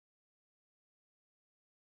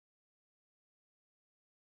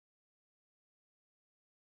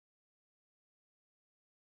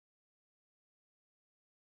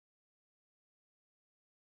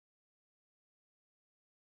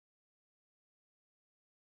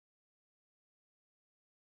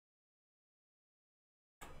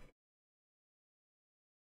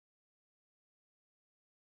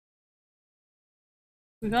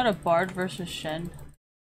 We got a Bard versus Shen.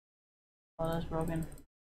 Oh, that's broken.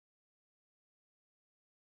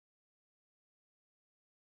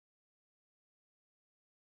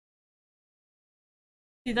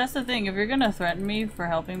 See, that's the thing. If you're gonna threaten me for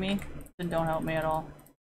helping me, then don't help me at all.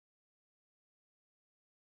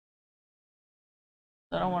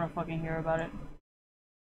 I don't want to fucking hear about it.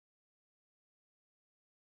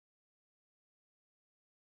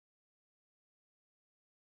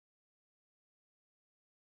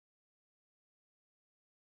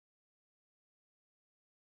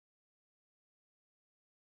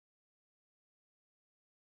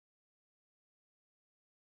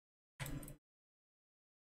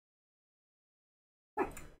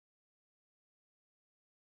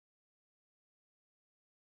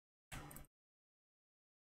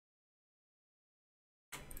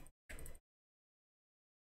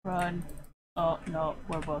 Run. Oh, no,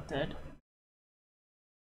 we're both dead.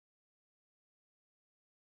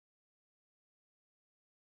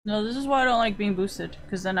 No, this is why I don't like being boosted,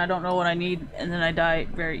 because then I don't know what I need, and then I die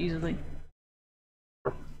very easily.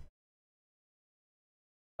 If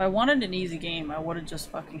I wanted an easy game, I would have just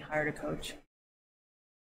fucking hired a coach.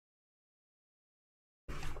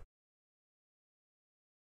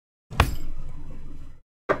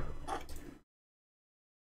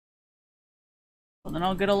 Well, then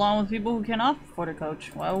I'll get along with people who cannot afford a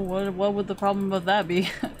coach. Well, what would the problem with that be?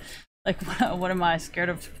 Like, what am I, scared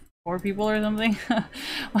of poor people or something?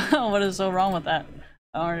 What is so wrong with that?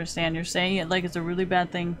 I don't understand. You're saying it like it's a really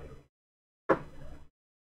bad thing.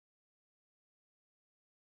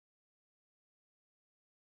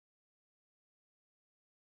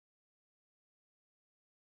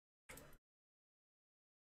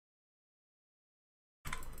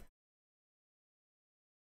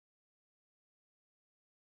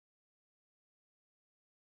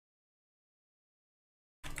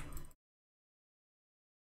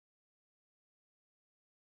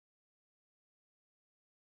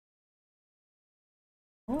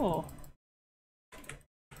 Oh.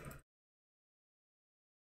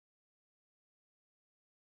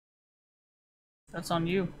 That's on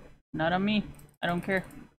you, not on me. I don't care.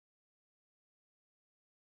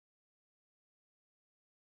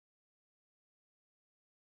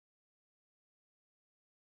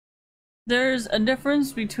 There's a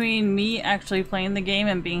difference between me actually playing the game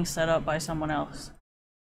and being set up by someone else.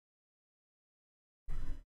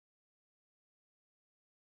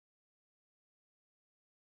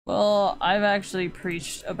 Well, I've actually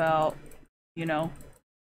preached about, you know,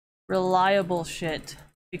 reliable shit,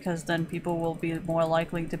 because then people will be more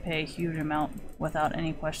likely to pay a huge amount without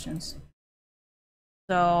any questions.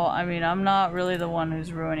 So, I mean, I'm not really the one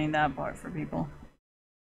who's ruining that part for people.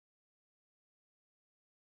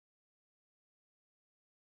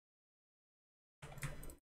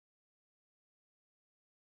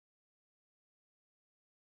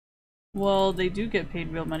 Well, they do get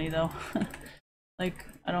paid real money though. Like,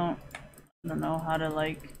 I don't know how to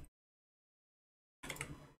like...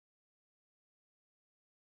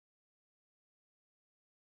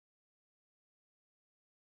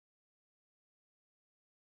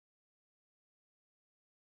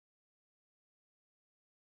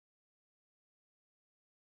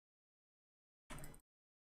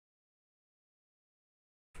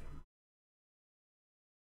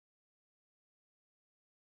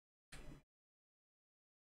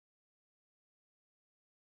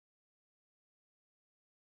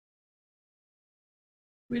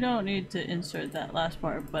 We don't need to insert that last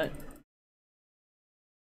part, but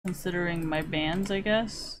considering my bands, I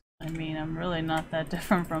guess. I mean, I'm really not that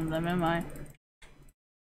different from them, am I?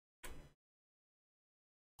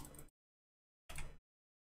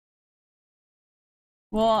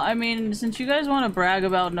 Well, I mean, since you guys want to brag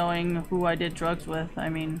about knowing who I did drugs with, I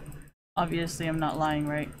mean, obviously I'm not lying,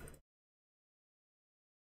 right?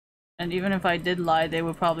 And even if I did lie, they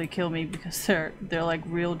would probably kill me because they're like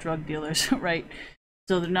real drug dealers, right?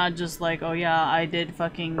 So they're not just like, oh yeah, I did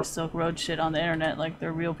fucking Silk Road shit on the internet, like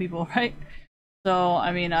they're real people, right? So,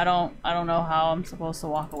 I mean, I don't know how I'm supposed to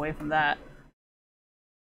walk away from that.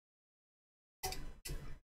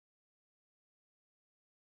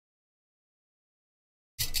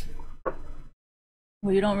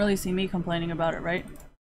 Well, you don't really see me complaining about it, right?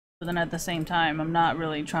 But then at the same time, I'm not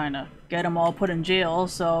really trying to get them all put in jail,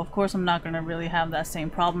 so of course I'm not gonna really have that same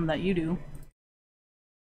problem that you do.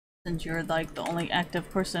 Since you're like the only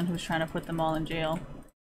active person who's trying to put them all in jail,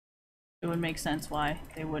 it would make sense why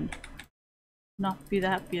they would not be the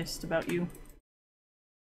happiest about you.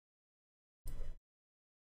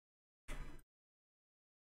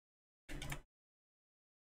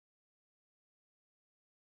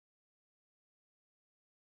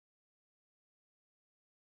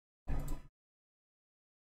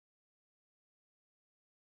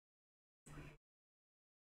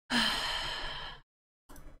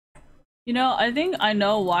 You know, I think I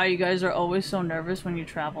know why you guys are always so nervous when you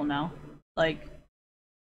travel now. Like,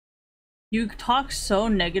 you talk so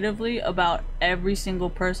negatively about every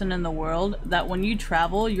single person in the world that when you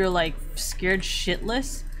travel, you're like scared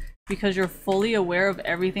shitless because you're fully aware of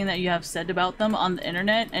everything that you have said about them on the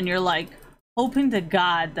internet, and you're like hoping to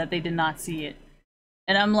God that they did not see it.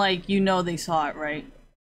 And I'm like, you know they saw it, right?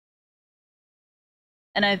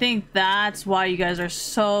 And I think that's why you guys are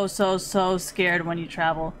so scared when you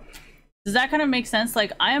travel. Does that kind of make sense?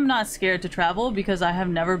 Like, I am not scared to travel because I have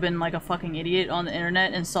never been like a fucking idiot on the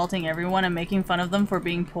internet insulting everyone and making fun of them for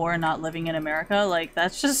being poor and not living in America. Like,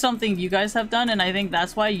 that's just something you guys have done, and I think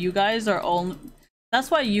that's why you guys are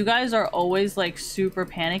always like super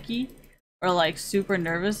panicky or like super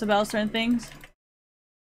nervous about certain things.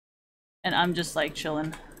 And I'm just like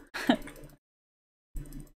chilling.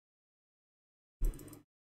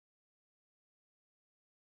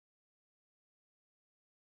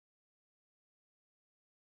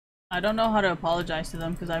 I don't know how to apologize to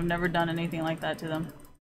them because I've never done anything like that to them.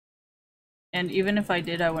 And even if I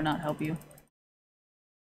did, I would not help you.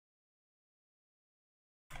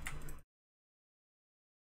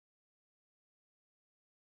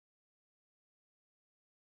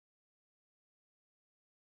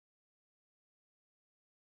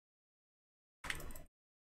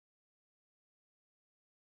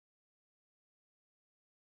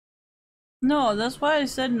 No, that's why I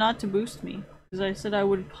said not to boost me. Because I said I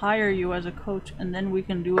would hire you as a coach and then we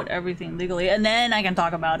can do it everything legally and then I can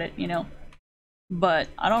talk about it, you know? But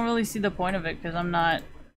I don't really see the point of it because I'm not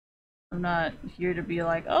here to be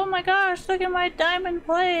like, oh my gosh, look at my diamond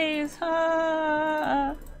plays.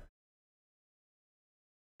 Ah.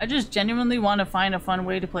 I just genuinely want to find a fun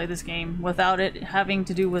way to play this game without it having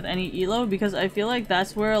to do with any elo, because I feel like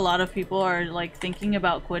that's where a lot of people are like thinking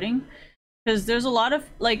about quitting. Because there's a lot of,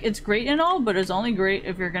 like, it's great and all, but it's only great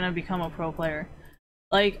if you're gonna become a pro player.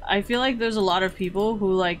 Like, I feel like there's a lot of people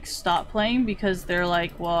who, like, stop playing because they're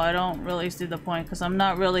like, well, I don't really see the point because I'm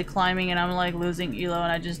not really climbing and I'm, like, losing elo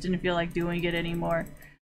and I just didn't feel like doing it anymore.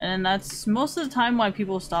 And that's most of the time why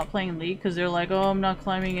people stop playing League, because they're like, oh, I'm not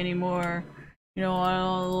climbing anymore. You know, I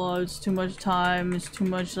don't, it's too much time, it's too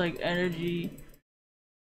much like energy.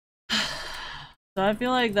 So I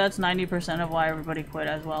feel like that's 90% of why everybody quit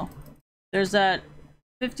as well. There's that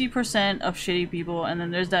 50% of shitty people, and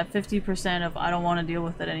then there's that 50% of I don't want to deal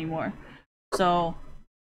with it anymore. So,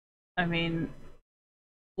 I mean,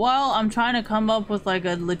 while I'm trying to come up with like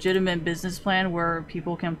a legitimate business plan where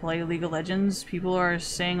people can play League of Legends, people are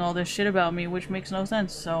saying all this shit about me, which makes no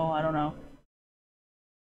sense, so I don't know.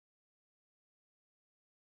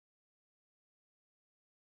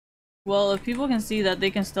 Well, if people can see that they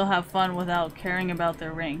can still have fun without caring about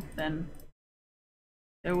their rank, then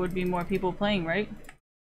there would be more people playing, right?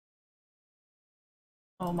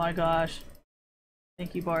 Oh my gosh.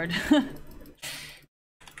 Thank you, Bard.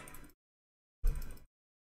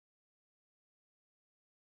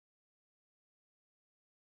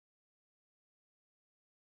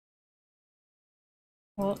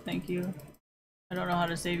 Well, thank you. I don't know how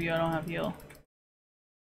to save you, I don't have heal.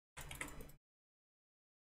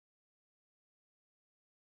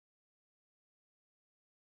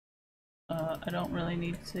 I don't really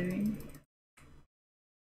need saving.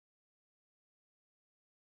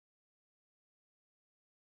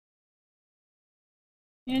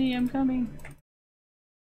 Annie, I'm coming.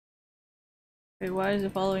 Wait, why is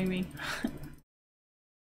it following me?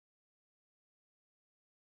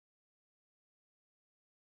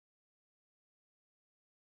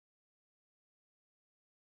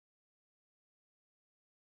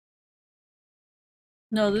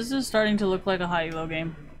 No, this is starting to look like a high elo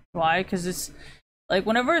game. Why? Because it's like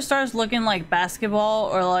whenever it starts looking like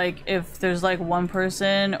basketball, or like if there's like one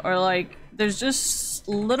person, or like there's just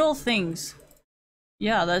little things.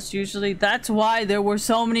 Yeah, that's why there were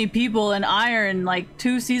so many people in Iron like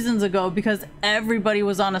 2 seasons ago, because everybody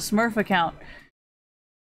was on a Smurf account.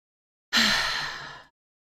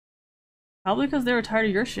 Probably because they were tired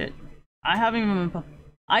of your shit.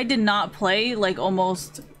 I did not play like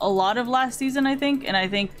almost a lot of last season, I think, and I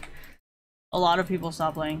think a lot of people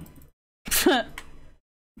stopped playing. Not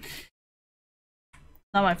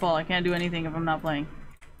my fault, I can't do anything if I'm not playing.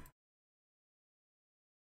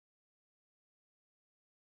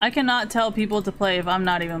 I cannot tell people to play if I'm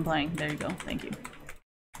not even playing. There you go, thank you.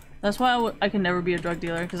 That's why I can never be a drug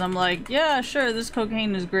dealer, because I'm like, yeah, sure, this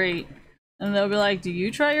cocaine is great. And they'll be like, do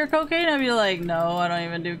you try your cocaine? I'll be like, no, I don't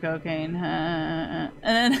even do cocaine. And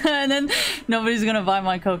then nobody's gonna buy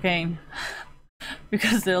my cocaine.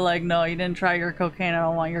 Because they're like, no, you didn't try your cocaine, I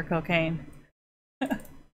don't want your cocaine.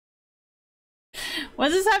 What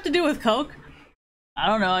does this have to do with coke? I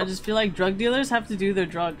don't know, I just feel like drug dealers have to do their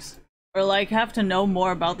drugs. Or like have to know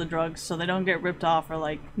more about the drugs so they don't get ripped off, or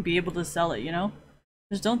like be able to sell it, you know?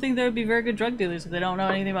 Just don't think they would be very good drug dealers if they don't know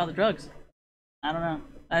anything about the drugs. I don't know.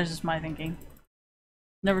 That's just my thinking.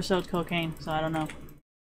 Never sold cocaine, so I don't know.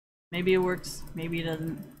 Maybe it works, maybe it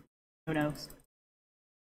doesn't. Who knows?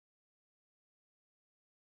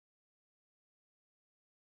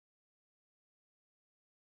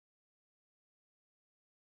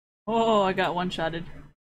 Oh, I got one-shotted.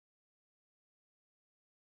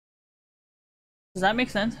 Does that make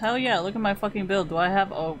sense? Hell yeah, look at my fucking build. Do I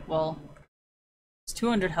have— oh, well. It's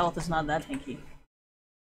 200 health, it's not that tanky.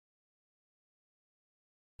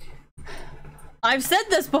 I've said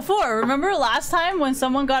this before. Remember last time when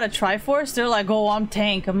someone got a Triforce? They're like, oh, I'm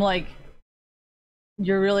tank. I'm like,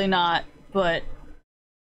 you're really not, but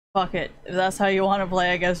fuck it. If that's how you want to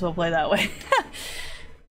play, I guess we'll play that way.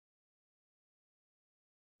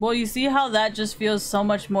 Well, you see how that just feels so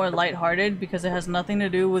much more lighthearted because it has nothing to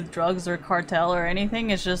do with drugs or cartel or anything.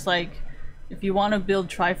 It's just like, if you want to build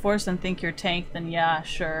Triforce and think you're tank, then yeah,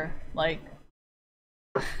 sure. Like,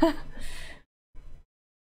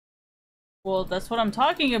 well, that's what I'm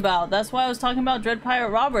talking about. That's why I was talking about Dread Pirate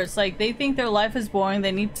Roberts. Like, they think their life is boring.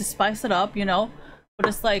 They need to spice it up, you know? But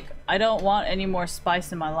it's like, I don't want any more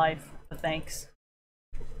spice in my life. But thanks.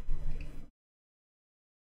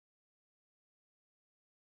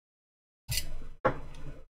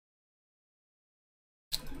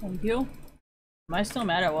 Thank you. Am I still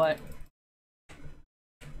mad at what?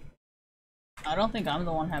 I don't think I'm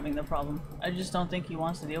the one having the problem. I just don't think he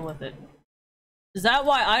wants to deal with it. Is that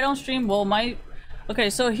why I don't stream? Well, okay,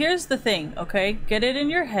 so here's the thing, okay? Get it in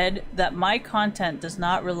your head that my content does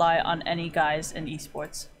not rely on any guys in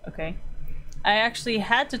esports, okay? I actually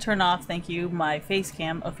had to turn off, thank you, my face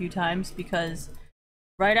cam a few times because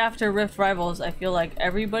right after Rift Rivals, I feel like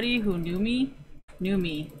everybody who knew me,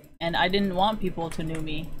 and I didn't want people to know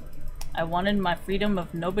me. I wanted my freedom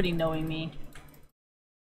of nobody knowing me.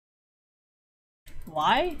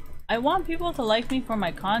 Why? I want people to like me for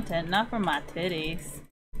my content, not for my titties.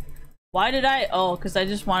 Why did I? Oh, because I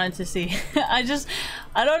just wanted to see. I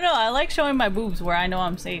don't know. I like showing my boobs where I know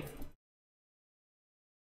I'm safe.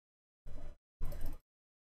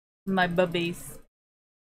 My bubbies.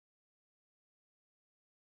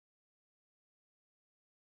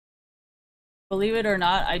 Believe it or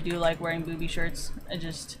not, I do like wearing booby shirts. I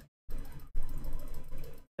just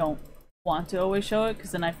don't want to always show it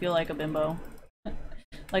because then I feel like a bimbo.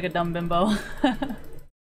 Like a dumb bimbo.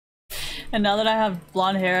 And now that I have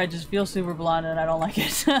blonde hair, I just feel super blonde and I don't like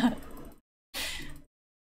it.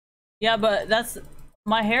 Yeah, but that's...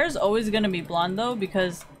 My hair is always gonna be blonde though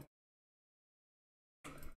because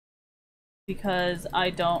I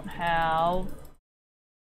don't have...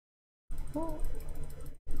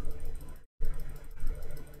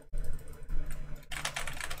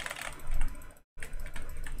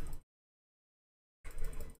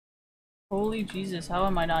 Holy Jesus, how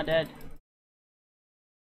am I not dead?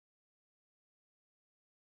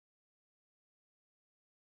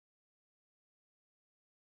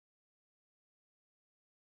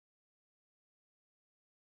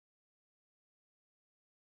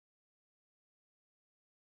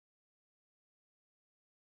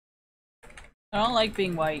 I don't like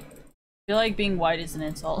being white. I feel like being white is an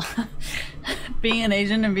insult. Being an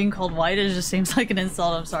Asian and being called white, it just seems like an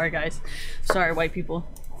insult. I'm sorry, guys. Sorry, white people.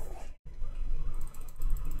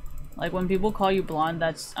 Like, when people call you blonde,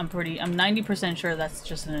 that's- I'm 90% sure that's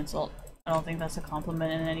just an insult. I don't think that's a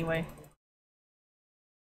compliment in any way.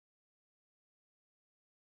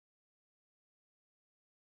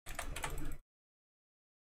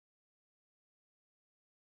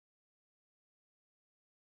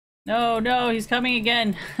 No, no, he's coming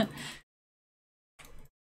again!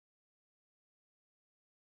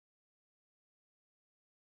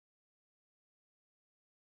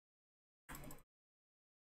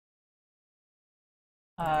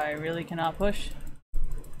 I really cannot push.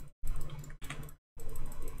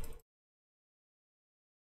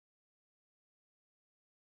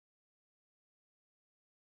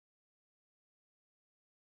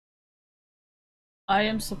 I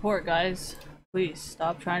am support, guys. Please,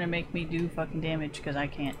 stop trying to make me do fucking damage, because I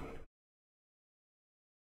can't.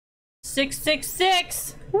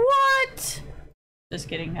 666! What?! Just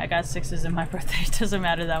kidding, I got 6s in my birthday. It doesn't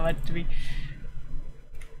matter that much to me.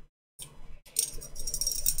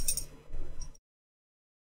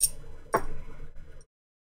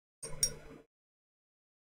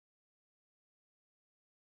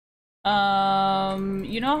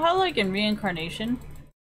 You know how like in reincarnation,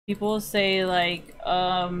 people say like,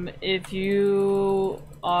 if you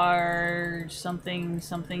are something,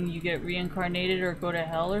 you get reincarnated or go to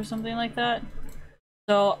hell or something like that?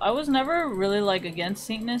 So I was never really like against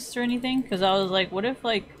Satanists or anything, because I was like, what if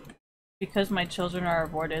like, because my children are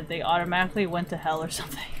aborted, they automatically went to hell or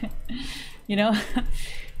something? You know?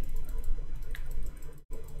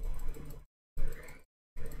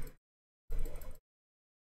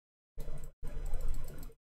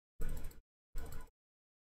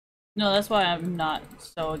 No, that's why I'm not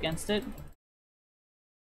so against it.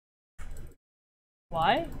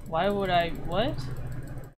 Why? Why would I- what?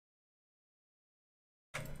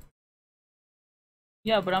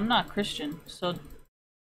 Yeah, but I'm not Christian, so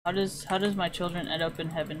how does my children end up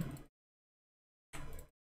in heaven? I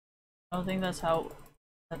don't think that's how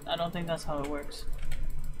it works.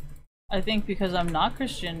 I think because I'm not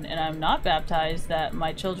Christian and I'm not baptized that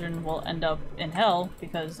my children will end up in hell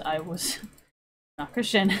because I was not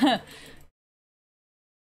Christian.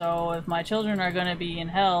 So if my children are gonna be in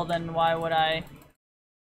hell, then why would I...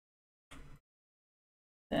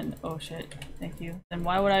 Then, oh shit, thank you. Then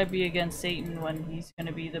why would I be against Satan when he's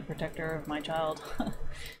gonna be the protector of my child?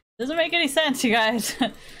 Doesn't make any sense, you guys.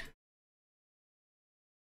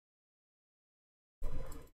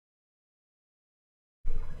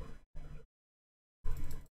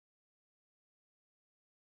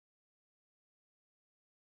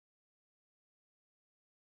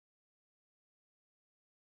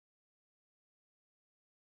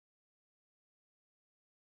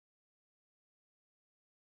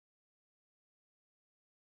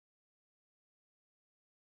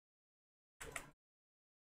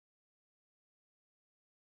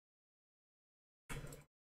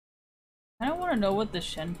 I don't want to know what the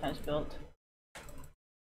Shen has built.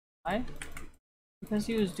 Why? Because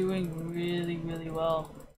he was doing really, really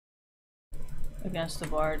well against the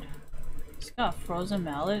Bard. He's got Frozen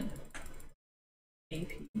Mallet. AP.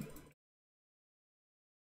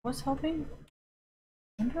 What's helping?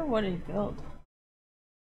 I wonder what he built.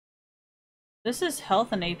 This is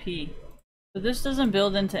health and AP. But this doesn't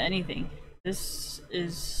build into anything. This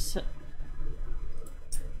is...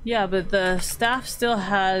 Yeah, but the staff still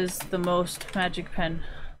has the most magic pen.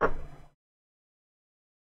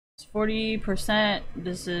 It's 40%.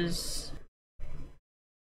 This is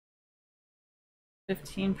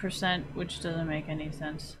 15%, which doesn't make any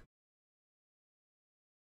sense.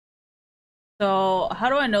 So, how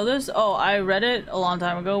do I know this? Oh, I read it a long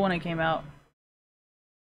time ago when it came out.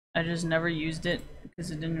 I just never used it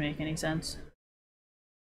because it didn't make any sense.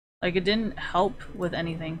 Like, it didn't help with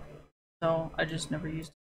anything. So, I just never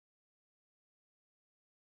used it.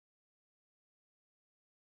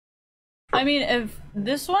 I mean, if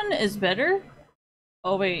this one is better...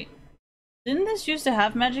 Oh, wait. Didn't this used to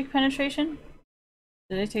have magic penetration?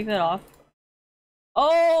 Did I take that off?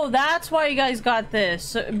 Oh, that's why you guys got this.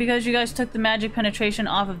 So, because you guys took the magic penetration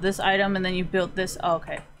off of this item and then you built this. Oh,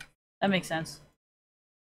 okay. That makes sense.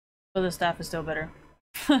 But the staff is still better.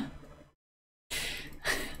 How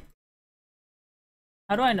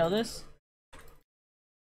do I know this?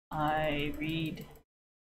 I read.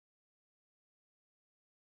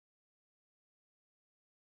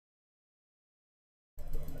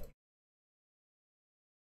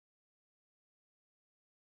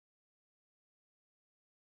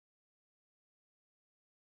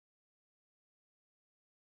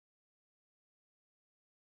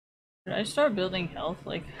 Should I start building health?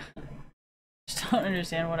 Like, I just don't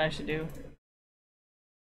understand what I should do.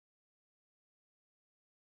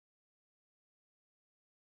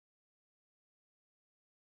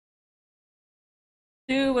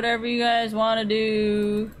 Do whatever you guys want to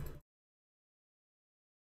do.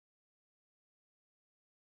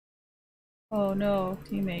 Oh no,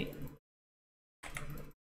 teammate.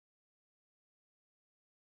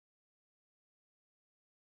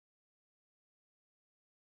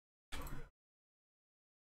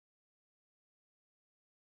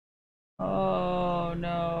 Oh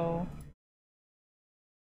no.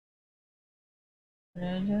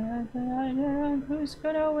 Who's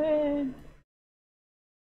gonna win?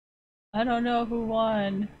 I don't know who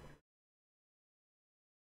won.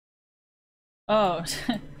 Oh.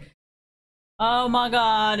 Oh my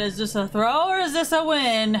god, is this a throw or is this a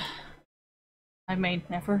win? I may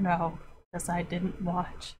never know, because I didn't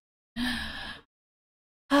watch.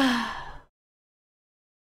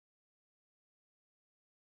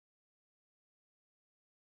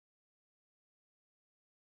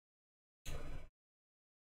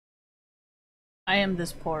 I am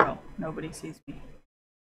this Poro. Nobody sees me.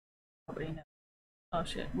 Nobody knows. Oh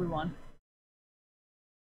shit, we won.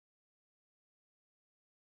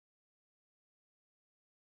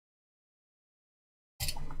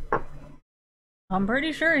 I'm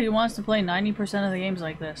pretty sure he wants to play 90% of the games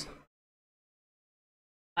like this.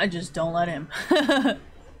 I just don't let him.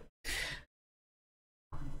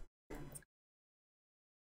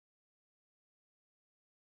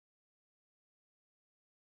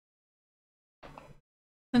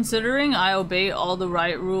 Considering I obey all the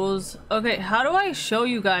right rules. Okay, how do I show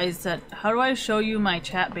you guys that? How do I show you my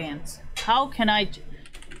chat bans? How can I...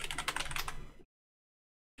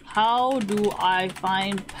 How do I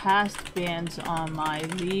find past bans on my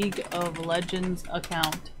League of Legends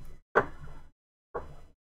account?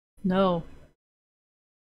 No.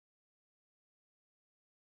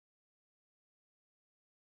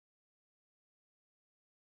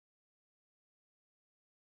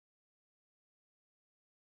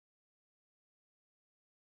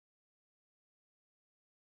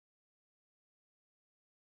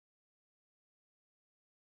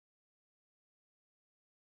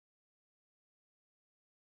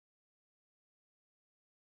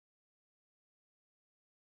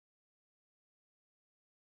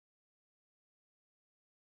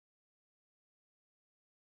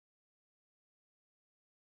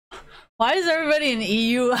 Why is everybody in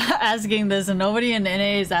EU asking this and nobody in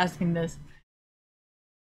NA is asking this?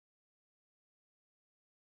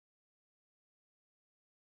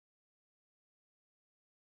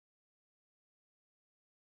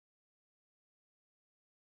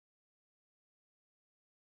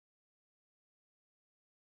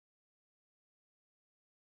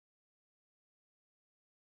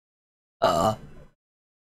 I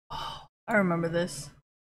remember this.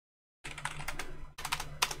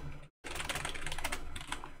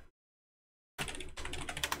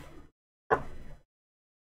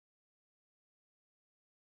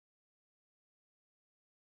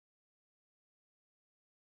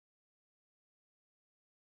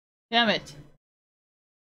 Damn it.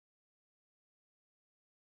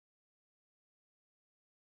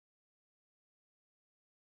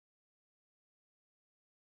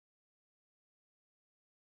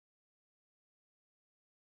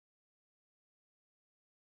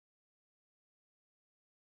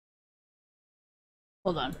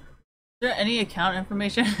 Hold on. Is there any account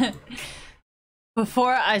information?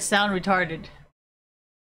 Before I sound retarded.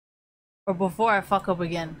 Or before I fuck up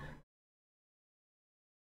again.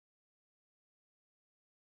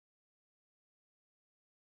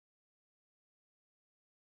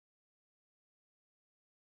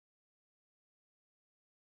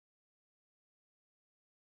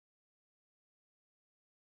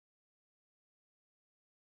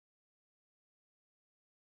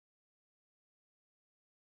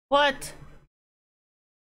 What?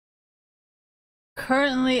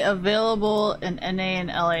 Currently available in NA and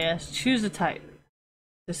LAS. Choose a type.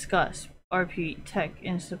 Discuss. RP, tech,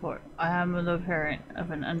 and support. I am the parent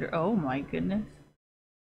of an under. Oh my goodness.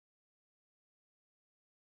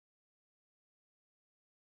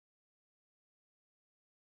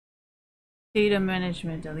 Data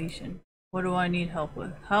management deletion. What do I need help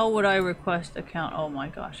with? How would I request account? Oh my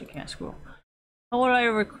gosh, I can't scroll. How would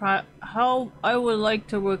I would like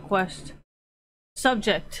to request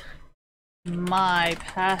subject my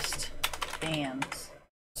past fans.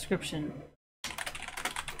 Description.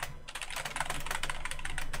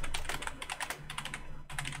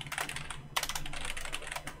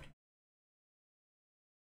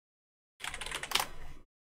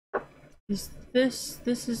 This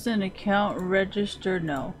is an account registered?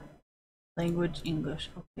 No. Language English.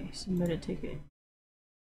 Okay, submit a ticket.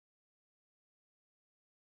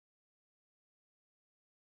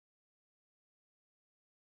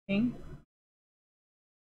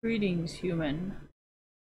 Greetings, human.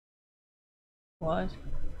 What?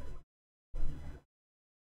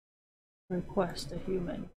 Request a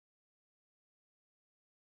human.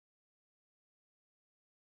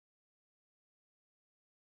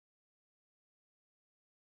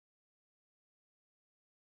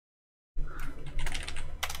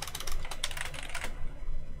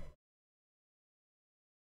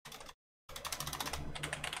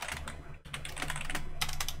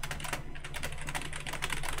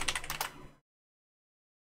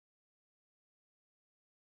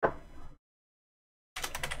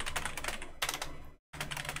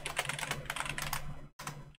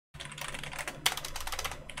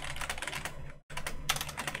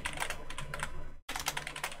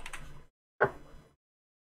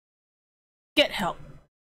 Get help.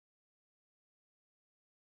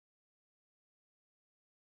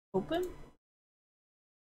 Open?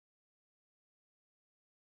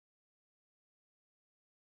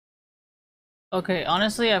 Okay,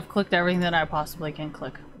 honestly, I've clicked everything that I possibly can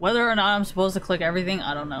click. Whether or not I'm supposed to click everything,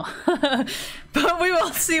 I don't know. But we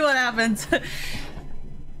will see what happens.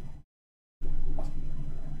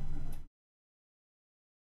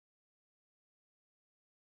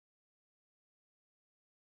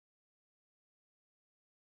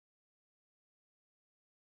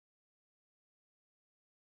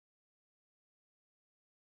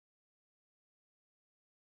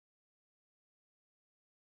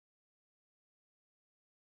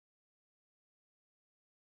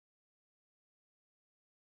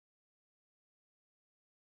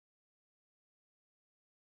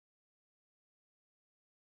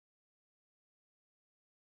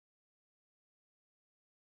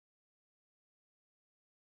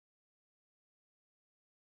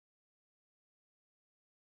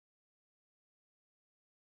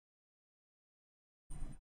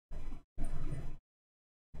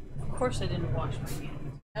 Of course I didn't wash my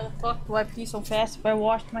hands. How the fuck do I pee so fast if I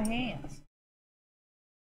washed my hands?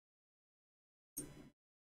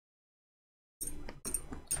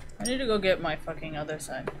 I need to go get my fucking other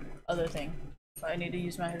thing. So I need to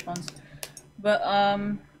use my headphones. But,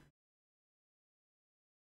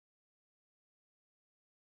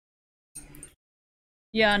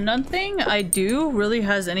 yeah, nothing I do really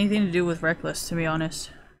has anything to do with Reckless, to be honest.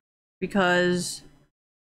 Because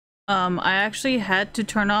I actually had to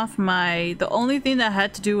turn off the only thing that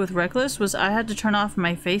had to do with Reckless was I had to turn off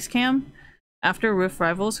my face cam after Rift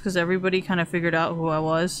Rivals because everybody kind of figured out who I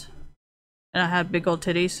was. And I had big old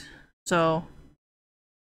titties. So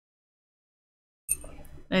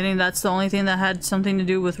I think that's the only thing that had something to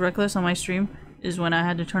do with Reckless on my stream, is when I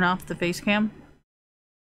had to turn off the face cam.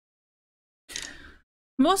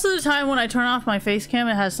 Most of the time when I turn off my face cam,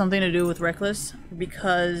 it has something to do with Reckless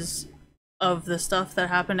because of the stuff that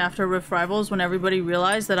happened after Rift Rivals when everybody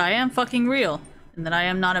realized that I am fucking real and that I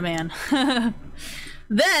am not a man.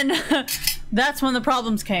 Then that's when the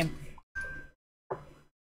problems came.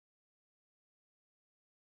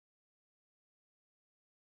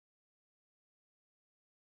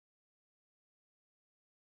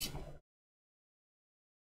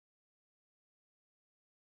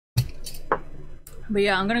 But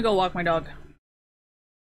yeah, I'm gonna go walk my dog.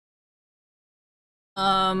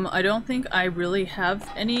 I don't think I really have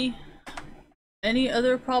any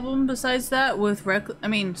other problem besides that with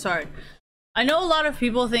I know a lot of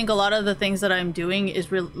people think a lot of the things that I'm doing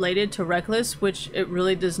is related to Reckless, which it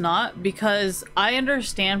really does not, because I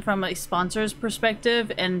understand from a sponsor's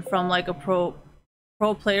perspective and from like a pro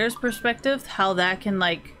player's perspective how that can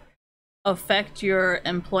like affect your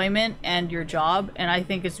employment and your job, and I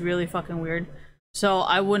think it's really fucking weird. So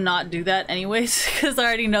I would not do that anyways because I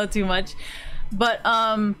already know too much. But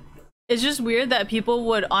it's just weird that people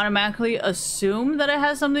would automatically assume that it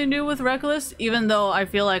has something to do with Reckless, even though I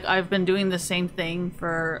feel like I've been doing the same thing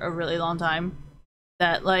for a really long time.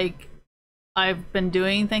 That like I've been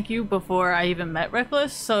doing, thank you, before I even met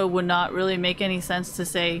Reckless, so it would not really make any sense to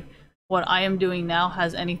say what I am doing now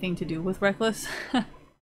has anything to do with Reckless.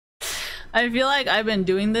 I feel like I've been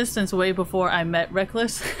doing this since way before I met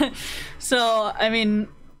Reckless. So, I mean,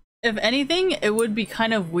 if anything, it would be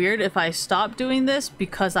kind of weird if I stopped doing this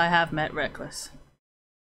because I have met Reckless.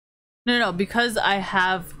 No, because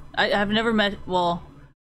I've never met, well,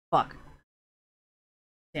 fuck.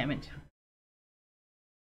 Damn it.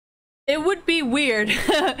 It would be weird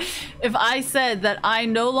if I said that I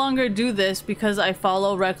no longer do this because I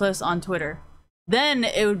follow Reckless on Twitter. Then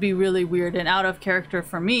it would be really weird and out of character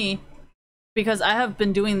for me, because I have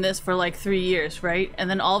been doing this for like 3 years, right? And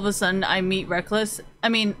then all of a sudden I meet Reckless. I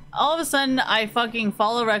mean, all of a sudden I fucking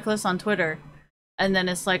follow Reckless on Twitter, and then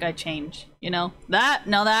it's like I change, you know?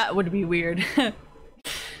 Now that would be weird.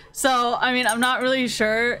 So, I mean, I'm not really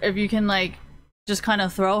sure if you can like just kind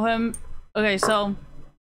of throw him. Okay, so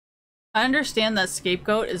I understand that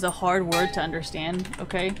scapegoat is a hard word to understand,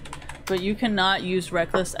 okay? But you cannot use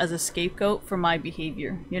Reckless as a scapegoat for my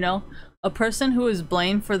behavior, you know? A person who is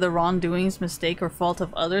blamed for the wrongdoings, mistake, or fault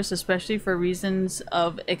of others, especially for reasons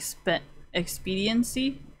of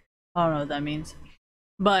expediency. I don't know what that means.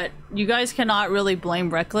 But you guys cannot really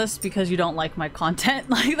blame Reckless because you don't like my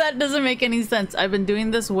content. Like, that doesn't make any sense. I've been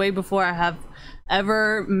doing this way before I have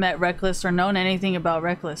ever met Reckless or known anything about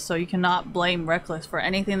Reckless, so you cannot blame Reckless for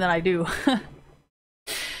anything that I do.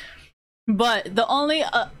 But the only,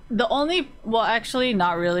 well, actually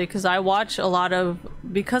not really, because I watch a lot of,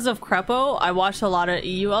 because of Crepo, I watch a lot of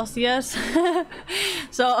EU LCS.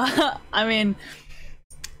 So, I mean,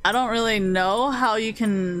 I don't really know how you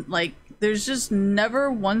can, like, there's just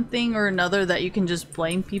never one thing or another that you can just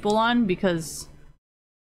blame people on, because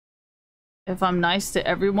if I'm nice to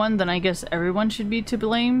everyone, then I guess everyone should be to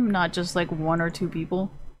blame, not just like 1 or 2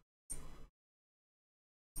 people.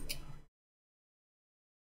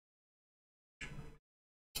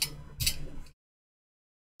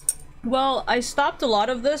 Well, I stopped a lot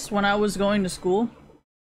of this when I was going to school,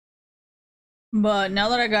 but now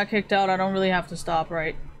that I got kicked out, I don't really have to stop,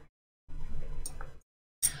 right?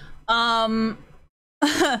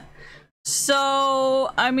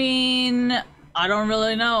 So, I mean, I don't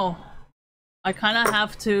really know. I kind of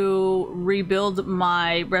have to rebuild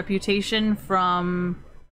my reputation from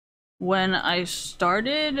when I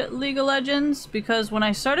started League of Legends, because when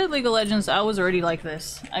I started League of Legends, I was already like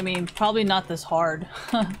this. I mean, probably not this hard,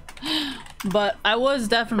 but I was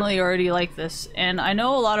definitely already like this. And I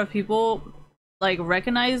know a lot of people like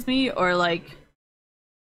recognize me, or like,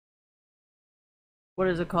 what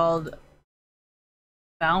is it called?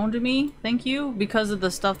 Found me, thank you, because of the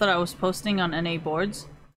stuff that I was posting on NA boards.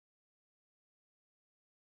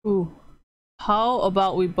 Ooh. How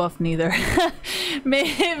about we buff neither?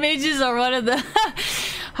 Mages are one of the...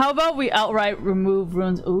 How about we outright remove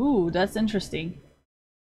runes? Ooh, that's interesting.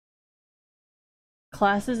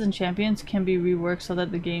 Classes and champions can be reworked so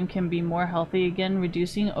that the game can be more healthy again,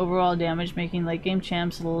 reducing overall damage, making late game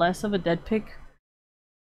champs less of a dead pick,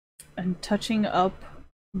 and touching up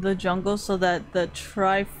the jungle so that the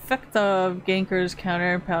trifecta of gankers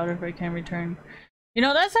counter powder if I can return. You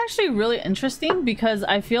know, that's actually really interesting, because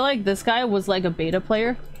I feel like this guy was like a beta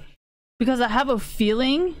player. Because I have a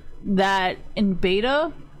feeling that in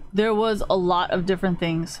beta, there was a lot of different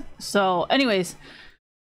things. So anyways,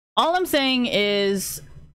 all I'm saying is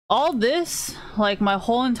all this, like my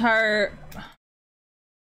whole entire...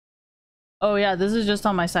 Oh yeah, this is just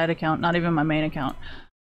on my side account, not even my main account.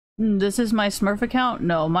 This is my Smurf account?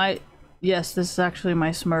 No, yes, this is actually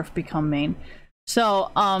my Smurf become main.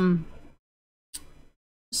 So,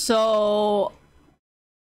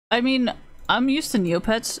 I mean, I'm used to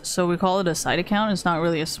Neopets, so we call it a side account. It's not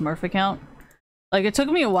really a Smurf account. Like, it took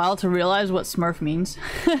me a while to realize what Smurf means.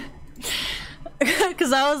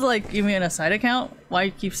 Because I was like, you mean a side account? Why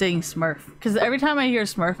you keep saying Smurf? Because every time I hear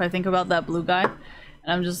Smurf, I think about that blue guy. And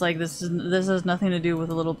I'm just like, this has nothing to do with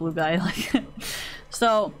a little blue guy. Like,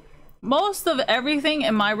 so, most of everything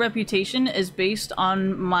in my reputation is based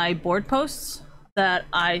on my board posts that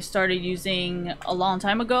I started using a long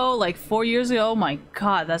time ago, like 4 years ago. My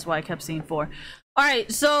god, that's why I kept seeing 4. All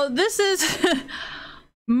right, so this is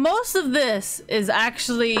most of this is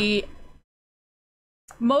actually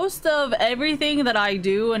most of everything that I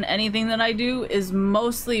do and anything that I do is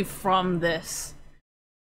mostly from this.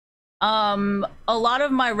 A lot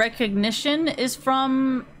of my recognition is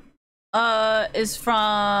from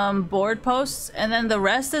board posts, and then the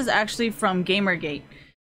rest is actually from Gamergate.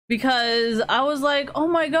 Because I was like, oh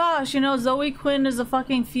my gosh, you know, Zoe Quinn is a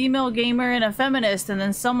fucking female gamer and a feminist, and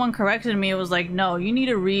then someone corrected me. It was like, no, you need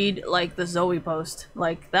to read like the Zoe post.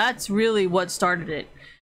 Like, that's really what started it.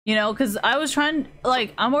 You know, because I was trying,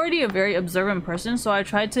 like, I'm already a very observant person, so I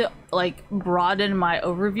tried to like broaden my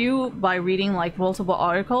overview by reading like multiple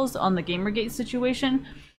articles on the Gamergate situation.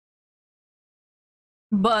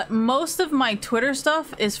 But most of my Twitter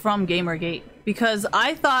stuff is from Gamergate, because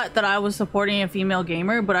I thought that I was supporting a female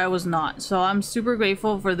gamer, but I was not. So I'm super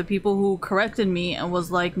grateful for the people who corrected me and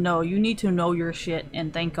was like, no, you need to know your shit,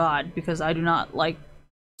 and thank God, because I do not like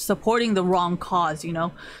supporting the wrong cause, you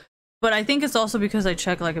know? But I think it's also because I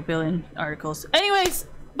check like a billion articles. Anyways,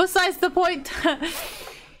 besides the point,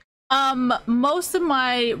 most of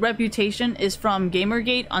my reputation is from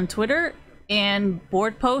Gamergate on Twitter and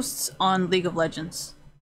board posts on League of Legends.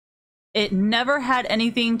 It never had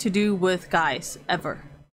anything to do with guys, ever.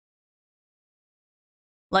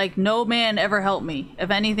 Like, no man ever helped me. If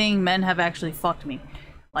anything, men have actually fucked me.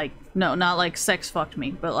 Like, no, not like sex fucked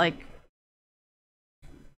me, but like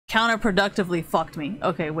counterproductively fucked me.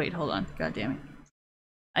 Okay, wait, hold on. God damn it.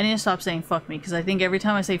 I need to stop saying fuck me, because I think every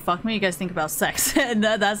time I say fuck me, you guys think about sex, and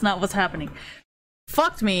that's not what's happening.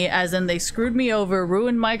 Fucked me, as in they screwed me over,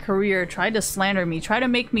 ruined my career, tried to slander me, tried to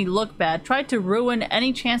make me look bad, tried to ruin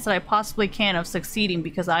any chance that I possibly can of succeeding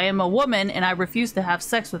because I am a woman and I refuse to have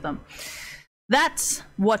sex with them. That's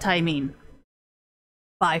what I mean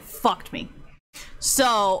by fucked me.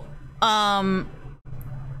 So, I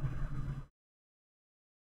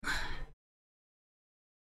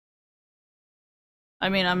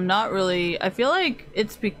mean, I'm not really, I feel like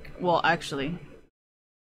it's well, actually,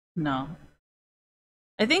 no.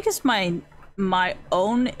 I think it's my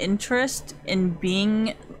own interest in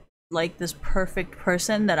being like this perfect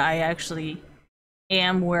person that I actually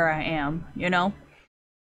am where I am, you know?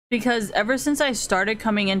 Because ever since I started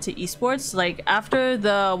coming into esports, like after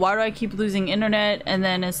the why do I keep losing internet, and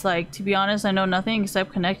then it's like, to be honest, I know nothing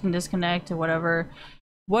except connect and disconnect or whatever.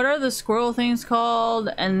 What are the squirrel things called?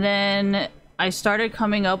 And then I started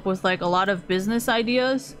coming up with like a lot of business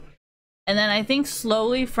ideas. And then I think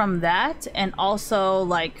slowly from that, and also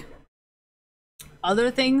like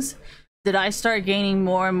other things, did I start gaining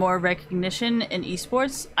more and more recognition in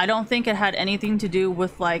esports. I don't think it had anything to do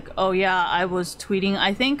with like, oh yeah, I was tweeting.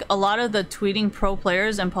 I think a lot of the tweeting pro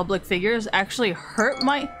players and public figures actually hurt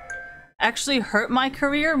my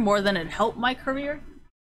career more than it helped my career.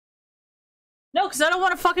 No, because I don't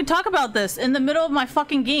want to fucking talk about this in the middle of my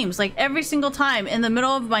fucking games. Like, every single time in the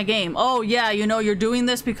middle of my game. Oh, yeah, you know, you're doing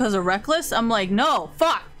this because of Reckless? I'm like, no,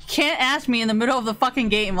 fuck. You can't ask me in the middle of the fucking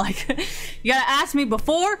game. Like, you gotta ask me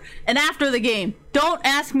before and after the game. Don't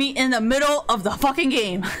ask me in the middle of the fucking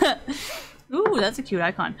game. Ooh, that's a cute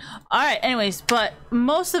icon. Alright, anyways, but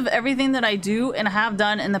most of everything that I do and have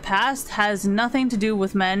done in the past has nothing to do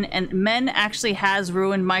with men, and men actually has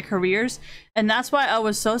ruined my careers. And that's why I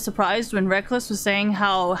was so surprised when Reckless was saying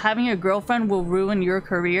how having a girlfriend will ruin your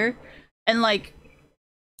career. And like,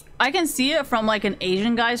 I can see it from like an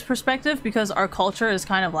Asian guy's perspective because our culture is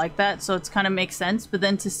kind of like that, so it's kind of makes sense. But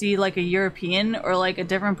then to see like a European or like a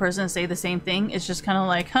different person say the same thing, it's just kind of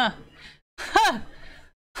like, huh, huh,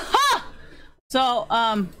 huh. So,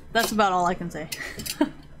 that's about all I can say.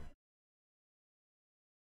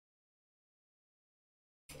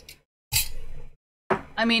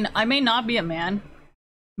 I mean, I may not be a man,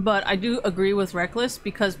 but I do agree with Reckless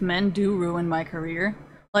because men do ruin my career.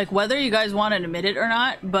 Like, whether you guys want to admit it or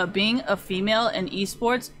not, but being a female in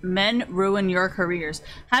esports, men ruin your careers.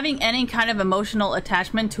 Having any kind of emotional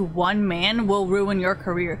attachment to one man will ruin your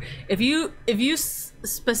career. If you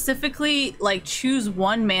specifically like choose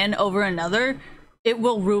one man over another, it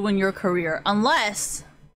will ruin your career unless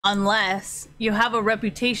you have a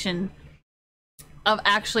reputation of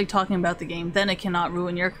actually talking about the game. Then it cannot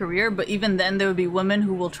ruin your career, but even then there would be women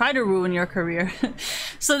who will try to ruin your career.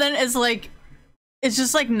 So then it's like, it's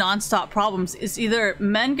just like non-stop problems. It's either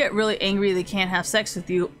men get really angry they can't have sex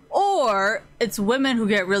with you, or it's women who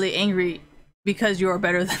get really angry because you are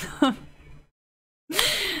better than them.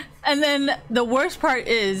 And then the worst part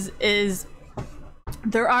is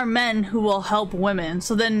there are men who will help women.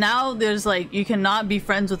 So then now there's like, you cannot be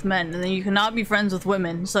friends with men, and then you cannot be friends with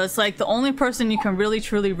women. So it's like the only person you can really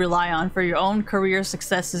truly rely on for your own career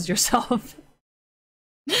success is yourself.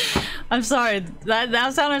 I'm sorry,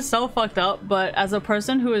 that sounded so fucked up, but as a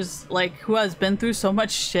person who is like who has been through so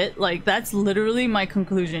much shit, like that's literally my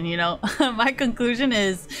conclusion, you know? My conclusion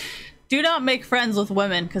is do not make friends with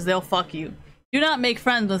women because they'll fuck you. Do not make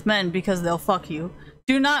friends with men because they'll fuck you.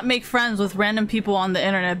 Do not make friends with random people on the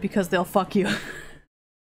internet because they'll fuck you.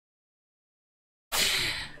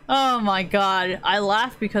 Oh my god, I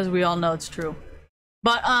laugh because we all know it's true.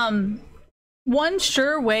 But one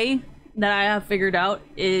sure way that I have figured out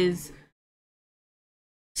is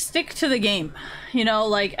stick to the game. You know,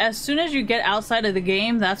 like as soon as you get outside of the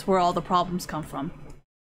game, that's where all the problems come from.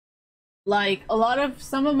 Like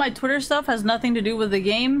some of my Twitter stuff has nothing to do with the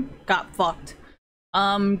game, got fucked.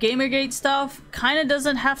 Gamergate stuff kind of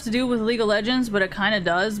doesn't have to do with League of Legends, but it kind of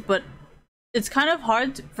does. But it's kind of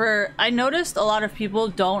hard for, I noticed a lot of people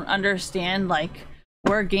don't understand like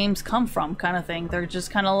where games come from kind of thing. They're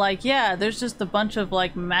just kind of like, yeah, there's just a bunch of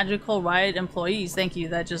like magical Riot employees, thank you,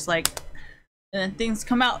 that just like, and then things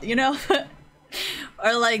come out, you know?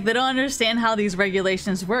 Or like they don't understand how these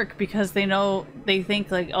regulations work because they think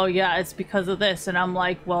like, oh yeah, it's because of this. And I'm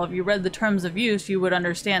like, well, if you read the terms of use, you would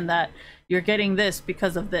understand that you're getting this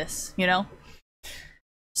because of this, you know?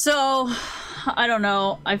 So I don't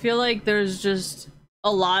know, I feel like there's just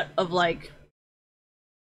a lot of like,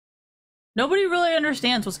 nobody really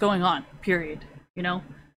understands what's going on, period, you know?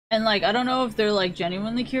 And like, I don't know if they're like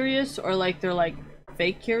genuinely curious or like they're like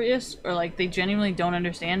fake curious or like they genuinely don't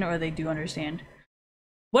understand or they do understand.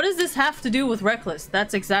 What does this have to do with Reckless?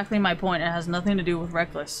 That's exactly my point. It has nothing to do with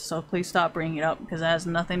Reckless, so please stop bringing it up because it has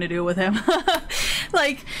nothing to do with him.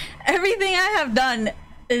 Like, everything I have done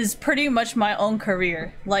is pretty much my own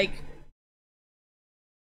career. Like,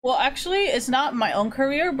 well, actually, it's not my own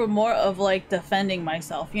career, but more of like defending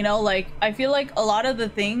myself, you know? Like, I feel like a lot of the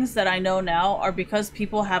things that I know now are because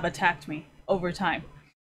people have attacked me over time.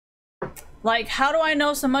 Like, how do I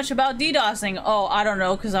know so much about DDoSing? Oh, I don't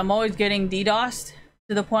know, because I'm always getting DDoSed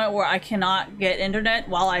to the point where I cannot get internet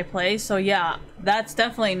while I play. So yeah, that's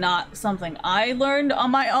definitely not something I learned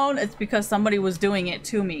on my own. It's because somebody was doing it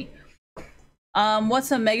to me.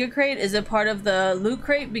 What's a mega crate? Is it part of the loot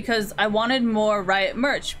crate? Because I wanted more Riot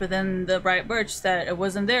merch, but then the Riot merch said it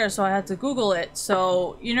wasn't there, so I had to Google it.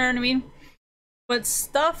 So, you know what I mean? But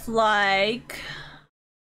stuff like,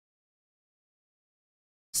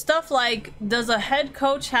 does a head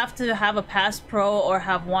coach have to have a past pro or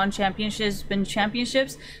have won championships, been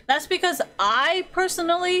championships? That's because I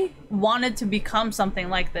personally wanted to become something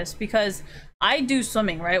like this, because I do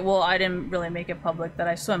swimming, right? Well, I didn't really make it public that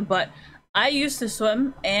I swim, but I used to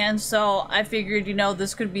swim, and so I figured, you know,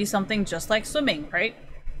 this could be something just like swimming, right?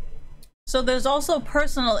 So there's also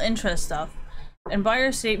personal interest stuff. And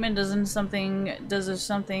buyer statement does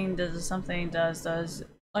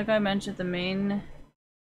like I mentioned, the main.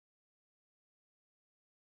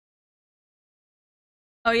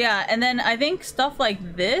 Oh yeah, and then I think stuff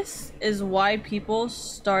like this is why people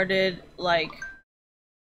started like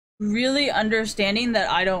really understanding that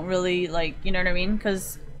I don't really like, you know what I mean?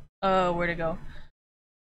 Because where to go?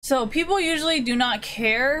 So people usually do not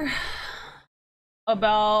care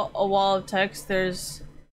about a wall of text.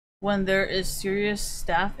 When there is serious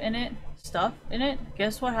stuff in it.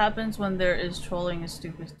 Guess what happens when there is trolling and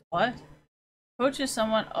stupid? What? Coach is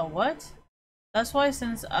someone. Oh, what? That's why,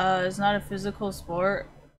 since it's not a physical sport.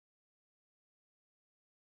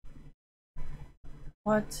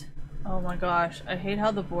 What? Oh my gosh, I hate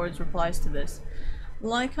how the boards replies to this.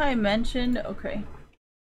 Like I mentioned, okay.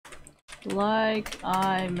 Like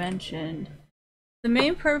I mentioned, the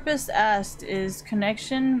main purpose asked is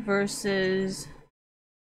connection versus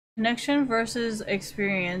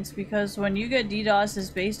experience, because when you get DDoS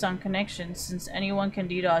is based on connection, since anyone can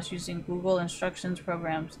DDoS using Google instructions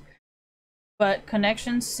programs. But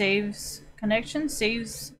connection saves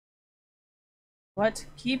what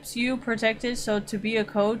keeps you protected, so to be a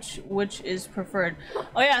coach, which is preferred.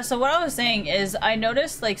 Oh yeah, so what I was saying is I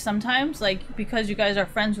noticed like sometimes, like because you guys are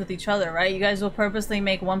friends with each other, right? You guys will purposely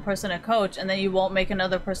make one person a coach and then you won't make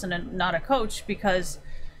another person not a coach because,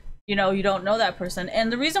 you know, you don't know that person.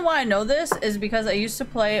 And the reason why I know this is because I used to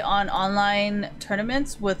play on online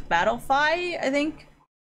tournaments with Battlefy, I think.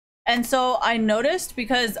 And so I noticed,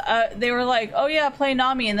 because they were like, oh yeah, play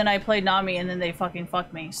Nami, and then I played Nami and then they fucking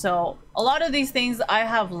fucked me. So a lot of these things I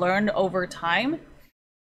have learned over time.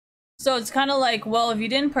 So it's kind of like, well, if you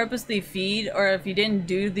didn't purposely feed or if you didn't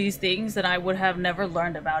do these things, then I would have never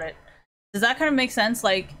learned about it. Does that kind of make sense?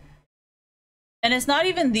 Like, and it's not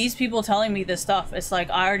even these people telling me this stuff. It's like,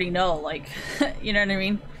 I already know, like, you know what I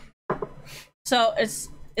mean? So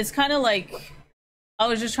it's kind of like, I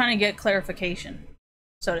was just trying to get clarification,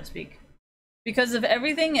 so to speak. Because if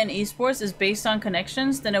everything in esports is based on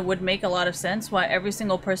connections, then it would make a lot of sense why every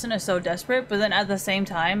single person is so desperate. But then at the same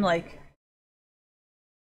time, like,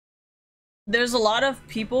 there's a lot of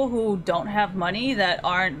people who don't have money that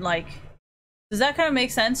aren't like, does that kind of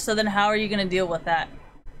make sense? So then how are you going to deal with that?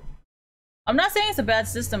 I'm not saying it's a bad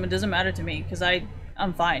system. It doesn't matter to me because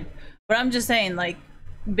I'm fine. But I'm just saying, like,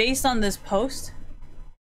 based on this post,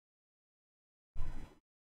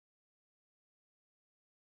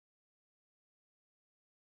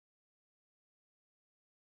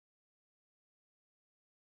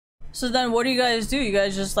 so then what do you guys do? You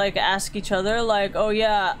guys just like ask each other like, oh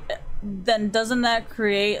yeah, then doesn't that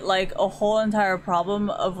create like a whole entire problem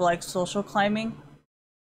of like social climbing?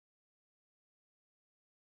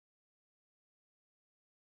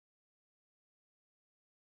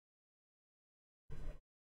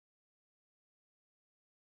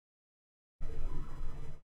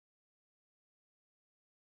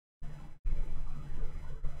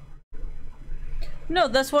 No,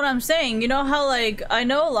 that's what I'm saying. You know how, like, I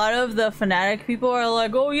know a lot of the fanatic people are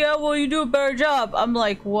like, oh yeah, well, you do a better job. I'm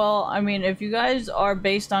like, well, I mean, if you guys are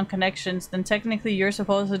based on connections, then technically you're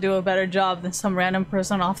supposed to do a better job than some random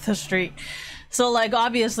person off the street. So, like,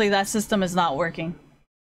 obviously that system is not working.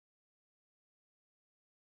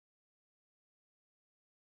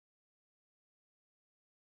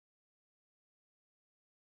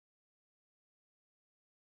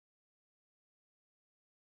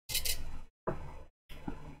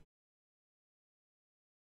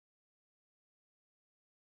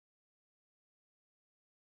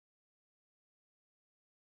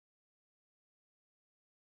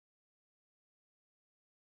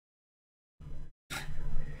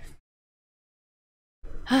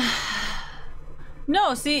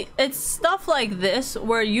 No, see, it's stuff like this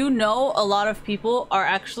where you know a lot of people are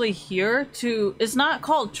actually here to, it's not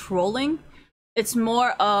called trolling, it's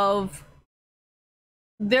more of,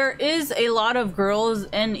 there is a lot of girls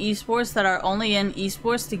in esports that are only in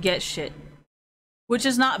esports to get shit, which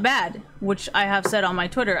is not bad, which I have said on my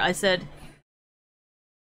Twitter. I said,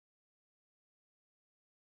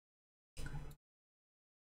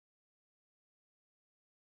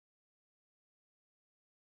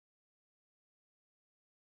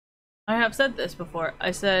 I have said this before.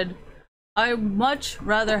 I said, I much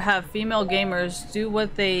rather have female gamers do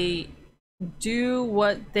what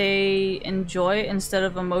they enjoy instead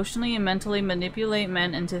of emotionally and mentally manipulate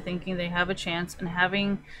men into thinking they have a chance and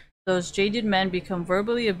having those jaded men become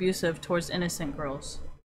verbally abusive towards innocent girls.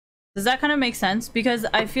 Does that kind of make sense? Because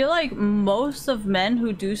I feel like most of men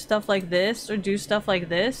who do stuff like this or do stuff like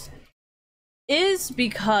this is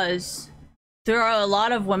because there are a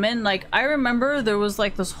lot of women. Like, I remember there was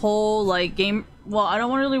like this whole like game, well, I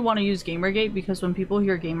don't really want to use Gamergate because when people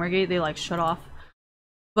hear Gamergate they like shut off.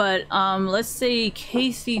 But let's say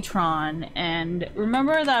Caseytron, and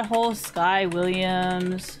remember that whole Sky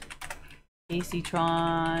Williams,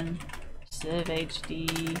 Caseytron, Civ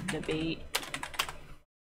HD debate.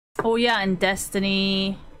 Oh yeah, and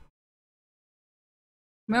Destiny.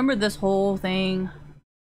 Remember this whole thing?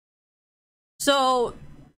 So,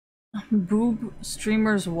 boob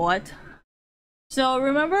streamers what? So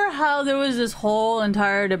remember how there was this whole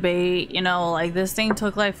entire debate, you know, like this thing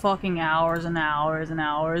took like fucking hours and hours and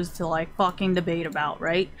hours to like fucking debate about,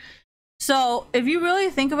 right? So if you really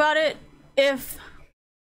think about it, if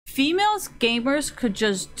females gamers could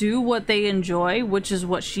just do what they enjoy, which is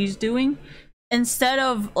what she's doing, instead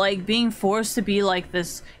of like being forced to be like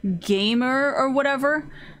this gamer or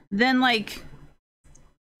whatever, then like,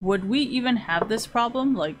 would we even have this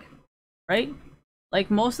problem? Like, right? Like,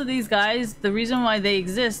 most of these guys, the reason why they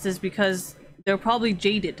exist is because they're probably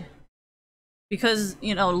jaded. Because,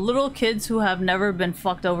 you know, little kids who have never been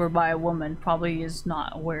fucked over by a woman probably is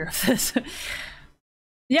not aware of this.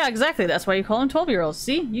 Yeah, exactly. That's why you call them 12-year-olds.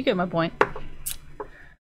 See? You get my point.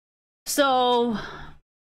 So,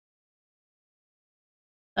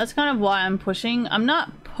 that's kind of why I'm pushing. I'm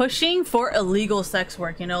not pushing for illegal sex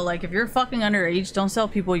work, you know? Like, if you're fucking underage, don't sell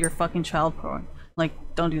people your fucking child porn. Like,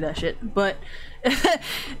 don't do that shit. But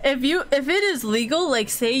if it is legal, like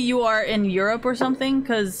say you are in Europe or something,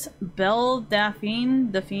 because Belle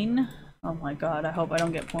Delphine, oh my god, I hope I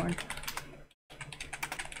don't get porn.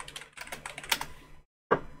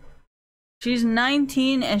 She's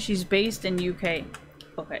 19 and she's based in UK.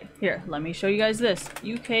 Okay, here, let me show you guys this.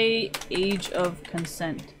 UK age of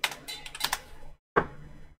consent.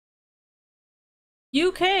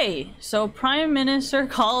 UK! So Prime Minister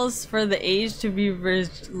calls for the age to be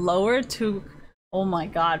lowered to, oh my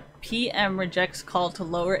god, PM rejects call to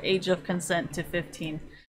lower age of consent to 15.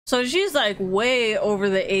 So she's like way over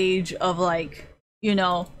the age of like, you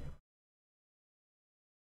know,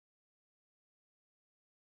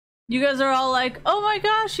 You guys are all like, oh my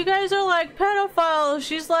gosh, you guys are like pedophiles.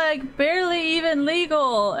 She's like barely even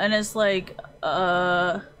legal. And it's like,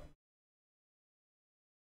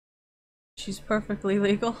 she's perfectly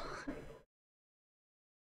legal.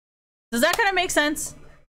 Does that kind of make sense?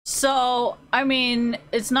 So, I mean,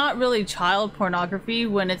 it's not really child pornography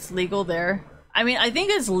when it's legal there. I mean, I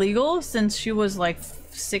think it's legal since she was like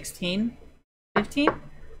 16, 15,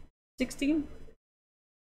 16.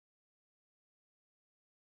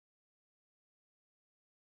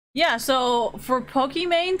 Yeah, so for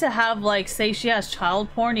Pokimane to have like say she has child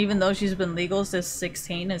porn even though she's been legal since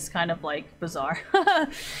 16 is kind of like bizarre.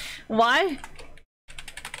 Why?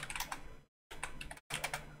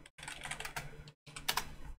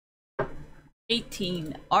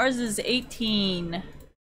 $18. Ours is 18.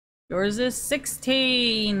 Yours is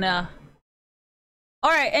 16. Alright,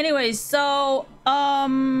 anyways, so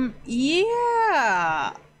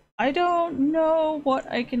yeah. I don't know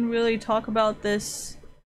what I can really talk about this.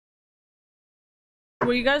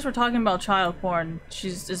 Well, you guys were talking about child porn.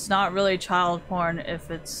 It's not really child porn if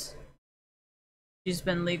she's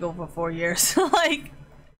been legal for 4 years. Like,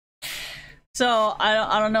 so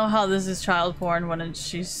I don't know how this is child porn when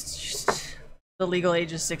she's the legal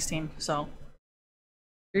age is 16. So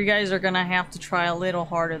you guys are gonna have to try a little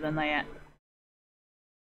harder than that.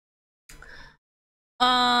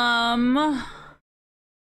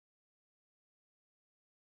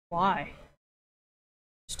 Why?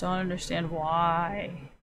 Just don't understand why.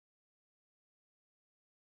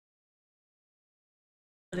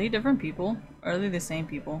 Are they different people? Or are they the same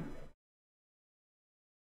people?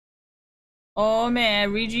 Oh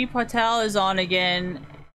man, Riji Patel is on again.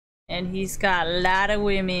 And he's got a lot of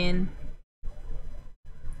women.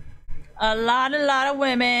 A lot of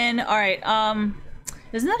women. Alright,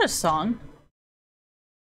 isn't that a song?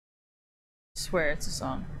 I swear it's a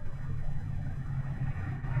song.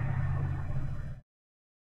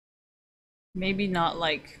 Maybe not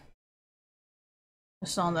like a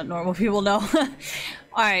song that normal people know.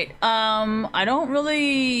 Alright, I don't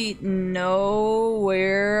really know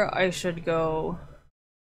where I should go.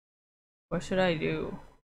 What should I do?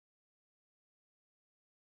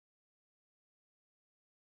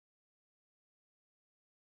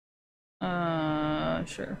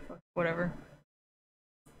 Sure, whatever.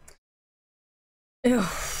 Ew,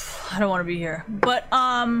 I don't want to be here. But,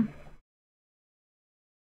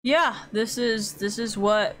 yeah, this is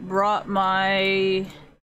what brought my...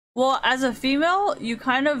 Well, as a female, you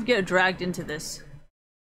kind of get dragged into this.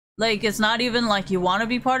 Like, it's not even like you want to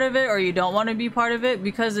be part of it or you don't want to be part of it,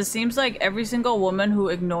 because it seems like every single woman who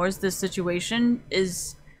ignores this situation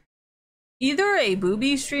is either a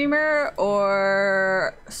booby streamer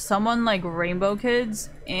or someone like Rainbow Kids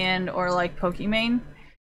and or like Pokimane.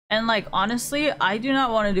 And like, honestly, I do not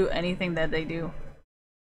want to do anything that they do.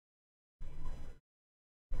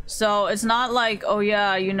 So it's not like, oh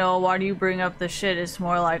yeah, you know, why do you bring up this shit? It's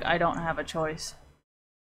more like, I don't have a choice.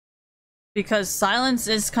 Because silence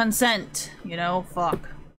is consent, you know? Fuck.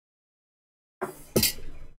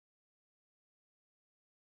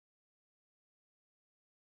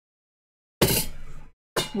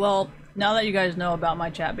 Well, now that you guys know about my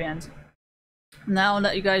chat bans, now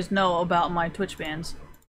that you guys know about my Twitch bans,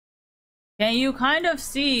 can you kind of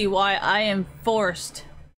see why I am forced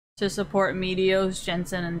to support Meteos,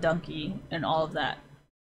 Jensen, and Dunkey, and all of that?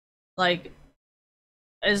 Like,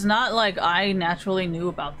 it's not like I naturally knew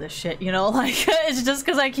about this shit, you know? Like, it's just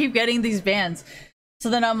because I keep getting these bans. So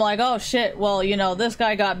then I'm like, oh shit, well, you know, this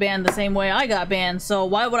guy got banned the same way I got banned, so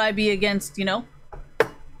why would I be against, you know?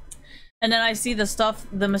 And then I see the stuff,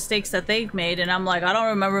 the mistakes that they've made, and I'm like, I don't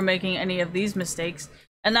remember making any of these mistakes.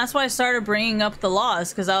 And that's why I started bringing up the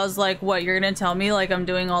laws, because I was like, what, you're gonna tell me like I'm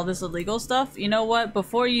doing all this illegal stuff? You know what,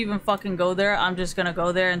 before you even fucking go there, I'm just gonna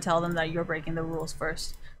go there and tell them that you're breaking the rules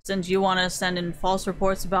first. Since you want to send in false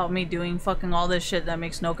reports about me doing fucking all this shit that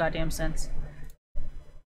makes no goddamn sense.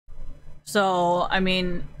 So, I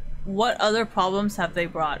mean, what other problems have they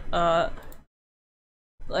brought?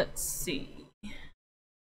 Let's see.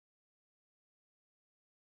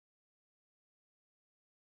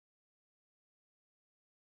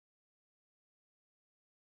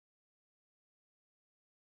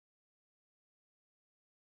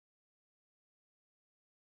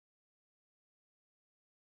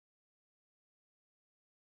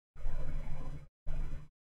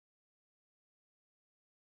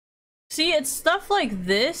 See, it's stuff like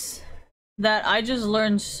this that I just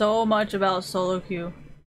learned so much about solo queue.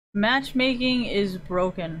 Matchmaking is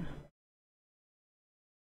broken.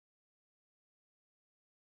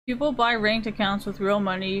 People buy ranked accounts with real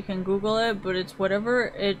money. You can Google it, but it's whatever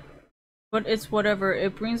it But it's whatever.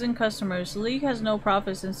 It brings in customers. The League has no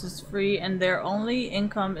profit since it's free and their only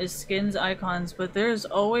income is skins icons, but there's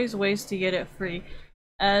always ways to get it free.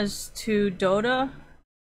 As to Dota,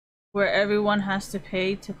 where everyone has to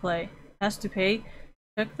pay to play. Has to pay.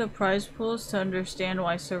 Check the prize pools to understand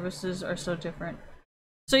why services are so different.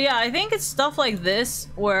 So yeah, I think it's stuff like this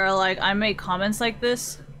where like I make comments like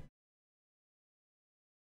this.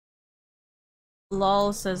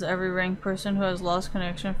 LOL says every ranked person who has lost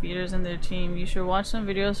connection feeders in their team. You should watch some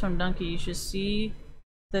videos from Dunkey. You should see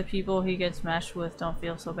the people he gets matched with don't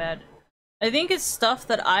feel so bad. I think it's stuff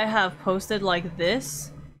that I have posted like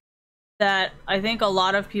this that I think a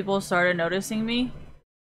lot of people started noticing me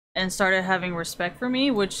and started having respect for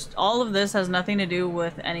me, which all of this has nothing to do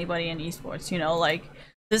with anybody in esports, you know, like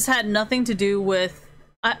this had nothing to do with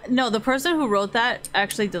no, the person who wrote that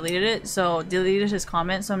actually deleted it, so deleted his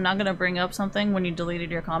comment, so I'm not gonna bring up something when you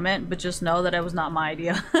deleted your comment, but just know that it was not my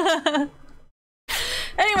idea.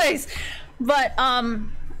 Anyways, but a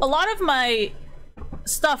lot of my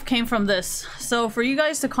stuff came from this, so for you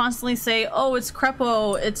guys to constantly say, oh, it's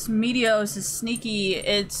Crepo, it's Meteos, it's Sneaky,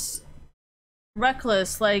 it's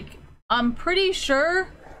Reckless, like, I'm pretty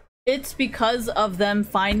sure it's because of them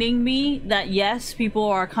finding me that yes, people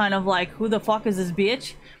are kind of like, who the fuck is this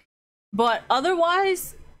bitch? But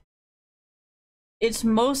otherwise, it's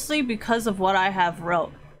mostly because of what I have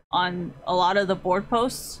wrote on a lot of the board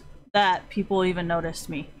posts that people even noticed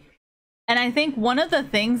me. And I think one of the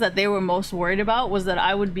things that they were most worried about was that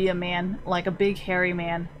I would be a man, like a big hairy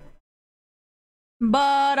man.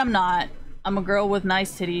 But I'm not. I'm a girl with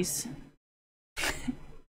nice titties.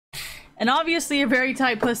 And obviously a very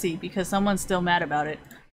tight pussy because someone's still mad about it.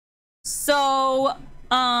 So,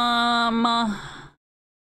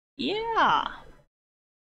 yeah.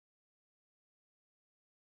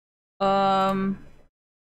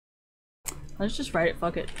 Let's just write it,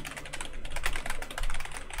 fuck it.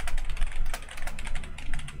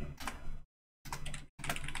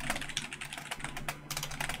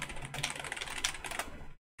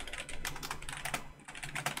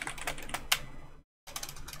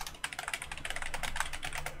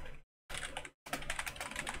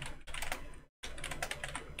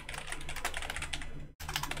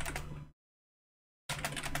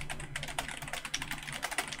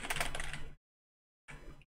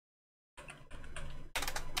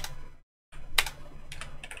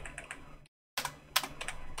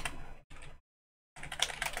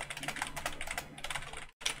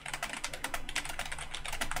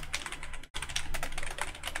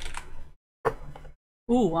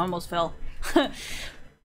 Ooh, I almost fell.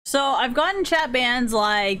 So I've gotten chat bans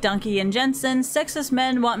like Dunkey and Jensen. Sexist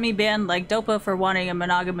men want me banned like Dopa for wanting a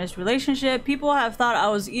monogamous relationship. People have thought I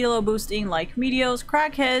was elo boosting like Meteos.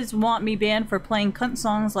 Crackheads want me banned for playing cunt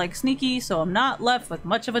songs like Sneaky, so I'm not left with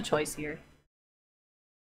much of a choice here.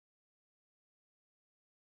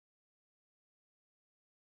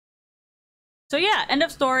 So yeah, end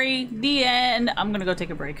of story, the end. I'm gonna go take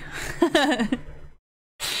a break.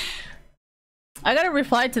 I gotta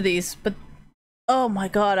reply to these, but oh my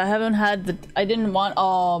god, I haven't had the. I didn't want.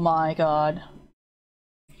 Oh my god.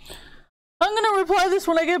 I'm gonna reply this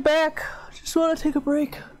when I get back. I just want to take a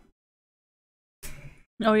break.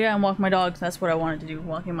 Oh yeah, and walk my dog. That's what I wanted to do.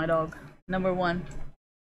 Walking my dog. Number 1.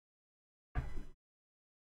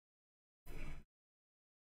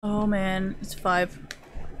 Oh man, it's 5.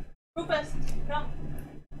 Rufus, come.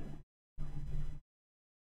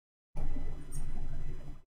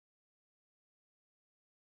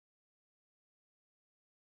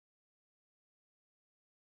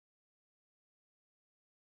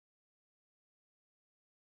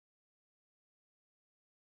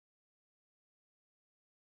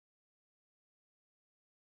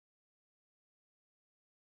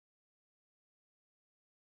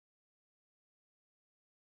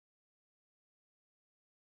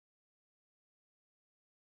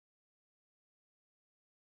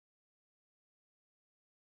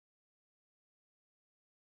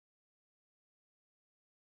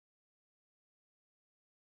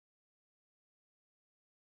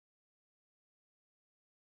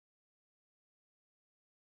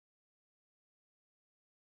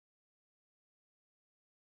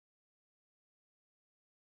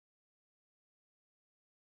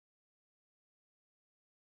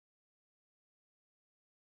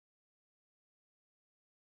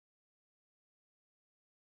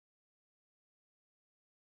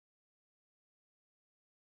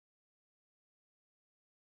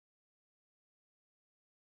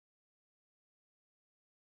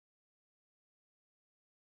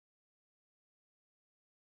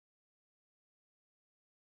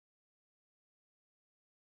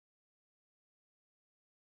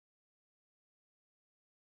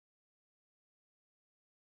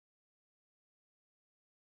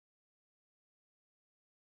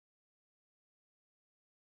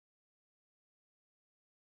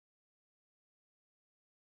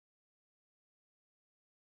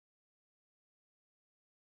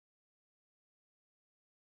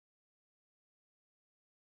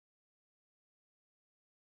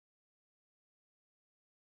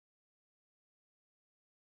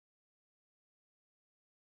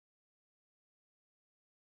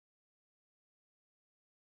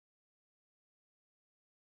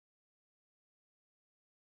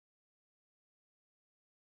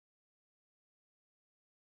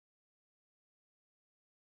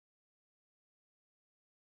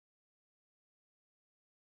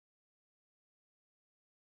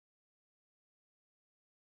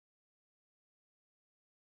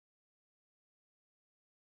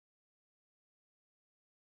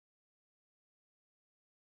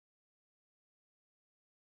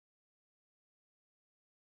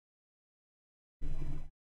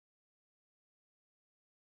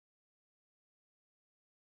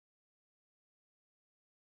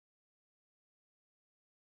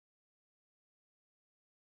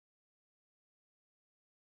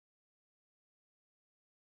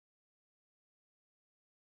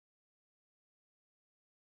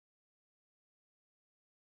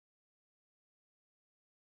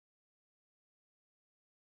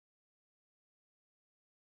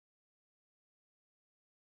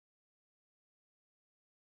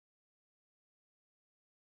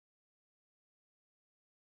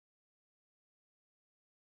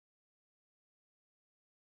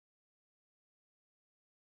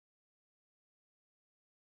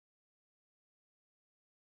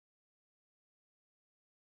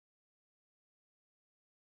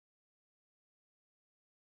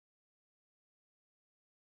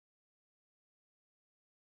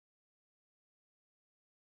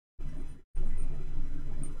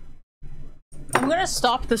 gonna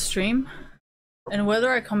stop the stream, and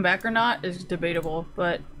whether I come back or not is debatable,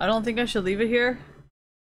 but I don't think I should leave it here.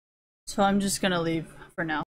 So I'm just gonna leave for now.